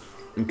 Yeah.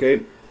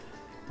 Okay.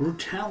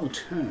 Brutality.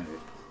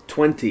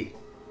 20.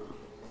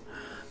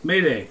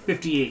 Mayday,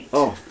 58.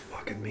 Oh,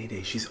 fucking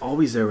Mayday. She's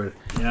always there with it.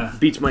 Yeah.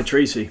 Beats my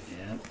Tracy.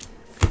 Yeah.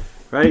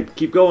 Right,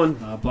 keep going.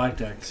 Black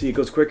deck. See, it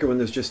goes quicker when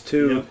there's just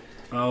two. Yep.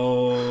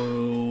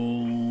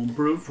 Oh,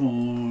 brute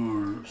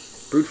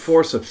force. Brute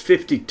force of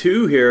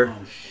 52 here.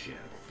 Oh, shit.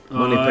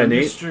 Money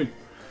penny. Mr.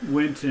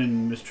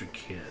 Winton, Mr.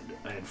 Kid.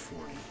 I had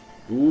 40.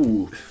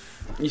 Ooh.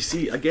 You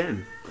see,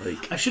 again,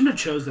 like... I shouldn't have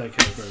chose that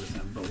category this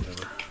time, but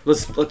whatever.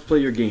 Let's play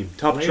your game.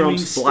 Top Flaming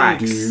trumps,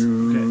 blacks. Stakes.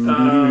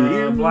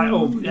 Okay. Black.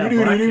 Oh, yeah,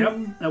 black.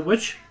 Yep.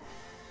 Which?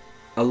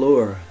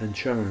 Allure and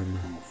charm.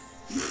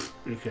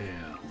 Okay,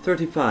 yeah.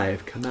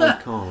 35. Kamal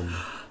Khan.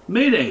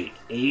 Mayday,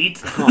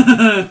 8.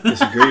 Oh,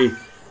 disagree.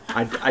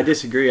 I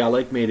disagree. I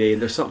like Mayday.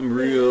 There's something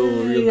real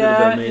good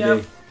about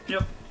Mayday.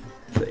 Yep.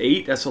 The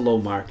 8, that's a low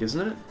mark,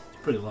 isn't it?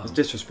 It's pretty low. It's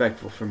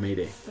disrespectful for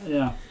Mayday.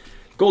 Yeah.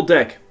 Gold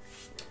deck.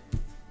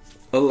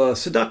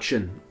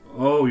 Seduction.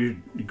 Oh, you're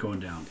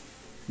going down.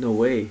 No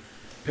way.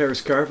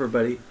 Paris Carver,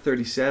 buddy.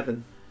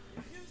 37.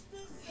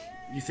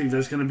 You think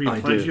there's going to be I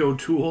Plenty do.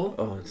 O'Toole?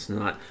 Oh, it's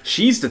not.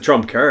 She's the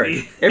trump card.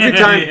 Every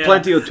time Yeah.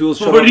 Plenty O'Toole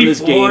shows up in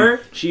this 44?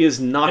 game, she has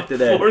knocked it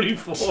out.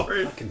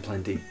 44. Fucking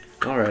Plenty.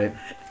 All right.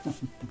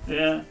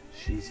 Yeah.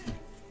 She's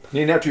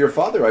Named after your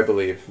father, I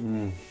believe.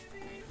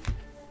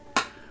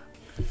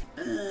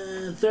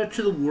 Threat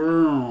to the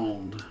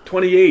world.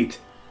 28.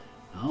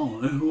 Oh,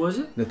 who was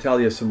it?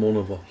 Natalia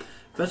Simonova.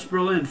 That's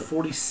Berlin,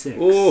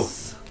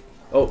 46.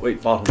 Oh,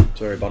 wait, bottom.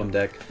 Sorry, bottom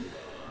deck.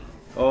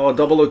 Oh,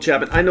 00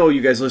 Chapman. I know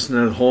you guys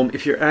listening at home.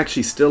 If you're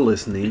actually still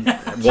listening,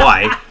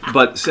 why?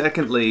 But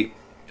secondly,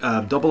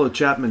 00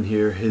 Chapman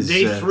here has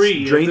Day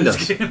 3 drained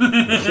us.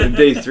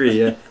 Day 3,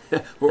 yeah.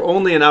 We're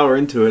only an hour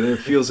into it, and it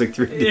feels like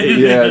 3 days.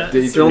 Yeah,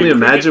 You can only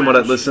imagine what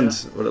it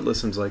listens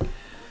like.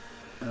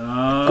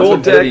 That's Gold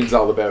what deck. editing's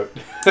all about.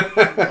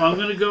 I'm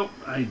going to go...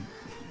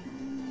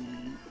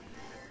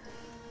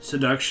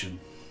 Seduction.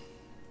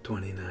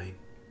 29.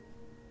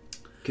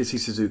 Kissy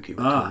Suzuki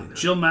with 29.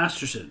 Jill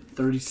Masterson,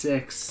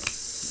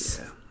 36.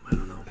 Yeah, I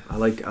don't know. I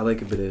like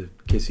a bit of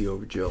Kissy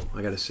over Jill,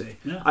 I gotta say.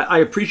 Yeah. I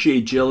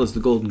appreciate Jill as the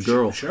golden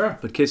girl. Sure.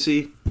 But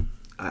Kissy,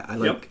 I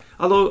like... Yep.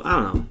 Although, I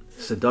don't know,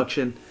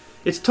 seduction...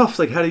 It's tough,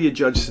 like, how do you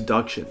judge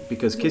seduction?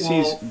 Because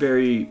Kissy's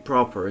very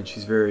proper and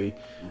she's very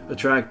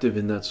attractive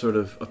in that sort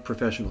of a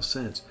professional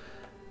sense.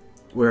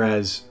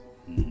 Whereas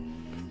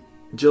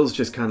Jill's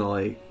just kind of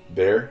like...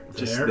 There.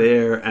 Just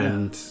there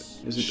and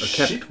is a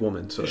kept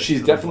woman. So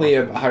she's definitely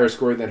a higher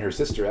score than her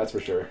sister, that's for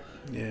sure.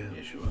 Yeah.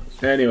 Yeah, she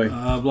was. Anyway.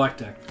 Black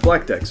deck.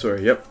 Black deck,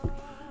 sorry, yep.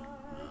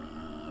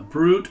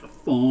 Brute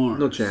force.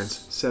 No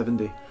chance.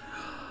 70.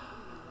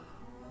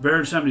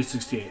 Baron 70,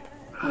 68.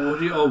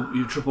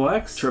 You triple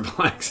X?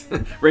 Triple X.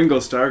 Ringo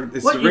Starr.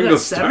 It's What, the you Ringo got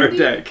Starr 70?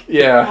 deck.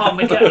 Yeah. Oh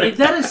my god, like,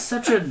 that is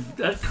such a...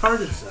 That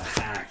card is a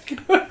hack.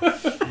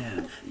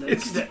 Man,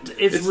 it's the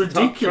ridiculous.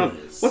 top trump.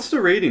 What's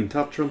the rating?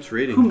 Top Trump's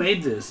rating. Who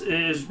made this?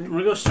 Is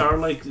Ringo Starr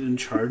like in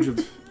charge of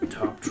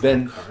top Trump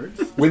Then, cards?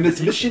 when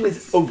this mission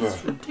is over,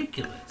 It's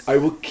ridiculous. I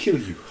will kill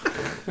you.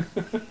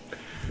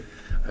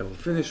 I will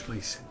finish my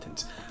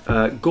sentence.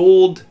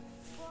 Gold.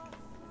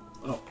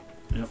 Oh,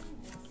 yep.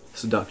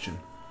 Seduction.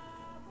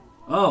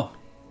 Oh,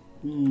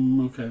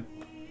 okay.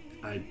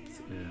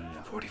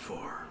 Yeah.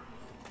 44.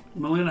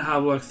 Melina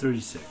Havelock,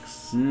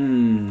 36. Do you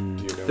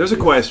know There's a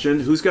who? question.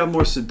 Who's got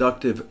more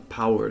seductive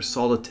powers?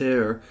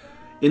 Solitaire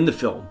in the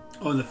film?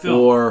 Oh, in the film.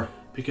 Or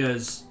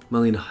Because...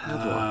 Melina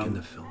Havelock in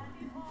the film?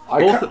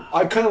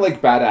 I kind of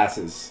like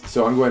badasses,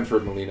 so I'm going for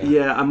Melina.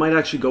 Yeah, I might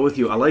actually go with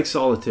you. I like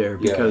Solitaire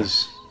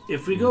because...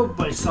 If we go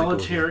by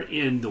Solitaire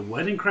in The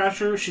Wedding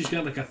Crasher, she's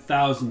got like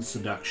 1,000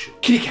 seduction.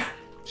 Kitty cat.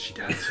 She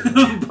does.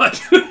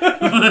 But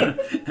and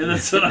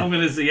that's what I'm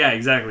going to say. Yeah,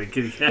 exactly.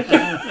 Kitty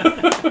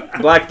cat.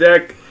 Black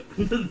deck.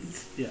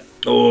 Yeah.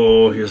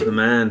 Oh, here's the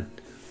man.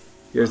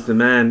 Here's the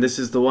man. This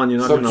is the one you're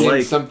not going to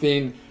like.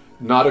 Something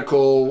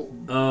nautical.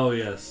 Oh,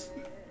 yes.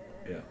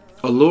 Yeah.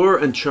 Allure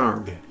and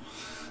charm.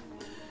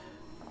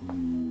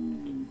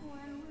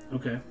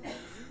 Okay.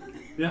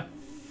 Yeah.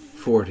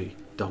 40.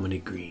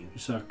 Dominic Green. You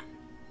suck.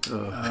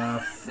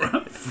 Oh.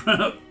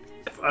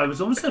 I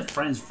was almost at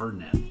Franz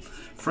Ferdinand.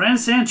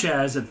 Franz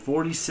Sanchez at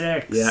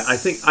 46. Yeah, I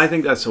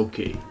think that's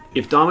okay.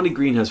 If Dominic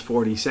Green has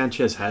 40,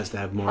 Sanchez has to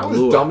have more How is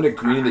allure. Dominic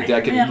Green in the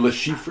deck Yeah. and Le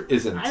Chiffre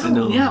isn't? I don't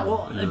know. Yeah,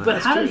 well, I know, but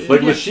that's how true. did he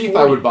Like get Le Chiffre, 40?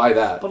 I would buy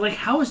that. But like,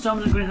 how is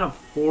Dominic Green have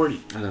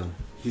 40? I know.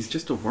 He's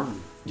just a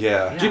worm.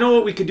 Yeah. Do you know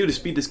what we could do to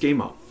speed this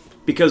game up?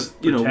 Because,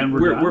 you Pretend know,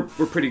 we're done?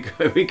 we're pretty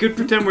good. We could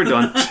pretend we're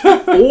done.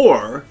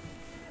 Or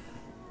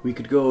we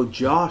could go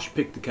Josh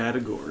pick the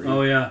category.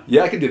 Oh yeah.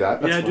 Yeah, I can do that.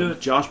 That's Yeah, fun. do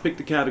it. Josh picked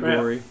the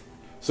category.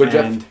 So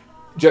And-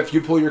 Jeff,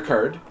 you pull your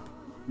card.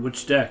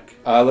 Which deck?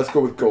 Let's go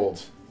with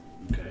gold.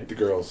 Okay. The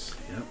girls.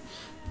 Yep.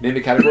 Name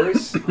the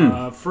categories.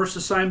 First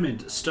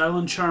assignment: style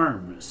and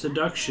charm,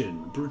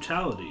 seduction,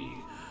 brutality,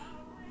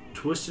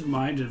 twisted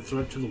mind, and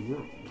threat to the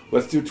world.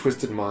 Let's do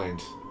Twisted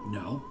Mind.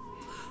 No.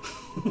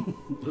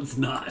 Let's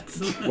not.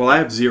 Well, I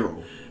have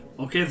 0.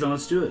 Okay, then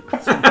let's do it.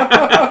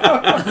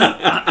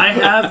 I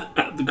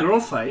have the girl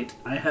fight.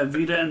 I have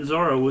Vita and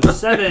Zora with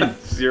 7.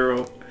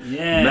 0.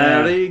 Yeah.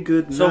 Very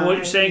good night. So what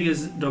you're saying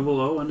is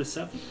 00 and a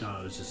 7? No,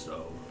 it was just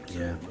O.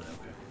 Yeah. But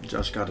okay.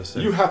 Josh got to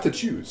say. You have to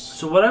choose.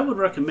 So what I would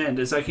recommend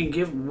is I can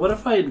give. What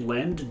if I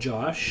lend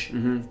Josh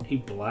a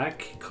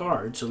black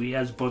card so he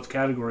has both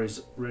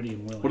categories ready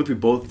and willing? What if we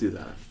both do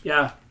that?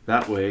 Yeah.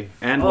 That way,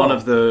 and one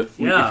of the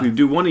if we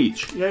do one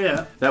each.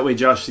 Yeah. That way,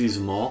 Josh sees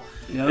them all.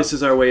 Yeah. This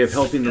is our way of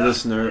helping the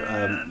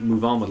listener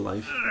move on with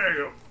life. There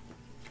you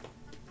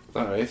go.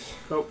 All right.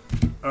 Oh,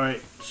 all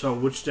right. So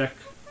which deck?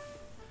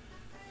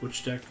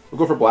 Which deck? We'll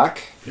go for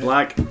black. Yeah.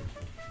 Black.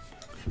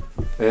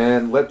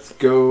 And let's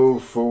go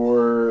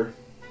for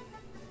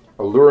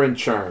Allure and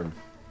Charm.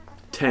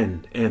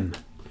 10 M.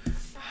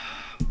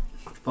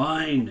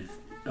 Fine.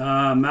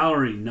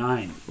 Mallory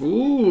 9.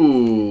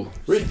 Ooh.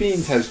 Rick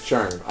Beans has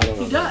Charm. I don't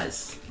know. He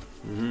does.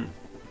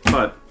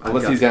 But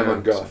Unless he's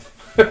Amon Goth.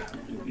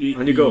 On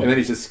you go. And then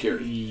he's just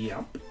scary.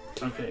 Yep.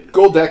 Okay.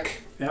 Gold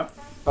deck. Yep.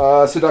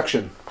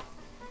 Seduction.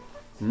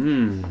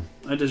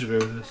 I disagree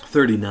with this.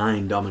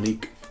 39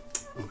 Dominique.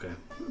 Okay.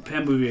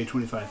 Pam Bouvier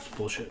 25 is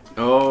bullshit.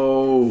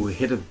 Oh,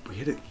 hit a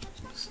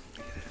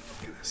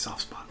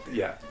soft spot there.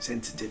 Yeah.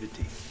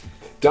 Sensitivity.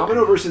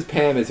 Domino versus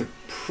Pam is a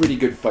pretty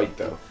good fight,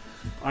 though.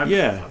 I've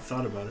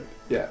thought about it.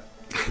 Yeah.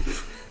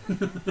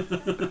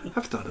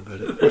 I've thought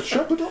about it. What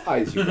sharp little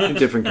eyes you got.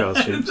 Different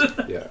costumes.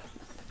 Yeah.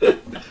 All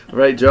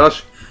right,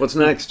 Josh, what's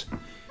next?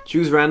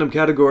 Choose random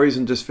categories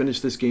and just finish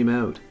this game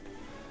out.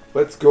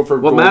 Let's go for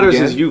What gold matters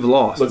again. is you've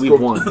lost. Let's We've go-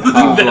 won. That's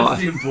You've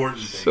lost. the important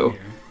thing So-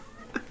 here.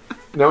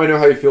 Now I know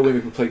how you feel when we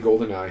play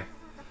GoldenEye.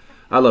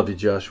 I love you,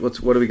 Josh. What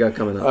do we got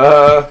coming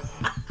up?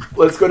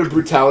 Let's go to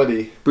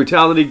Brutality.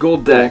 Brutality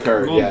Gold Gold Deck.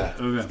 card, Gold. yeah.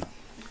 Okay.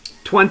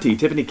 20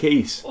 Tiffany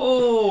Case.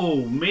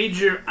 Oh,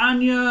 Major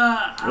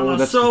Anya Oh,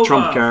 that's the Amasova,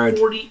 trump card.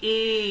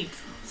 48.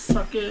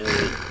 Suck it.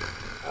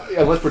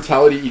 Unless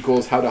Brutality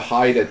equals how to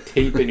hide a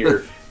tape in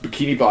your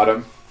bikini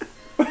bottom.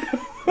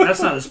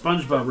 That's not a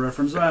SpongeBob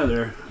reference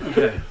either.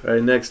 Okay. All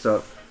right, next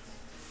up.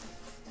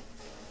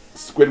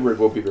 Squidward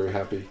will be very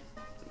happy.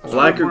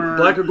 Black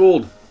or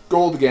gold?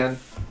 Gold again.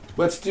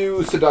 Let's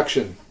do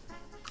Seduction.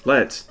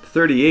 Let's.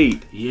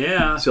 38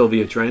 Yeah.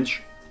 Sylvia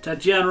Trench.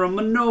 Tatiana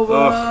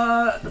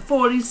Romanova,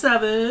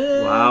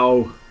 47.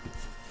 Wow.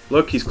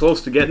 Look, he's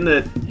close to getting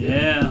it.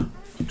 Yeah.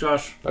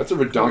 Josh. That's a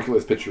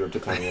redonkulous picture of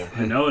Titania.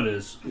 I know it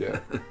is. Yeah.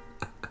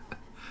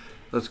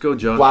 Let's go,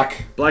 John.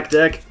 Black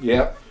deck.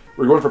 Yep.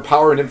 We're going for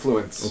Power and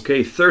Influence.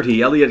 Okay,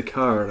 30 Elliot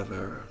Carr.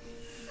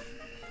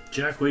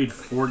 Jack Wade,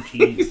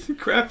 14. He's the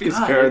crappiest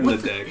God, card in the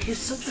what deck. He's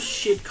such a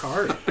shit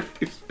card.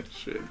 He's a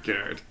shit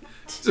card.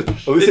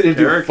 At least they didn't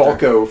do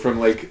Falco from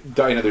like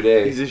Die Another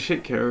Day. He's a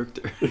shit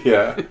character.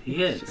 Yeah.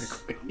 He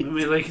is. I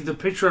mean, like, the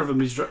picture of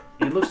him, he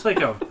looks like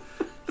a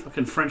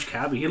fucking French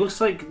cabbie. He looks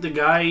like the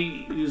guy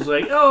who's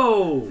like,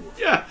 oh.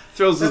 Yeah,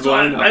 throws his That's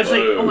why line up. I was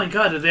like, oh my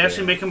god, did they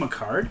actually make him a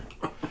card?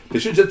 They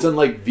should have just done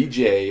like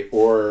VJ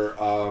or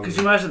Could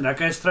you imagine that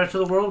guy's threat to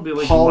the world would be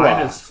like Paula.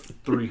 minus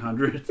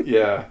 300?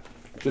 yeah.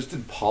 Just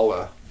did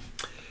Paula.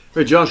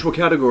 Right, Josh, what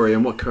category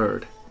and what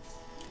card?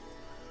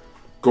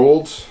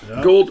 Gold.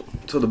 Yeah. Gold.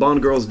 So the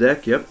Bond Girls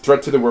deck, yep.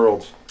 Threat to the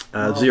world.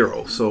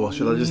 0. So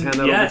should I just hand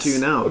that over to you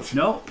now?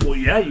 No. Well,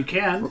 yeah, you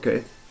can.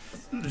 Okay.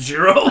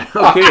 0.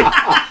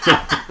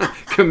 Okay.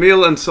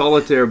 Camille and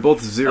Solitaire,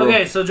 both 0.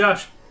 Okay, so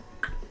Josh.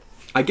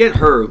 I get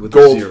her with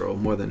Gold. 0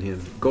 more than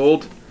him.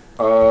 Gold.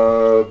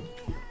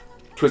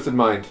 Twisted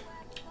Mind.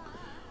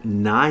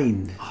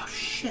 9. Oh,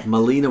 shit.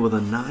 Melina with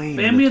a 9.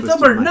 Bam me a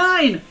number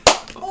 9.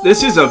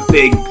 This is a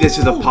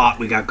pot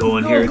we got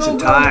going here. It's a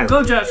tie.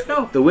 Go, Josh,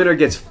 go. The winner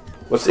gets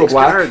Let's 6 go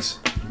black. cards.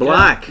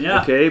 Black.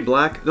 Yeah. Okay,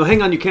 black. No,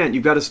 hang on, you can't.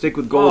 You've got to stick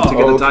with gold to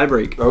get a tie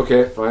break.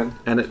 Okay, fine.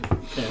 And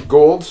it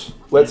Gold.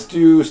 Let's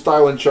do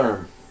Style and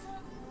Charm.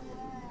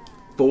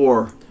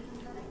 4.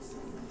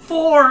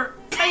 4.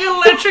 I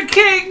got Electric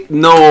King.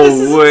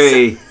 No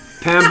way.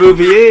 Pam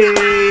Bouvier.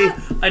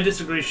 I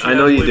disagree. She I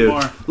know has you way do.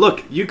 More.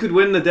 Look, you could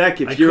win the deck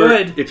I if your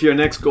could. if your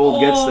next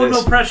gold gets this.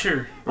 No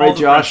pressure. Right, All the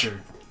Josh?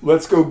 pressure.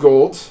 Let's go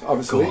gold,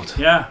 obviously. Gold.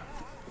 Yeah.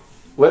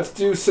 Let's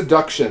do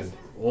Seduction.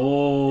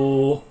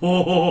 Oh.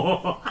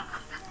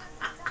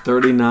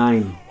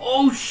 39.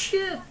 Oh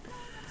shit.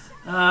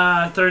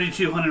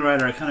 32 Honey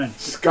Rider. I kind of.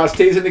 Scott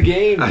stays in the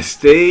game. I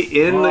stay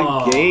in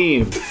Oh. the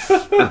game.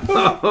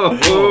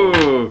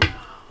 Oh.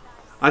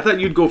 I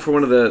thought you'd go for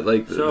one of the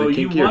So the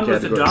you kinkier won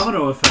with the categories.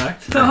 domino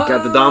effect.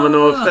 Got the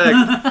domino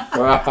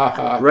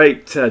effect.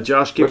 Right,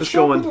 Josh, keep What us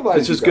show going. little eyes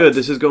This you is got? good.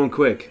 This is going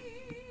quick.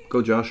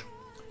 Go, Josh.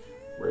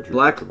 Where'd you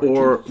Black put my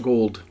or teeth?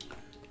 gold?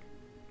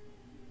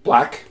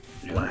 Black.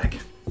 Black.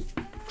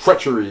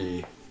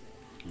 Treachery.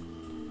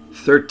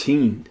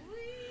 13.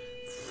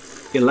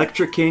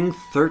 Electric King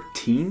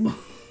 13?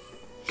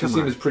 She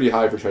seems pretty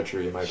high for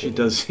treachery, in my She opinion.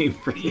 does seem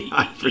pretty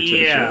high for treasure.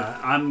 Yeah,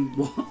 I'm.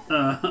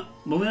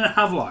 Melina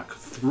Havelock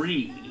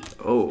 3.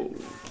 Oh,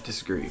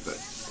 disagree, but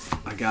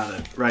I got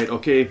it. Right,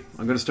 okay.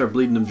 I'm going to start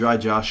bleeding them dry,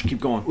 Josh. Keep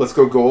going. Let's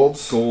go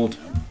gold. Gold.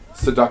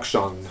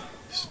 Seduction.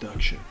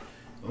 Seduction.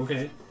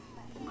 Okay.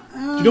 You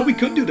know what we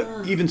could do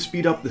to even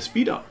speed up the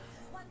speed up?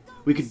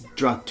 We could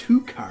draw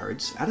 2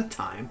 cards at a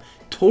time,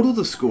 total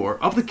the score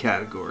of the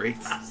category.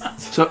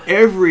 So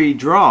every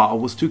draw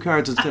was 2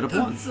 cards instead of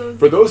 1.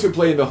 For those who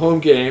play in the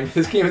home game,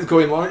 this game is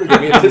going longer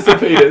than we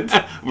anticipated.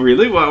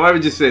 Really? Why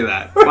would you say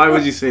that? Why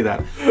would you say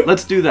that?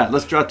 Let's do that.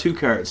 Let's draw 2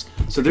 cards.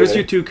 So there's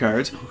your 2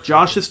 cards.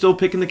 Josh is still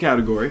picking the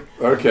category.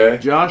 Okay.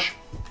 Josh,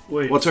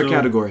 what's our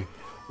category?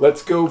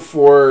 Let's go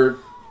for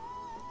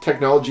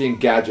technology and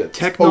gadgets.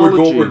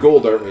 Technology. We're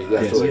gold, aren't we?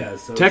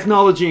 Yes.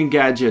 Technology and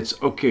gadgets.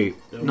 Okay.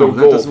 No, that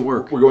gold. doesn't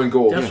work. We're going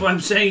gold. That's what I'm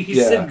saying. He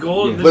said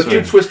gold. Yeah. Let's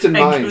do Twisted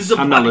Mind.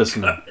 I'm not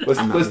listening.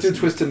 Let's do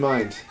Twisted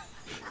Mind.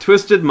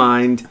 Twisted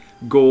Mind,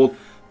 gold.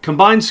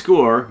 Combined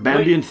score,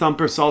 Bambi and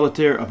Thumper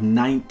Solitaire of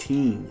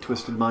 19.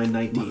 Twisted Mind,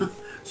 19.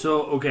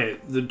 So, okay,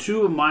 the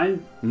 2 of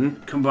mine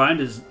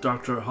combined is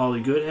Dr.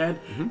 Holly Goodhead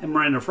and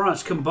Miranda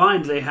Frost.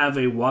 Combined, they have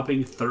a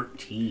whopping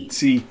 13.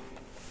 See,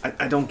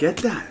 I don't get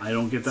that. I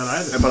don't get that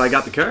either. But I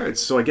got the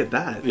cards, so I get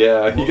that.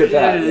 Yeah, you get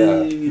that.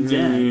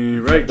 Yeah.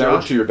 Right, that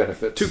works Josh. to your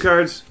benefit. 2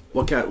 cards.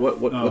 What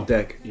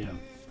deck? Yeah.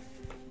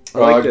 I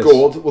like this.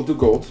 Gold. We'll do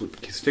gold.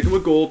 Sticking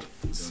with gold.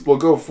 We'll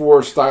go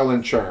for Style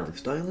and Charm.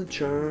 Style and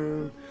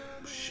Charm.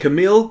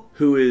 Camille,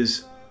 who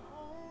is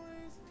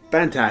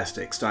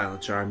fantastic. Style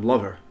and Charm.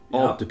 Love her.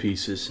 All up to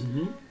pieces.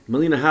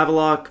 Melina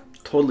Havelock,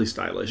 totally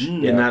stylish.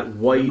 In that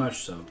white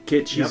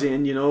kit she's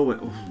in, you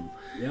know.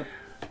 Yep.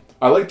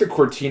 I like the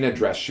Cortina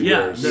dress she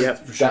wears.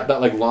 For sure. That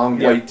like long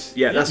white.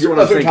 Yeah, that's what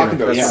I'm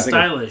thinking about. It's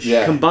stylish.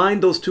 Yeah. Combine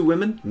those 2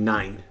 women,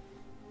 9.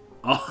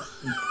 Oh.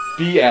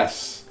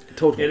 BS.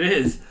 Total. It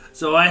is.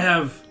 So I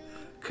have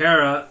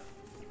Kara,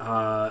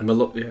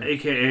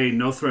 a.k.a.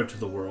 No Threat to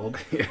the World,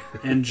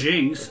 and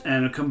Jinx,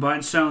 and a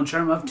combined Style and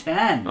Charm of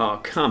 10.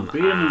 Oh, come on.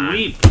 Beat and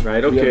weep.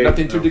 Right, okay. We have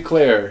nothing to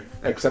declare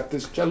except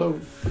this cello.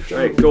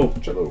 Right, go.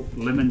 Cello.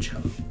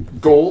 Limoncello.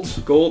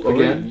 Gold. Gold.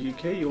 Again.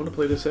 Okay, you want to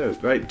play this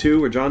out. Right, 2.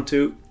 We're drawn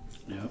 2.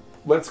 Yep.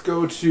 Let's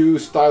go to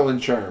Style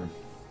and Charm.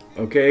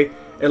 Okay.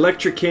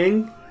 Electra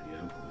King.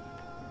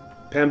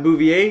 Pam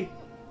Bouvier.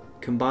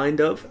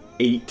 Combined of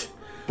 8.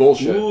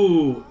 Bullshit.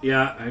 Ooh,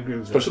 yeah, I agree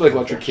with that. Especially like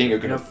Electra King who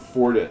can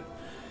afford it.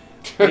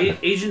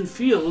 Agent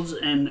Fields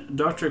and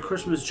Dr.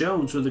 Christmas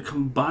Jones with a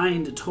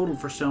combined total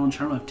for Style and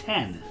Charm of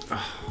 10.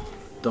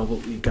 Double,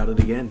 you got it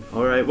again.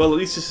 Alright, well at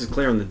least this is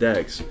clear on the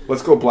decks.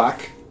 Let's go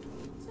black.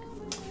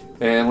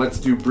 And let's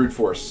do Brute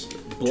Force.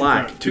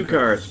 Black, 2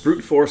 cards.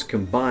 Brute Force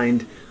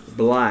combined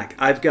black.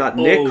 I've got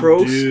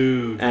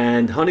Necros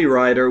and Honey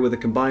Rider with a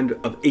combined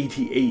of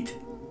 88.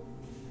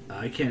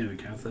 I can't even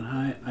count that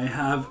high. I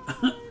have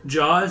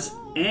Jaws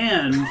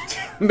and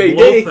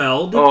Mayday.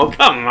 Blofeld. Oh,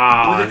 come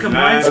on. With a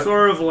combined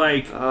score of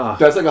like...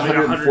 That's like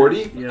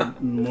 140? Yeah,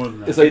 more than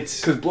that. It's like,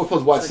 because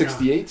Blofeld's what,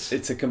 68?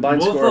 It's a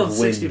combined score of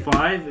win.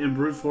 65 and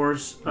Brute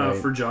Force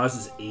for Jaws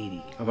is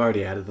 80. I've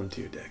already added them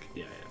to your deck.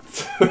 Yeah.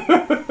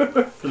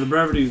 For the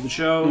brevity of the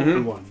show, we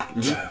won.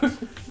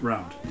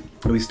 Round.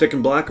 Are we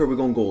sticking black or are we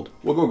going gold?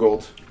 We'll go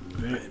gold.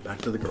 Right,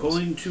 back to the girls.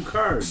 Pulling 2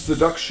 cards.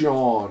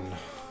 Seduction.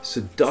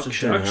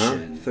 Seduction, huh?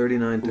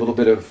 39. A little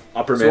bit of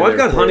upper So I've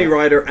got Honey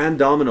Rider and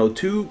Domino,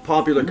 2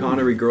 popular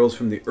Connery girls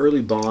from the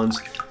early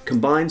Bonds.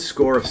 Combined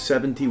score of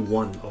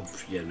 71. Oh,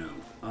 yeah, no.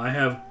 I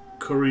have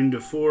Corinne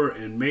Dufour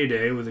and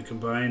Mayday with a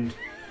combined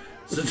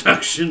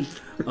seduction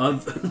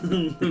of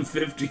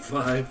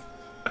 55.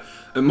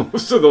 And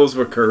most of those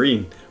were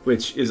Corinne,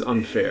 which is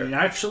unfair.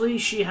 Actually,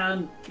 she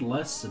had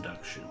less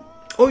seduction.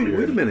 Oh,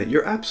 wait a minute.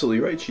 You're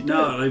absolutely right. She did.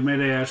 No, like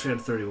Mayday actually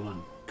had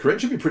 31. Corinne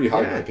should be pretty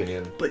high in my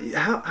opinion. But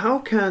how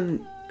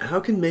can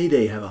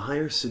Mayday have a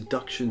higher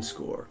seduction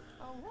score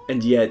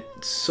and yet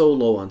so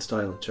low on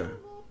Style and Charm?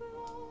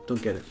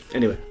 Don't get it.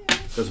 Anyway,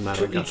 doesn't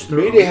matter.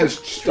 Mayday has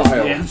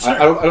style.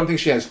 I don't think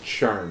she has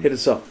charm. Hit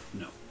us up.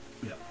 No.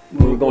 Yeah.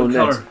 We're going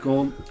next.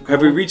 Gold.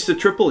 Have we reached the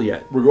triple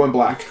yet? We're going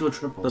black. Let's go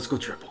triple. Let's go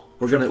triple.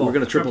 We're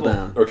gonna triple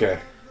down. Okay.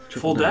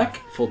 Full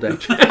deck? Full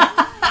deck.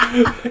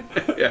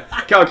 Yeah.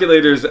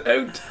 Calculators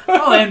out.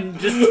 Oh, and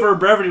just for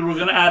brevity, we're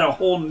going to add a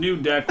whole new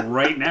deck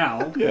right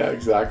now. Yeah,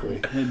 exactly.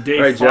 Day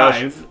All right, 5.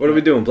 Josh, what are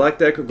we doing? Black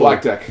deck or gold?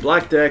 Black deck.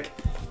 Black deck.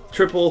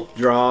 Triple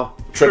draw.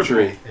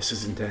 Treachery. Triple. This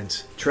is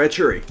intense.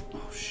 Treachery.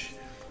 Oh, shit.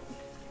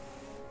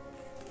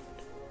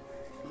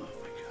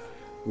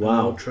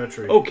 Wow. Oh,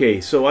 treachery. Okay,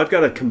 so I've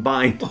got a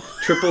combined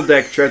triple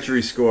deck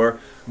treachery score.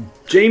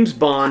 James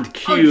Bond,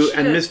 Q,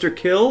 and Mr.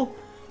 Kill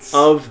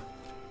of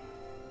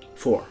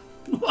 4.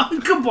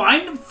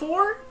 Combined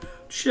 4?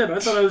 Shit, I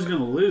thought I was going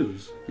to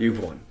lose.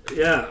 You've won.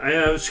 Yeah, I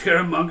have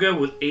Scaramanga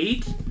with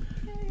 8,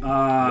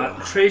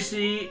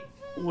 Tracy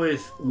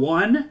with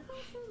 1,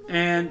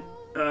 and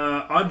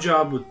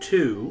Oddjob with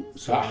 2.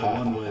 So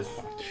one with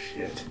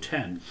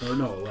 10. Or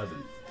no,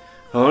 11.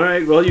 All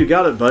right, well, you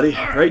got it, buddy.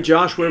 All right,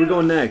 Josh, where are we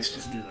going next?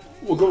 Let's do that.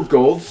 We'll go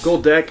gold.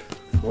 Gold deck.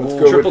 Let's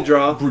go triple with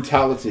draw.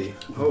 Brutality.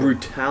 Oh.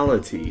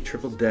 Brutality.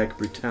 Triple deck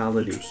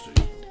brutality.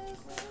 Interesting.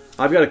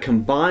 I've got a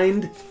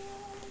combined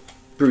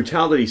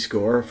brutality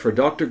score for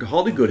Dr.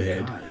 Holly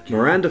Goodhead,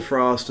 Miranda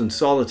Frost, and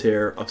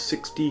Solitaire of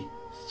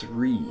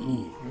 63.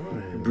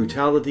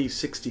 Brutality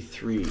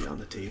 63 on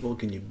the table.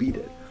 Can you beat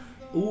it?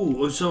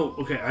 Ooh, so,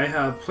 okay, I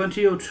have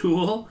Plenty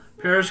O'Toole,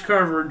 Paris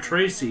Carver, and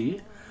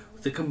Tracy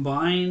with a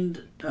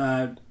combined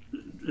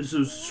This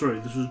was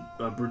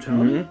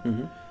brutality.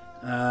 Mm-hmm.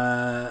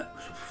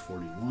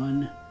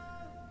 41.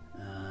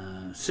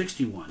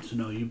 61. So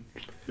no, you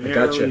barely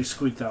gotcha.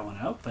 squeaked that one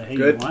out. But hey,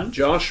 Good. you won.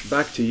 Josh,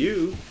 back to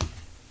you.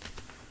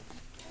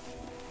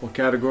 What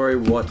category?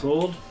 What?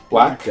 Gold.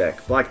 Black.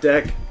 Deck. Black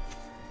deck.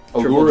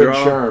 Allure and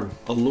charm.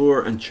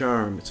 Allure and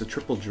charm. It's a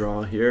triple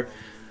draw here.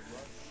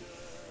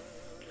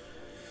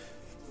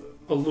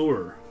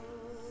 Allure.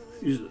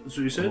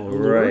 So you said? All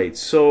Allure? right.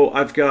 So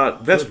I've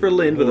got Vesper Good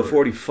Lind with a lord.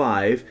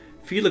 45.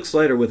 Felix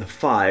Leiter with a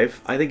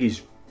 5. I think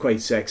he's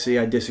quite sexy.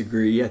 I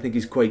disagree. I think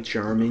he's quite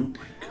charming.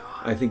 Oh my God.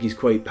 I think he's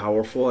quite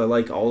powerful. I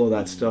like all of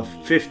that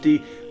stuff.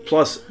 50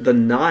 plus the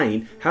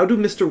 9. How do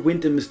Mr.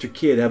 Wint and Mr.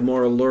 Kidd have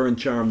more allure and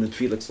charm than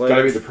Felix Leiter?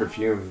 Gotta be the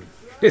perfume.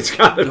 It's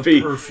gotta The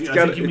be. perfume. It's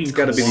gotta, I think you mean it's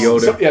gotta be the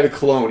cologne. odor. Yeah, the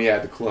cologne. Yeah,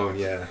 the cologne.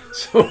 Yeah.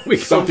 So we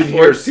got Something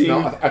here 14,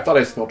 smell. I thought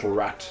I smelled a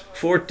rat.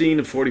 14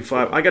 and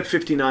 45. I got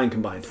 59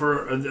 combined.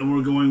 And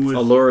we're going with.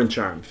 Allure and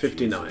charm.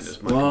 59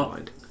 is my Well,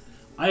 combined.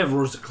 I have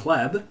Rosa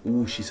Klebb.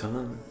 Ooh, she's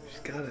hot. She's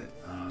got it.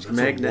 That's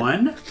magnet. a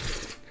 1.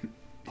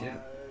 Yeah.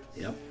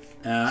 Yep.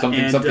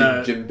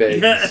 Something Jim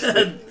Beggs.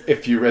 Yeah.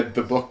 If you read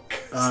the book.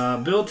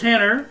 Bill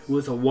Tanner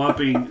with a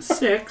whopping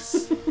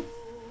 6.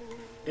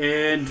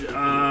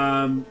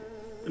 And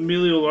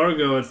Emilio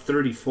Largo at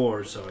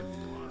 34. So I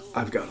lost.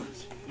 I've got him.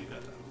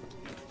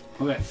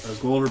 Okay,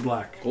 gold or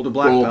black? Gold or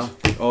black,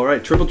 Gold. pal? All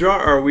right, triple draw.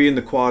 Or are we in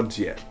the quads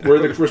yet?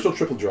 We're still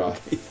triple draw.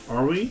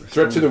 Are we?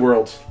 Threat to the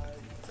world.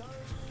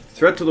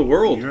 Threat to the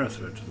world. You're a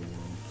threat to the world.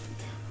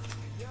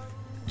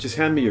 Just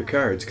hand me your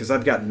cards, because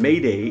I've got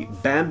Mayday,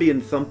 Bambi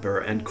and Thumper,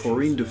 and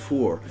Corinne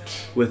Dufour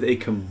with a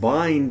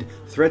combined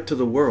threat to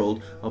the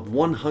world of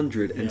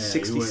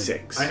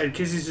 166. I had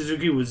Kissy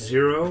Suzuki with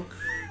 0,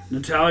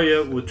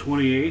 Natalia with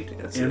 28,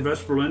 That's and it.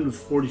 Vesper Lind with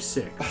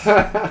 46.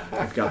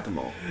 I've got them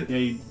all. Yeah,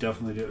 you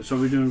definitely do. So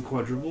we're doing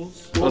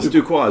quadruples? Let's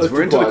do quads. let's We're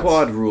do into the quads.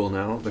 quad rule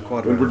now. The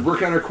quad We're round.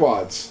 working on our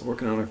quads.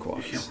 Working on our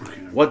quads. Yeah,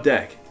 working on it. What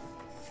deck?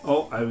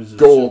 Oh, I was...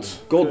 Gold.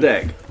 Gold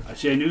deck.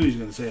 Actually, I knew he was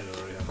going to say it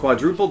already.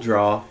 Quadruple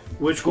draw.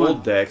 Which Gold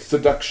one? deck.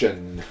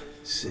 Seduction.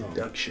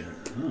 Seduction.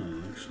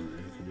 Oh, actually,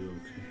 I could do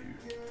okay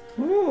here.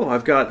 Oh,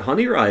 I've got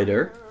Honey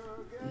Rider.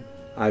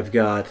 I've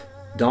got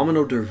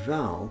Domino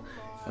Derval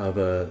of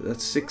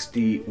that's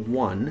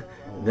 61.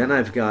 Then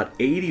I've got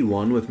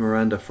 81 with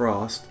Miranda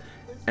Frost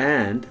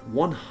and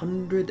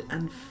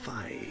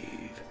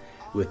 105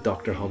 with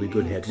Dr. Holly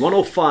Goodhead.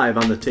 105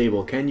 on the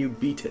table. Can you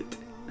beat it?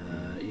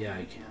 Yeah,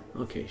 I can.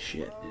 Okay,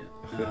 shit.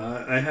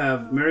 Yeah. I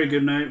have Mary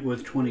Goodnight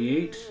with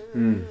 28.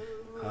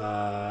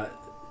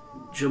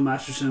 Jill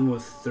Masterson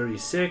with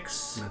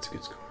 36. That's a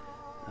good score.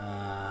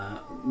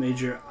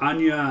 Major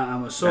Anya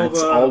Amasova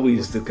That's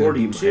always with the gonna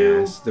beat my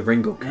 42. ass. The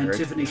Ringo And card.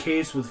 Tiffany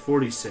Case with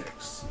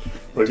 46.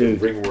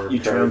 Dude, Ringworm you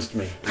card. trounced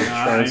me. You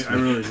I trounced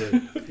me. really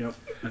did. Yep.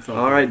 I felt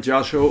All right,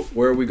 Joshua,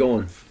 where are we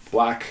going?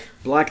 Black.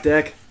 Black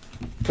deck,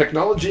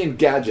 Technology and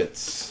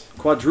gadgets.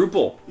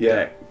 quadruple Yeah.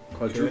 deck.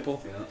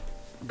 Quadruple. Yeah.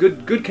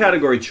 Good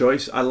category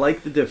choice. I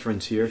like the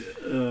difference here.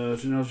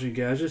 Technology and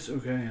gadgets.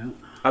 Okay. Yeah.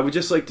 I would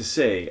just like to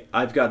say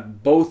I've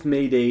got both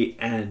Mayday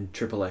and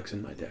Triple X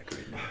in my deck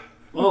right now.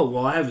 Oh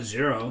well, I have a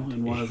 0,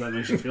 and one of that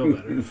makes you feel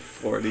better.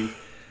 40.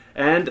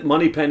 And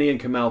Moneypenny and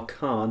Kamal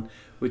Khan,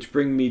 which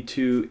bring me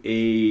to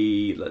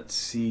a, let's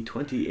see,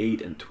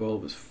 28 and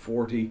 12 is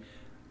 40.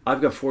 I've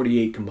got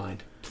 48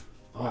 combined.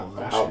 Oh,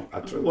 Wow,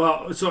 that's really-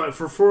 well, so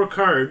for 4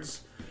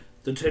 cards,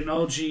 the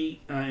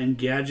technology and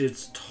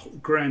gadgets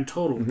grand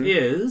total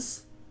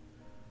is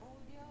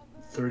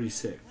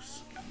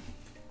 36.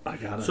 I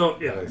got it. So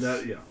yeah,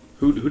 Nice.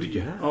 Who did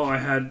you have? Oh, I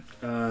had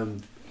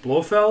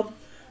Blofeld.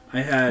 I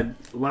had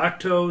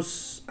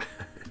Lactose,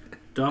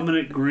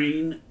 Dominic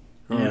Green,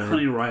 and Alright.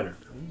 Honey Rider.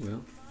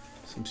 Well,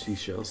 some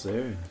seashells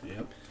there.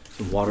 Yep.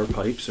 Some water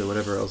pipes or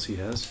whatever else he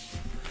has.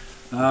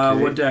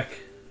 What deck?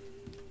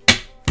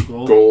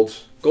 Gold. Gold.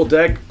 Gold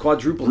deck,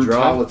 quadruple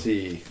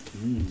Brutality.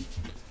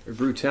 draw.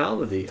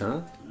 Brutality,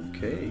 huh?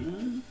 Okay.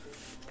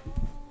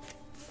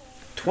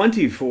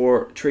 20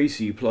 for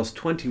Tracy, plus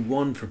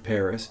 21 for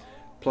Paris,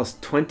 plus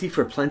 20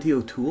 for Plenty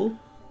O'Toole.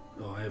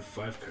 Oh, I have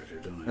 5 cards here,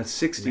 don't I? That's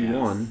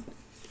 61.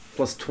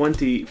 Plus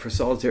 20 for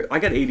Solitaire. I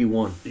got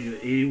 81. You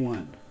got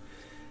 81.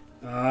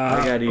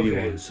 I got 81.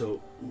 Okay,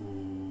 so I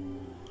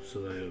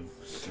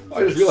have.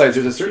 I just realized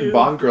there's a certain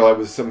Bond girl I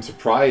was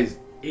surprised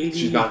 80.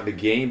 she's not in the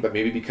game, but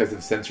maybe because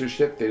of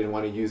censorship they didn't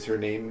want to use her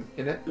name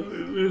in it.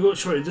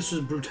 Sorry, this is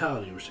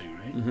brutality we're saying,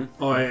 right?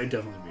 Oh, I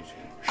definitely beat you.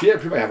 She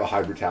probably have a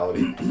high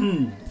brutality.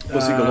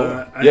 Pussy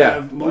galore. I Yeah.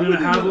 have Why would Melina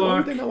they not- why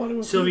would they not want to Havelock,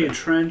 include Sylvia that?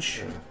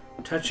 Trench,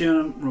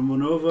 Tatiana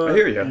Romanova. I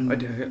hear you. And, I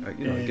get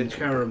you.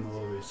 Kara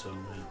Malovi, so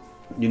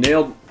yeah. You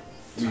nailed.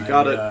 You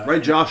got it.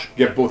 Right, Josh?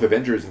 You have both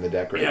Avengers in the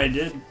deck, right? Yeah, I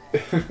did.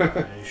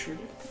 I sure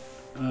did.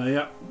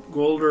 Yeah,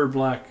 gold or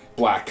black?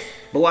 Black.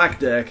 Black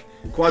deck.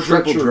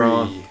 Quadruple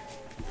draw. Treachery.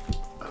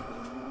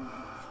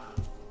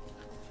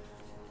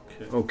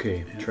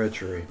 Okay, Yeah.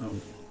 treachery. Oh.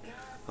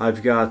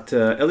 I've got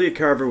Elliot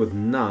Carver with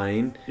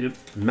 9. Yep.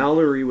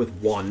 Mallory with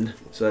 1.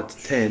 So that's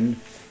 10.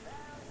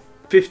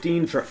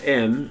 15 for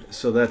M,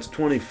 so that's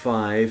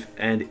 25,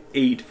 and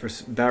 8 for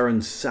Baron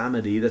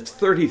Samedi. That's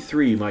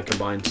 33, my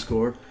combined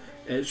score.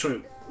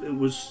 Sorry, it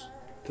was...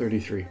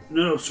 33.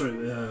 No, sorry,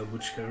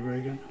 which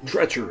category again?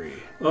 Treachery.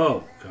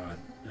 Oh, God.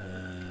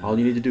 All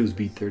you need to do is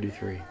beat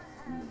 33.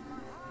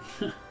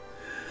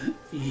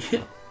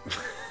 Yeah.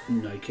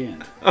 No, I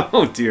can't.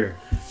 Oh, dear.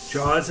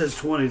 Jaws has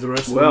 20. The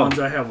rest of the ones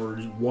I have are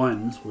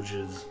ones, which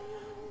is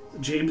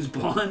James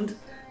Bond,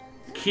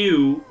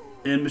 Q,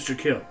 and Mr.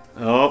 Kill.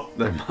 Oh,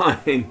 they're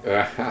mine.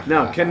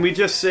 Now, can we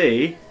just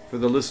say, for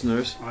the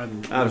listeners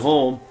at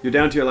home, you're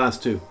down to your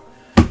last 2.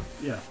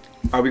 Yeah.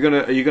 Are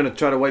you gonna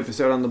try to wipe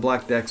us out on the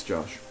black decks,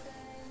 Josh?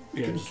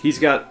 Yes. He's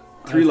got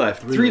 3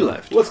 left. 3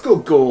 left. Let's go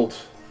gold.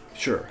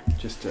 Sure.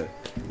 Just to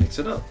mix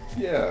it up.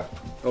 Yeah.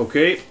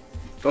 Okay.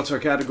 What's our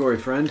category,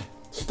 friend?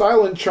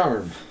 Style and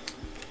charm.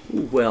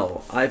 Ooh,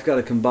 well, I've got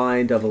a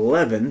combined of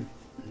 11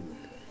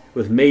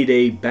 with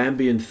Mayday,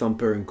 Bambi and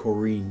Thumper, and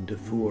Corinne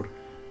Defour.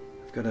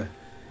 I've got a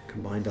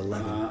combined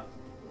 11.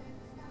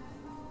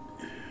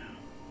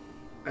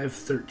 I have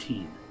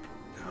 13.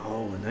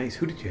 Oh, nice.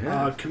 Who did you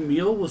have?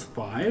 Camille with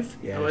 5,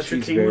 Yeah, Electric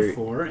she's King very- with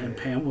 4, and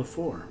Pam with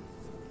 4.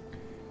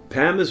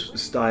 Pam is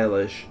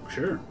stylish.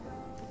 Sure.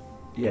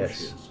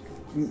 Yes.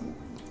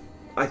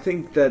 I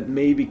think that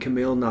maybe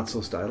Camille not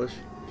so stylish.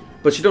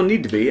 But she don't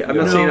need to be. I'm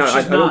not No, saying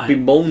I she's don't not.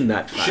 bemoan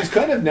that fact. She's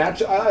kind of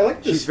natural. I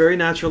like this. She's very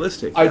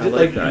naturalistic. I did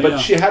like that. but Yeah.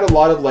 she had a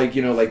lot of like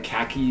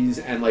khakis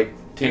and like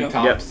tank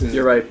tops. Yep,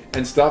 you're right.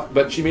 And stuff.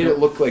 But she made it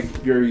look like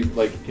very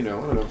I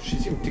don't know. She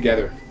seemed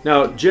together.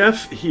 Now,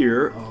 Jeff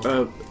here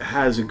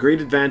has a great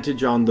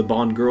advantage on the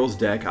Bond Girls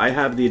deck. I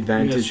have the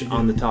advantage Yes, you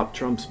on do. the Top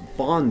Trumps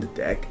Bond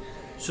deck.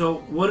 So,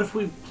 what if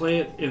we play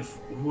it if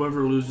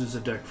whoever loses a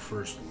deck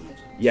first wins?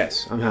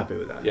 Yes, I'm happy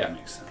with that. Yeah. That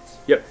makes sense.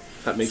 Yep,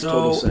 that makes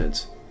total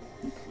sense.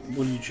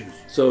 What do you choose?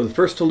 So the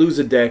first to lose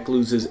a deck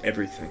loses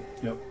everything.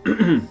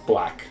 Yep.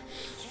 Black.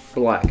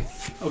 Black.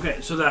 Okay,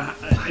 so that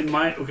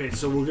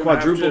so we're gonna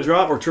Quadruple have to,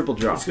 drop or triple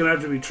drop? It's gonna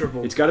have to be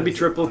triple. It's got to be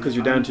triple because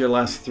you're down to your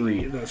last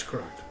 3. That's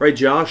correct. Right,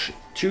 Josh?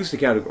 Choose the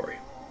category.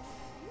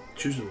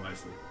 Choose it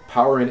wisely.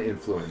 Power and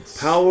influence.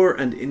 Power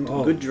and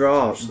good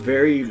draw. absolutely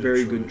Very, good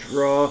very good choice.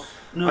 draw.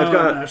 No,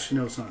 actually,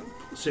 no, it's not.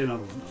 Say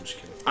another one. No, I'm just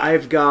kidding.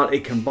 I've got a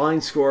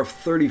combined score of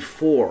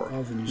 34.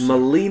 Oh, then you said-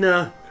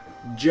 Melina,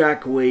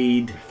 Jack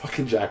Wade.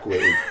 Fucking Jack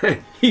Wade.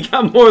 He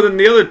got more than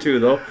the other 2,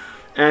 though.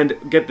 And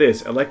get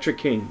this, Electric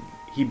King.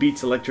 He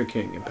beats Electric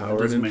King in power and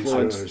doesn't make I don't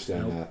influence.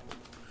 understand that.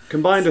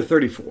 Combined are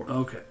 34.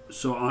 Okay,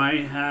 so I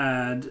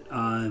had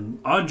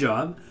Odd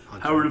Job.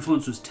 Power and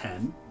Influence was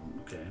 10.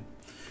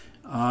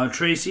 Okay.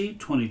 Tracy,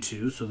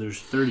 22, so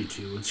there's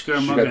 32. And She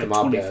got Scaramanga the at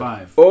mob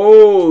 25.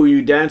 Oh,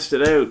 you danced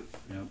it out.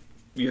 Yep.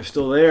 You're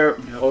still there.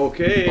 Yep.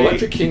 Okay.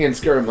 Electric King and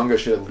Scaramanga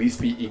should at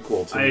least be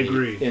equal to I me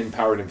agree. in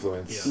power and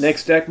influence. Yeah.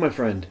 Next deck, my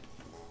friend.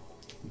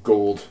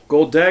 Gold.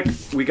 Gold deck.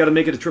 We got to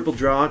make it a triple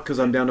draw because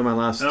I'm down to my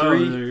last 3. Oh,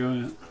 there you go,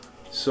 yeah.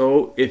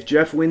 So if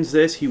Jeff wins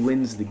this, he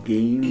wins the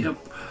game. Yep.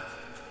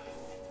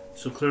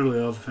 So clearly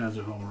all the fans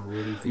at home are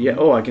rooting for Yeah. me.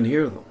 Oh, I can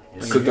hear them.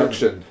 Yes.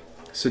 Seduction.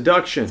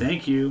 Seduction.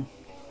 Thank you.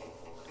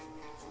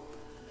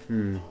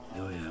 Oh,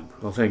 yeah.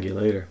 Well, thank you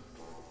later.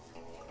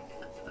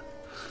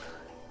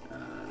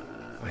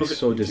 I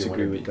so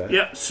disagree with that.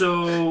 Yeah,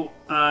 so,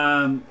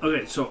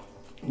 okay, so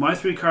my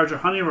 3 cards are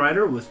Honey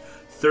Rider with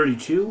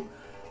 32,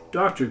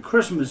 Dr.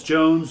 Christmas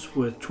Jones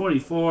with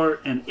 24,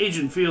 and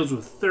Agent Fields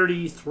with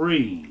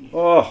 33.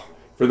 Oh,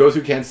 For those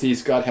who can't see,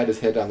 Scott had his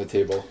head on the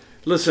table.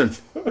 listen.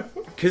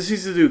 Kizzy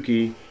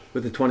Suzuki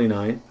with the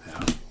 29.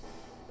 Yeah.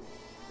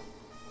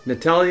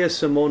 Natalia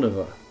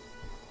Simonova.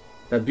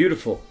 That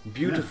beautiful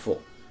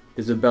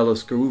Isabella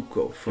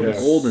Scorupco from Yes.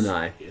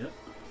 GoldenEye Yeah.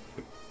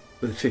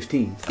 with a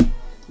 15.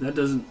 That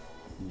doesn't...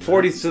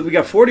 40. So we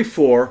got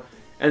 44,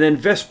 and then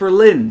Vesper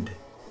Lind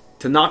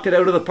to knock it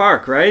out of the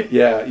park, right?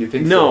 Yeah, you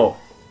think so? No,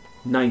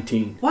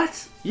 19.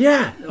 What?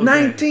 Yeah, Okay.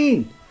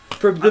 19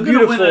 for the I'm going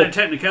to win that beautiful,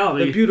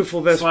 technicality. the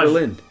beautiful Vesper Slash-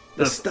 Lind, the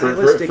that's-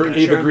 stylistic, For and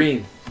Eva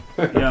charming,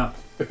 Green. Yeah.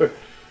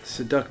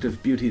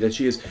 seductive beauty that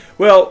she is.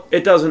 Well,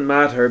 it doesn't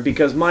matter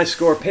because my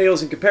score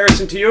pales in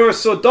comparison to yours.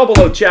 So Double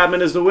O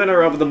Chapman is the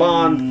winner of the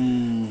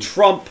Bond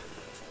Trump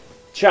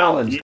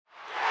Challenge.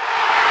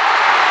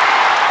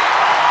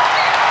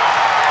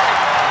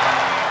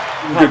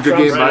 Good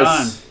game, Right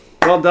guys.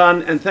 Well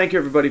done, and thank you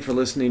everybody for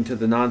listening to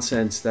the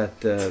nonsense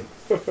that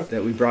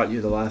that we brought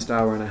you the last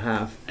hour and a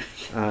half.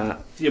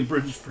 The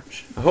abridged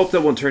version. I hope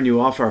that won't turn you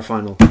off our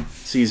final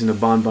season of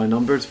Bond by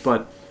Numbers,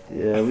 but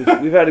yeah,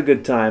 we've had a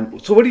good time.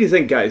 So what do you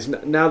think, guys,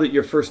 now that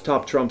your first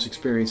Top Trumps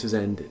experience has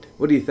ended?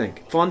 What do you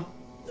think? Fun?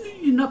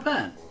 Not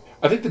bad.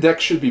 I think the deck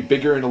should be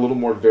bigger and a little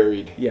more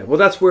varied. Yeah, well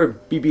that's where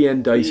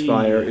BBN Dice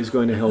Fire is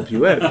going to help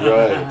you out.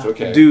 Right,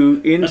 okay.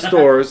 Due in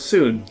stores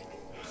soon.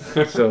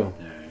 So,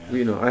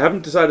 I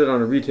haven't decided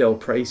on a retail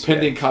price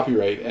Pending yet.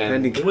 copyright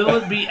and Pending. Will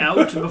it be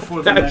out before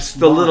the That's next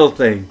the Bond? little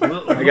thing.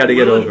 I got to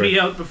get Will over it be it.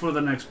 out before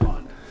the next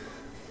Bond?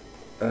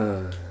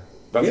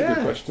 that's a good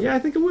question. Yeah, I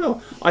think it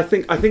will. I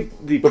think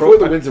the Before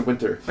the Winds of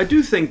Winter. I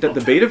do think that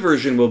the beta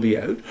version will be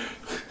out.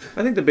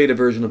 I think the beta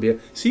version will be out.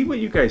 See what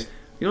you guys...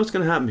 You know what's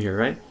going to happen here,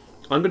 right?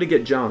 I'm going to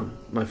get John,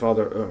 my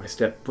father, or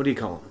what do you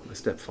call him? My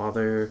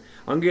stepfather.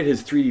 I'm going to get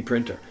his 3D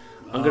printer.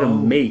 I'm going to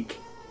make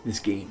this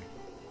game.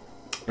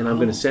 And I'm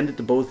going to send it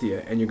to both of you,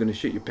 and you're going to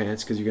shit your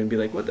pants because you're going to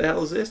be like, what the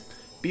hell is this?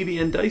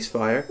 BBN Dice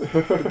Fire,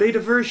 the beta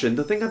version,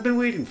 the thing I've been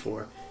waiting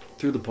for,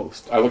 through the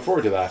post. I look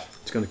forward to that.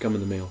 It's going to come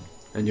in the mail,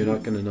 and you're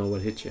not going to know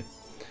what hit you.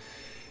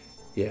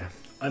 Yeah.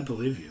 I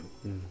believe you.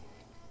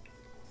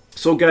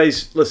 So,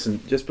 guys,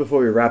 listen, just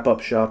before we wrap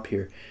up shop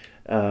here,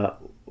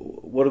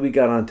 what do we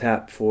got on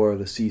tap for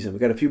the season? We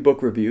got a few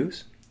book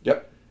reviews.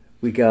 Yep.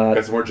 We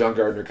got some more John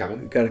Gardner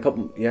coming. We got a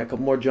couple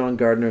more John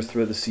Gardners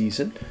throughout the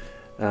season.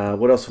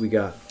 What else we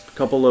got? A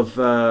couple of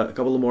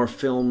more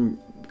film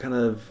kind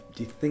of.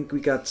 Do you think we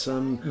got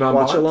some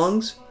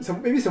watch-alongs?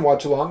 Maybe some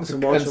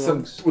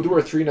watch-alongs. We'll do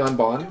our 3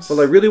 non-bonds.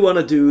 Well, I really want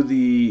to do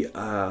the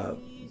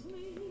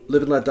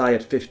Live and Let Die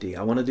at 50.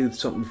 I want to do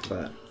something for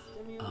that.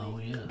 Oh,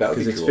 yeah.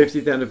 Because it's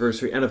 50th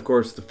anniversary, and of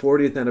course the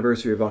 40th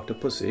anniversary of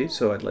Octopussy,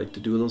 so I'd like to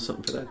do a little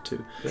something for that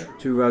too. Yeah.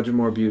 2 Roger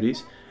Moore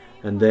beauties.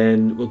 And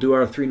then we'll do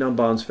our 3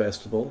 non-bonds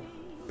festival,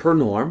 per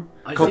norm.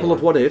 A couple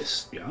of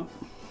what-ifs. Yeah.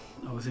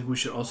 I think we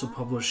should also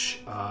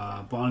publish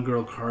Bond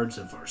Girl cards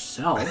of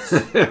ourselves.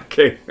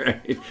 Okay,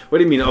 right. What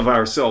do you mean of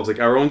ourselves? Like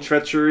our own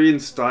treachery and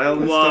style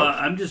and stuff?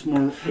 I'm just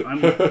more...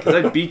 Because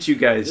I beat you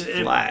guys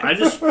flat.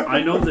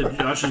 I know that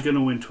Josh is going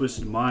to win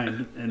Twisted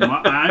Mind, and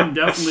I'm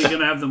definitely going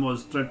to have the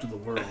most threat to the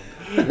world.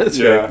 That's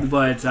right.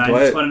 But I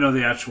just want to know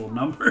the actual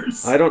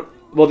numbers. I don't...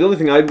 Well, the only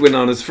thing I'd win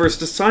on is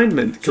first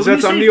assignment, because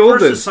I'm the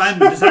oldest. First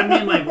assignment, does that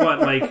mean like what?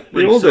 Like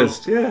the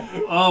oldest, yeah.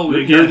 Oh,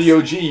 you're the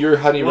OG. You're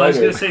Honey Rider. I was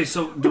gonna say.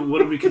 So, what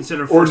do we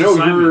consider first or no,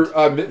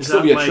 assignment? You're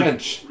Sylvia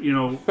Trench.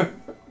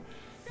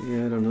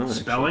 Yeah, I don't know.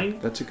 Spelling.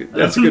 That's a good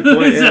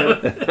point. Yeah.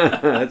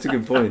 That's a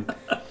good point.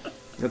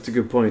 That's a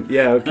good point.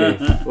 Yeah, okay.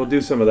 We'll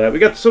do some of that. We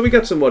got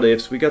some what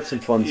ifs. We got some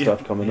fun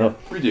stuff coming up.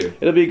 We do.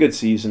 It'll be a good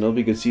season.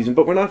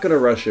 But we're not going to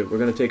rush it. We're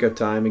going to take our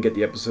time and get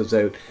the episodes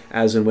out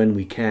as and when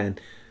we can.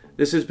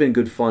 This has been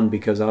good fun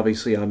because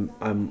obviously I'm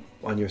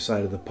on your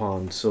side of the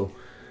pond, so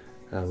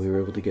we were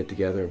able to get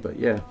together. But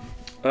yeah,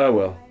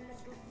 well,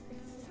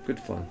 good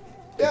fun.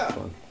 Yeah. Good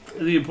fun.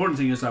 And the important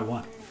thing is I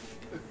won.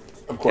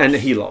 Of course. And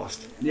he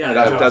lost. Yeah,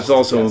 that's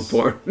also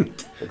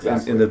important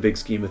exactly. in the big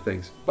scheme of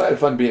things. But I had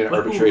fun being an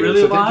arbitrator,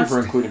 really thank you for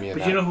including me in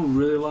that. But you know who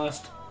really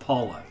lost?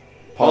 Paula.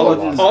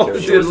 Paula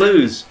did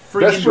lose.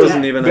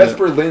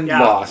 Vesper Lind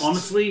lost.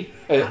 Honestly,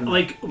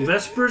 like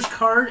Vesper's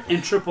card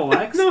and Triple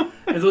X, and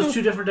those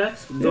 2 different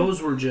decks,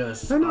 those were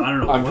just, I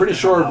don't know. I'm pretty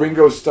sure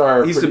Ringo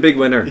Starr... He's the big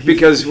winner,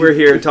 because we're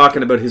here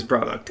talking about his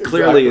product.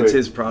 Clearly it's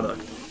his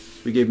product.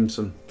 We gave him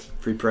some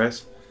free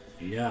press.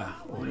 Yeah,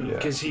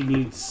 because he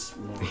needs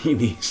more. He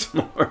needs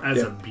more.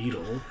 As a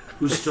Beatle,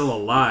 who's still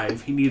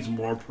alive, he needs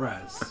more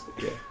press.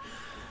 Yeah.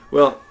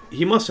 Well,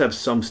 he must have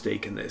some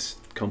stake in this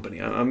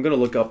company. I'm going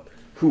to look up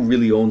who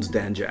really owns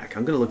Danjak.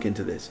 I'm going to look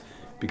into this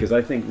because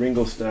I think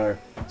Ringo Starr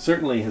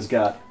certainly has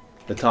got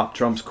the top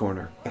trumps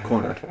cornered.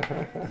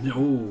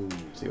 No.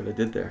 See what I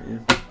did there?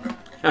 Yeah.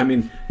 I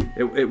mean,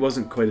 it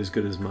wasn't quite as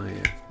good as my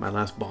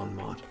last Bond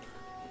mod.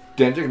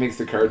 Danjak makes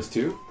the cards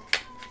too?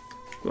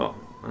 Well,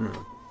 I don't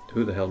know.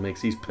 Who the hell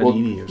makes these?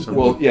 Panini or something?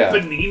 Well, yeah.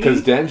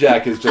 Because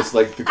Danjak is just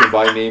like the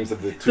combined names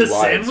of the 2 the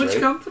wives, sandwich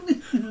right?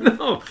 company?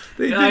 No,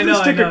 they do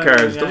sticker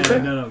cards, don't they?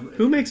 No.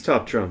 Who makes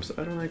top trumps?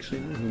 I don't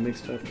actually know who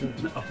makes top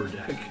trumps. Upper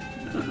Deck.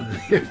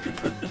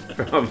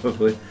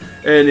 Probably.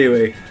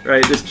 Anyway,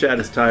 right, this chat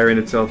is tiring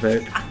itself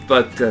out.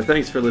 But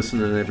thanks for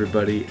listening,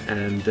 everybody.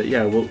 And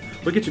we'll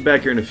get you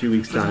back here in a few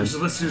weeks' time. Those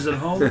listeners at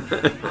home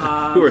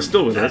who are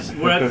still with us.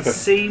 We're at the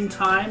same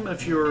time,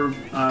 if you're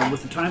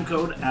with the time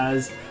code,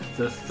 as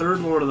the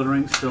 3rd Lord of the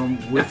Rings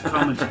film with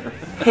commentary.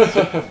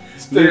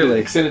 Nearly.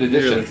 Extended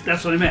edition. Nearly.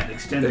 That's what I meant.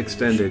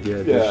 Extended, yeah.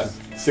 Yeah.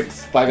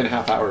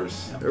 5.5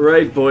 hours.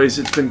 Right, boys.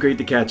 It's been great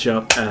to catch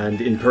up,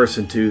 and in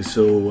person too.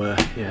 So,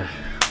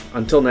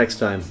 until next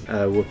time,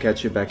 we'll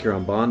catch you back here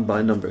on Bond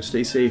by Number.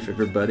 Stay safe,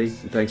 everybody,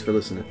 and thanks for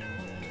listening.